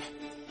 2.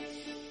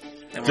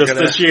 Just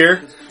this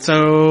year?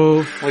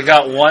 So we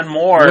got one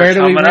more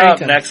coming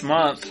up next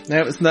month.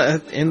 That was the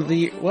end of the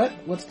year. What?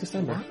 What's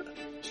December?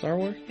 What? Star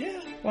Wars?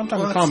 Yeah. Well, I'm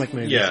talking comic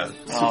movies. Yeah.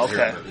 Oh,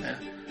 okay. Yeah.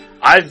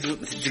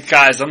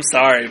 Guys, I'm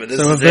sorry, but this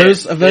is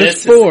it. Of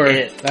those 4,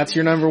 that's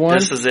your number 1?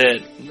 This is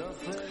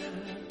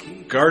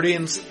it.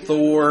 Guardians,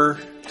 Thor,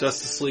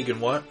 Justice League,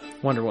 and what?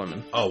 Wonder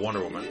Woman. Oh,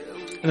 Wonder Woman.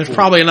 And there's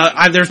probably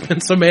there's been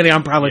so many,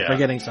 I'm probably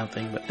forgetting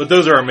something. But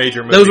those are our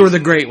major movies. Those were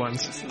the great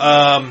ones.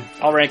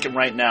 I'll rank them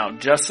right now.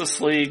 Justice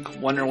League,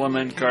 Wonder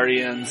Woman,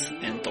 Guardians,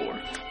 and Thor.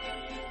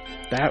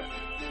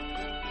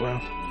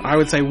 I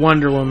would say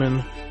Wonder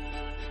Woman.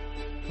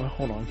 Well,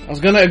 hold on. I was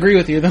gonna agree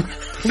with you, then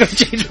I'm gonna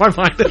change my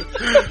mind.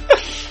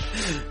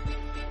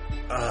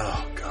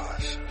 Oh,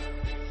 gosh.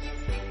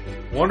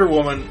 Wonder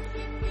Woman,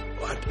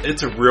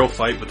 it's a real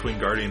fight between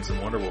Guardians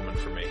and Wonder Woman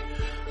for me.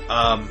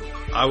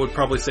 I would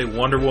probably say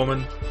Wonder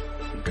Woman,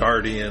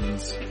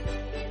 Guardians.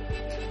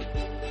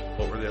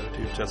 What were the other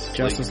 2?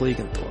 Justice League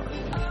and Thor.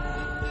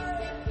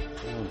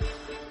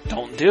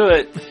 Don't do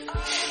it.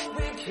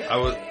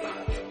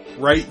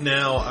 Right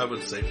now, I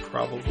would say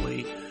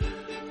probably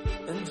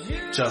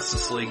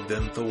Justice League,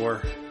 then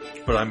Thor.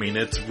 But I mean,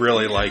 it's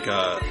really like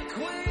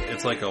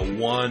it's like a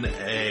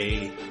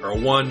 1A, or a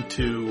 1,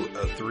 2,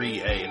 a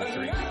 3A, and a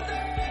 3B.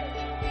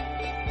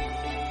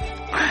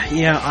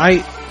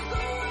 Yeah,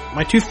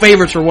 my 2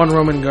 favorites are Wonder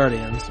Woman and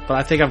Guardians, but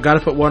I think I've got to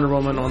put Wonder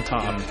Woman on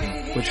top,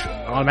 which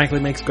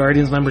automatically makes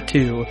Guardians number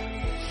 2.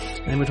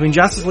 And between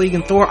Justice League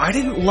and Thor, I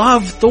didn't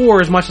love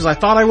Thor as much as I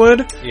thought I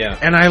would. Yeah.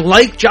 And I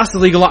like Justice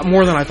League a lot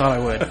more than I thought I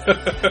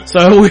would.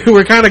 So we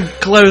were kind of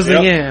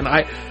closing in.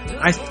 I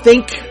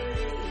think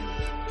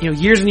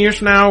years and years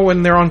from now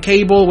when they're on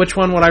cable, which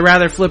one would I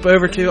rather flip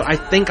over to? I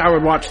think I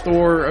would watch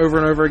Thor over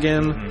and over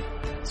again. Mm-hmm.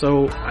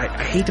 So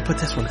I hate to put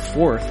this one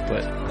fourth,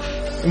 but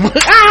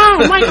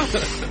ow, Michael!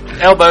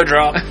 Elbow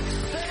drop.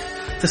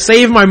 To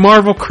save my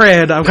Marvel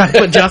cred, I've got to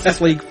put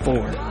Justice League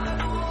 4.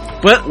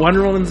 But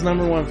Wonder Woman's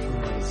number 1 for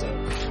me. So.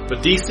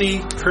 But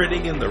DC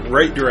trending in the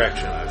right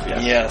direction, I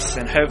feel. Yes,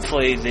 and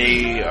hopefully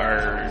they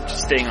are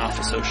staying off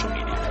of social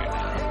media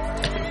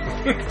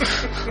right now.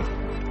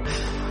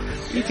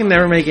 You can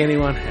never make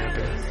anyone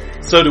happy.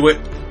 So do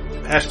it.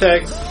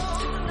 Hashtags?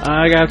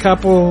 I got a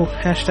couple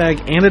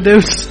hashtag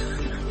antidotes.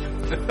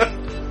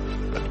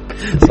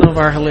 Some of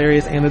our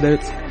hilarious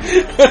antidotes.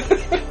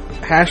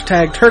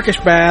 Hashtag Turkish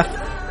bath.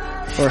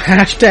 Or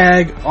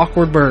hashtag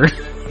awkward bird.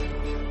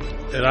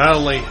 And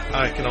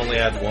I can only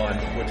add one,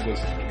 which was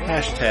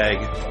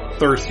hashtag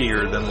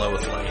thirstier than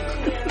Lois Lane.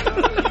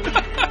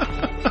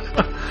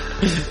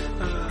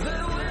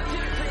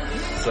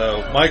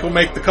 So, Michael,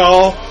 make the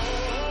call.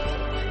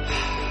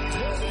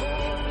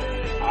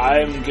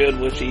 I'm good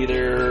with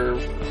either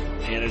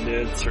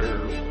antidotes or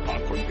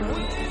awkward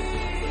bird.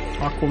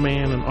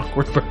 Aquaman and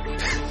awkward bird.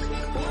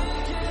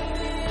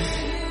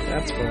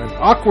 That's fun.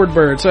 Awkward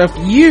bird. So if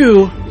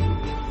you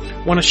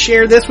want to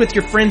share this with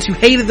your friends who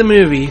hated the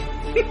movie,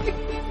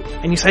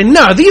 and you say,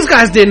 no, these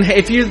guys didn't,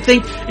 if you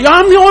think,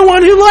 I'm the only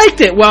one who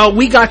liked it, well,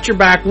 we got your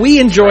back, we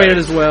enjoyed it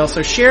as well,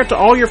 so share it to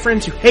all your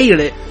friends who hated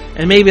it,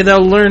 and maybe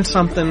they'll learn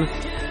something,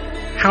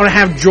 how to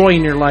have joy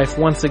in your life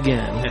once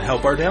again. And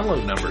help our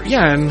download numbers.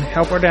 Yeah, and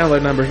help our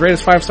download numbers. Rate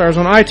us 5 stars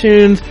on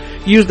iTunes,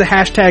 use the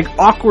hashtag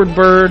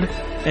awkwardbird,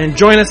 and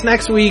join us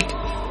next week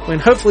when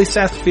hopefully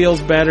Seth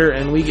feels better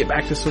and we get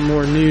back to some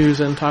more news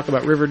and talk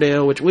about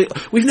Riverdale, which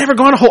we've never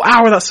gone a whole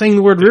hour without saying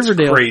the word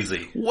Riverdale.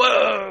 Crazy.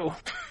 Whoa!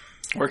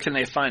 Where can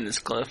they find this,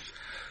 Cliff?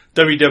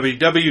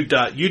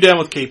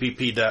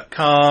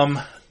 www.udownwithkpp.com,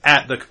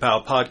 at the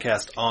Kapow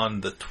Podcast on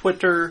the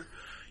Twitter.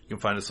 You can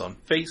find us on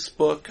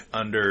Facebook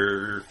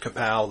under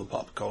Kapow, the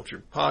Pop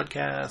Culture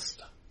Podcast.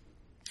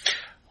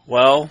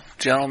 Well,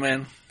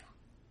 gentlemen,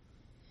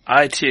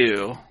 I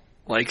too,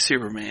 like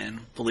Superman,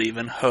 believe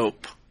in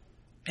hope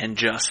and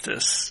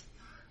justice,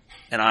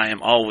 and I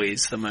am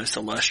always the most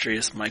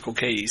illustrious Michael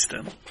K.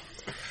 Easton.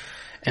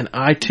 And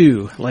I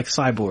too, like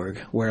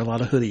Cyborg, wear a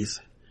lot of hoodies,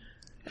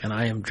 and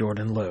I am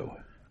Jordan Lowe.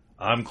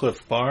 I'm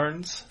Cliff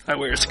Barnes. I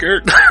wear a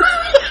skirt.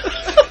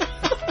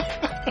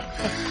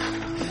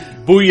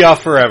 Booyah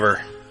forever.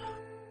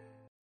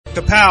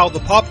 Kapow,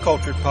 the Pop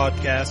Culture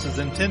Podcast, is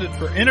intended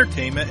for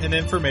entertainment and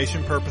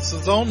information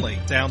purposes only.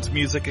 Sounds,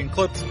 music, and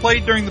clips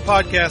played during the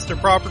podcast are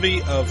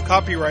property of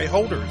copyright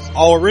holders.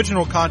 All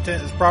original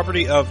content is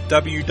property of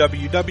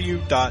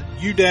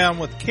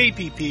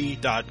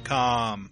www.udownwithkpp.com.